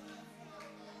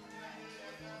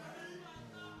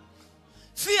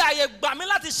 Fi àyè gbà mí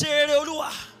láti ṣe rere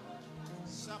Olúwa.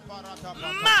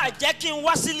 Má jẹ́ kí n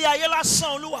wá sílé ayé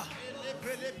lásán Olúwa.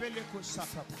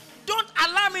 Don't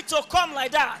allow me to come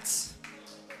like that.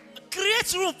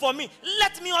 Create room for me.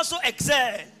 Let me also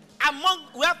excel.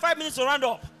 We have 5 minutes to round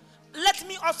up. Let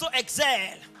me also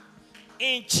excel.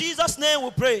 In Jesus' name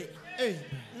we pray. Amen.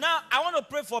 Now, I want to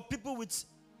pray for people with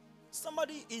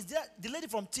somebody. Is there the lady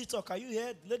from TikTok? Are you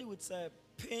here? The lady with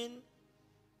pain.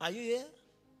 Are you here?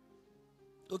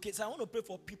 Okay, so I want to pray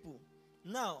for people.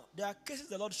 Now, there are cases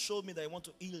the Lord showed me that I want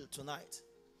to heal tonight.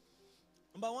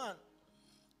 Number one,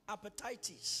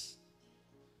 hepatitis.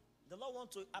 The Lord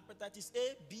wants to hepatitis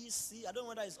A, B, C. I don't know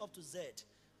whether it's up to Z.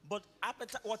 But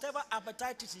whatever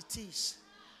hepatitis it is.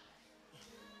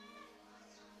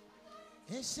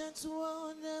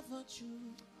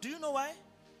 Do you know why?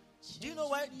 Do you know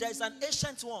why there is an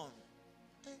ancient one?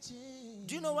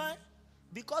 Do you know why?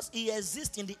 Because he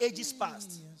exists in the ages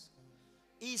past.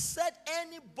 He said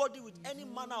anybody with any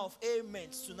manner of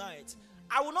ailments tonight,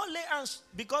 I will not lay hands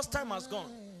because time has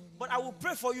gone. But I will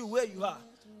pray for you where you are.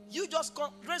 You just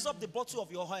raise up the bottle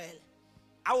of your oil.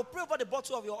 I will pray over the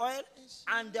bottle of your oil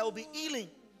and there will be healing.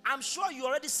 I'm sure you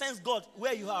already sense God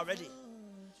where you are already.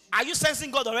 Are you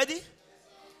sensing God already?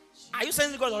 Are you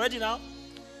sensing God already now?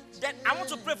 Then I want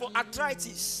to pray for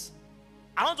arthritis.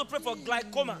 I want to pray for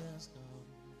glaucoma.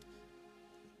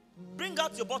 Bring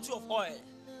out your bottle of oil,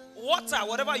 water,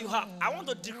 whatever you have. I want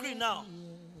to decree now.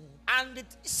 And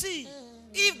see,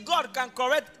 if God can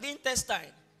correct the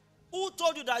intestine, who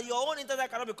told you that your own intestine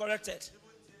cannot be corrected?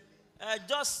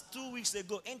 Just 2 weeks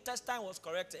ago, intestine was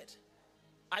corrected.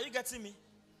 Are you getting me?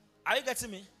 Are you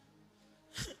getting me?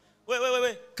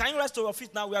 Wait. Can you rest to your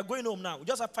feet now? We are going home now. We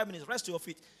just have 5 minutes. Rest to your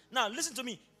feet. Now, listen to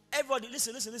me. Everybody,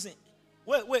 listen.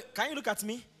 Wait. Can you look at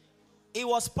me? It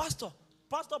was pastor.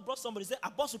 Pastor brought somebody. Said,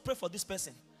 I'm supposed to pray for this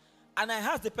person. And I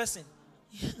asked the person.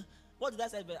 What did I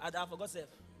say? I forgot to say.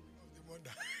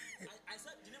 I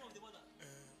said the name of the mother.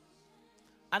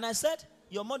 And I said,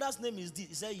 your mother's name is this.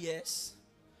 He said, yes.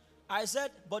 I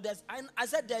said, but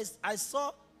I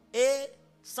saw a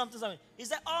something. He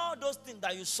said, all those things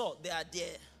that you saw, they are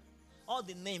there. All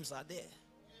the names are there.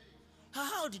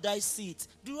 How did I see it?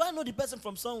 Do I know the person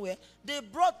from somewhere? They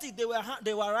brought it.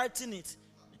 They were writing it.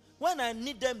 When I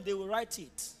need them, they will write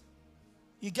it.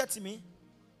 You get me?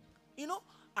 You know,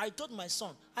 I told my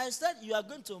son, I said, you are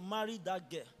going to marry that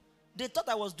girl. They thought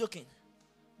I was joking.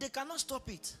 They cannot stop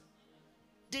it.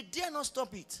 They dare not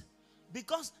stop it.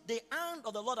 Because the hand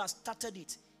of the Lord has started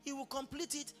it. He will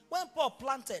complete it. When Paul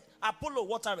planted, Apollo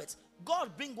watered it.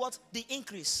 God bring what? The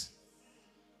increase.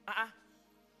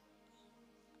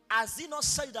 Has he not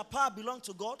said that power belongs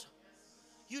to God?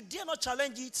 You dare not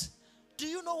challenge it. Do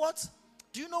you know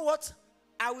what?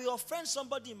 I will offend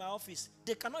somebody in my office.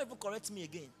 They cannot even correct me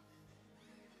again.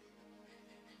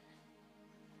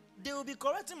 They will be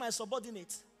correcting my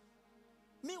subordinate.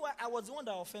 Meanwhile, I was the one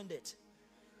that offended.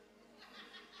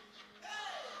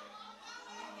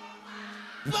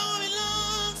 Power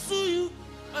belongs to you.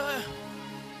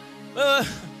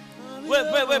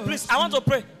 Wait, please. I want to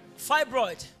pray.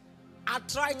 Fibroid,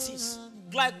 arthritis,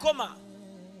 glaucoma,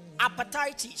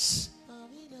 hepatitis.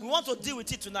 We want to deal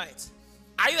with it tonight.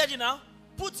 Are you ready now?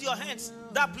 Put your hands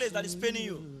that place that is paining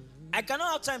you. I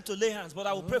cannot have time to lay hands, but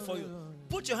I will pray for you.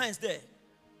 Put your hands there.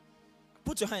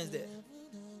 Put your hands there.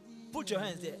 Put your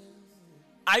hands there.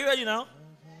 Are you ready now?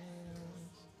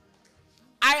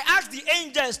 I ask the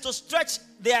angels to stretch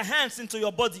their hands into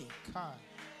your body.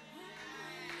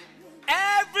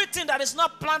 Everything that is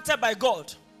not planted by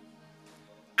God,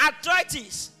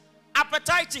 arthritis,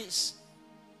 hepatitis,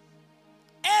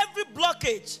 every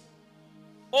blockage,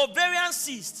 ovarian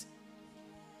cyst,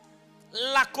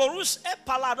 lacorus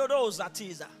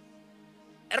epaladosa,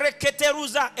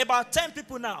 reketeruza, about 10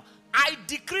 people now. I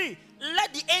decree,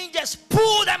 let the angels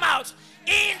pull them out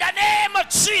in the name of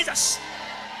Jesus.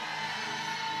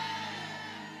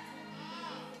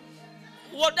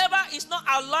 Whatever is not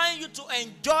allowing you to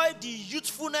enjoy the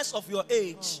youthfulness of your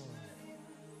age.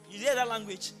 You hear that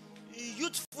language?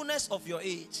 Youthfulness of your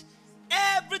age.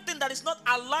 Everything that is not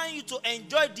allowing you to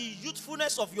enjoy the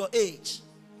youthfulness of your age.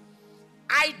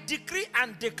 I decree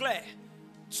and declare,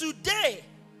 today,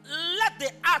 let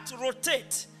the earth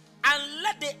rotate and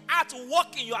let the earth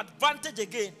work in your advantage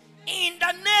again. In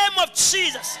the name of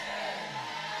Jesus.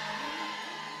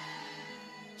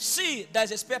 See,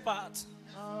 there's a spare part.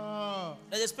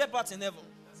 There's a spare part in heaven.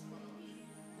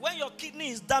 When your kidney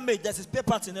is damaged, there's a spare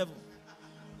part in heaven.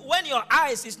 When your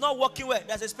eyes is not working well,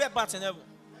 there's a spare part in heaven.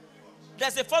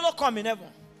 There's a follow come in heaven.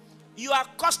 You are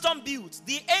custom built.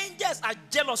 The angels are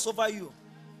jealous over you.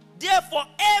 Therefore,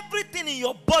 everything in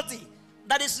your body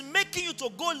that is making you to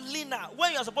go leaner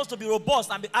when you are supposed to be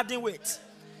robust and be adding weight.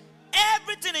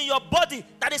 Everything in your body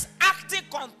that is acting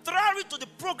contrary to the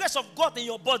progress of God in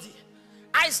your body.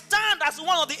 I stand as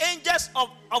one of the angels of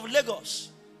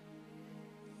Lagos.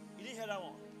 You didn't hear that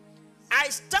one? I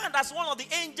stand as one of the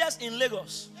angels in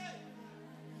Lagos.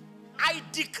 I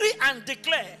decree and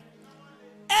declare,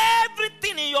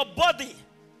 everything in your body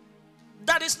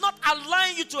that is not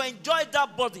allowing you to enjoy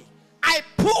that body, I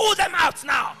pull them out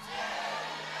now.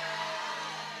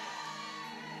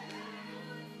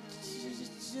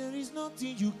 There is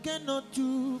nothing you cannot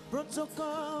do.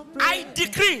 Protocol break. I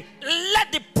decree,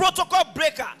 let the protocol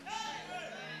breaker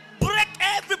break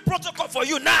every protocol for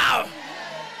you now.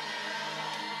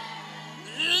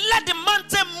 Let the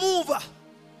mountain mover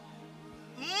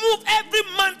move every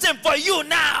mountain for you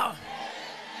now.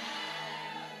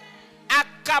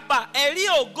 Akaba eri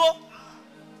ogo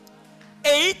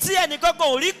èyí tí ẹnìkankan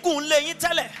ò rí gùn lẹ́yìn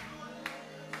tẹ́lẹ̀.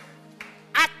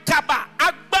 Akaba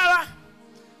agbára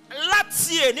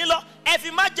láti èní lọ ẹ fi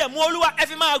májẹ̀mú Olúwa ẹ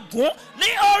fi máa gún ní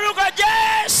orúkọ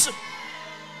Jésù.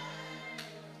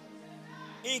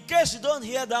 In case you don't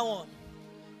hear that one,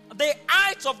 the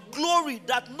height of glory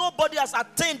that nobody has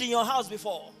attained in your house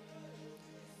before,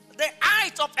 the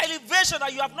height of elevation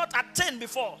that you have not attained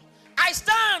before. I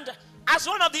stand as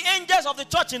one of the angels of the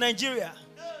church in Nigeria.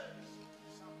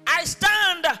 I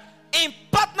stand in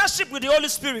partnership with the Holy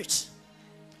Spirit.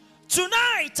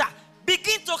 Tonight,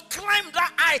 begin to climb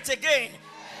that height again.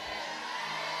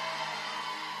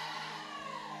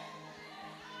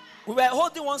 We were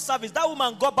holding one service. That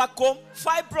woman got back home.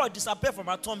 Fibroid disappeared from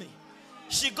her tummy.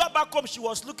 She got back home. She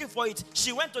was looking for it.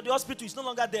 She went to the hospital. It's no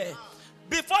longer there.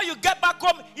 Before you get back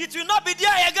home, it will not be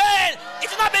there again. It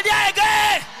will not be there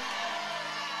again.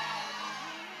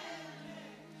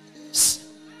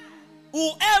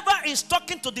 Whoever is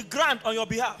talking to the ground on your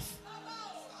behalf,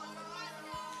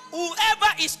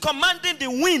 whoever is commanding the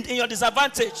wind in your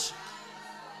disadvantage,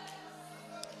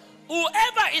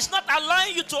 whoever is not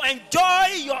allowing you to enjoy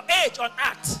your age on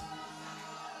earth,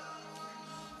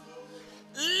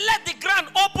 let the ground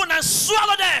open and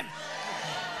swallow them.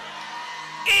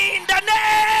 In the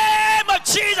name of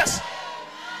Jesus.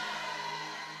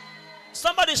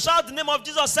 Somebody shout the name of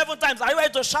Jesus 7 times. Are you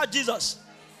ready to shout Jesus?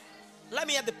 Let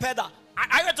me hear the pedal.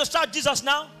 Are you ready to shout Jesus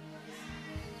now?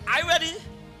 Are you ready?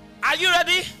 Are you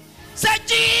ready? Say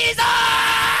Jesus!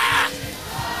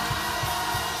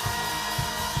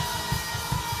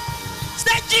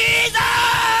 Say Jesus!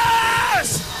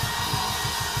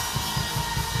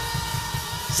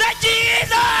 Say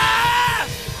Jesus!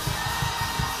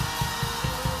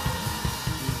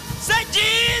 Say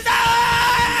Jesus!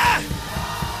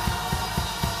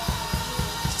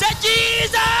 Say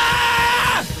Jesus!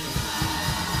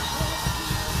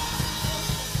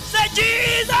 Say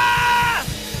Jesus!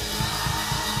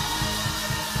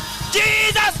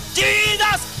 Jesus!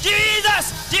 Jesus!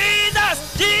 Jesus!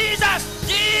 Jesus!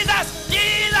 Jesus!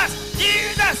 Jesus!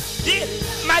 Jesus!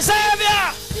 Jesus! My Savior!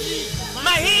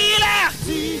 My healer!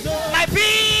 My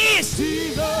peace!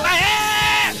 My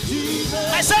head!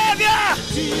 My Savior!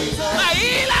 My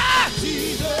healer!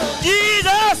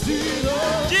 Jesus!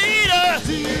 Jesus!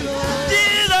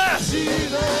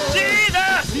 Jesus!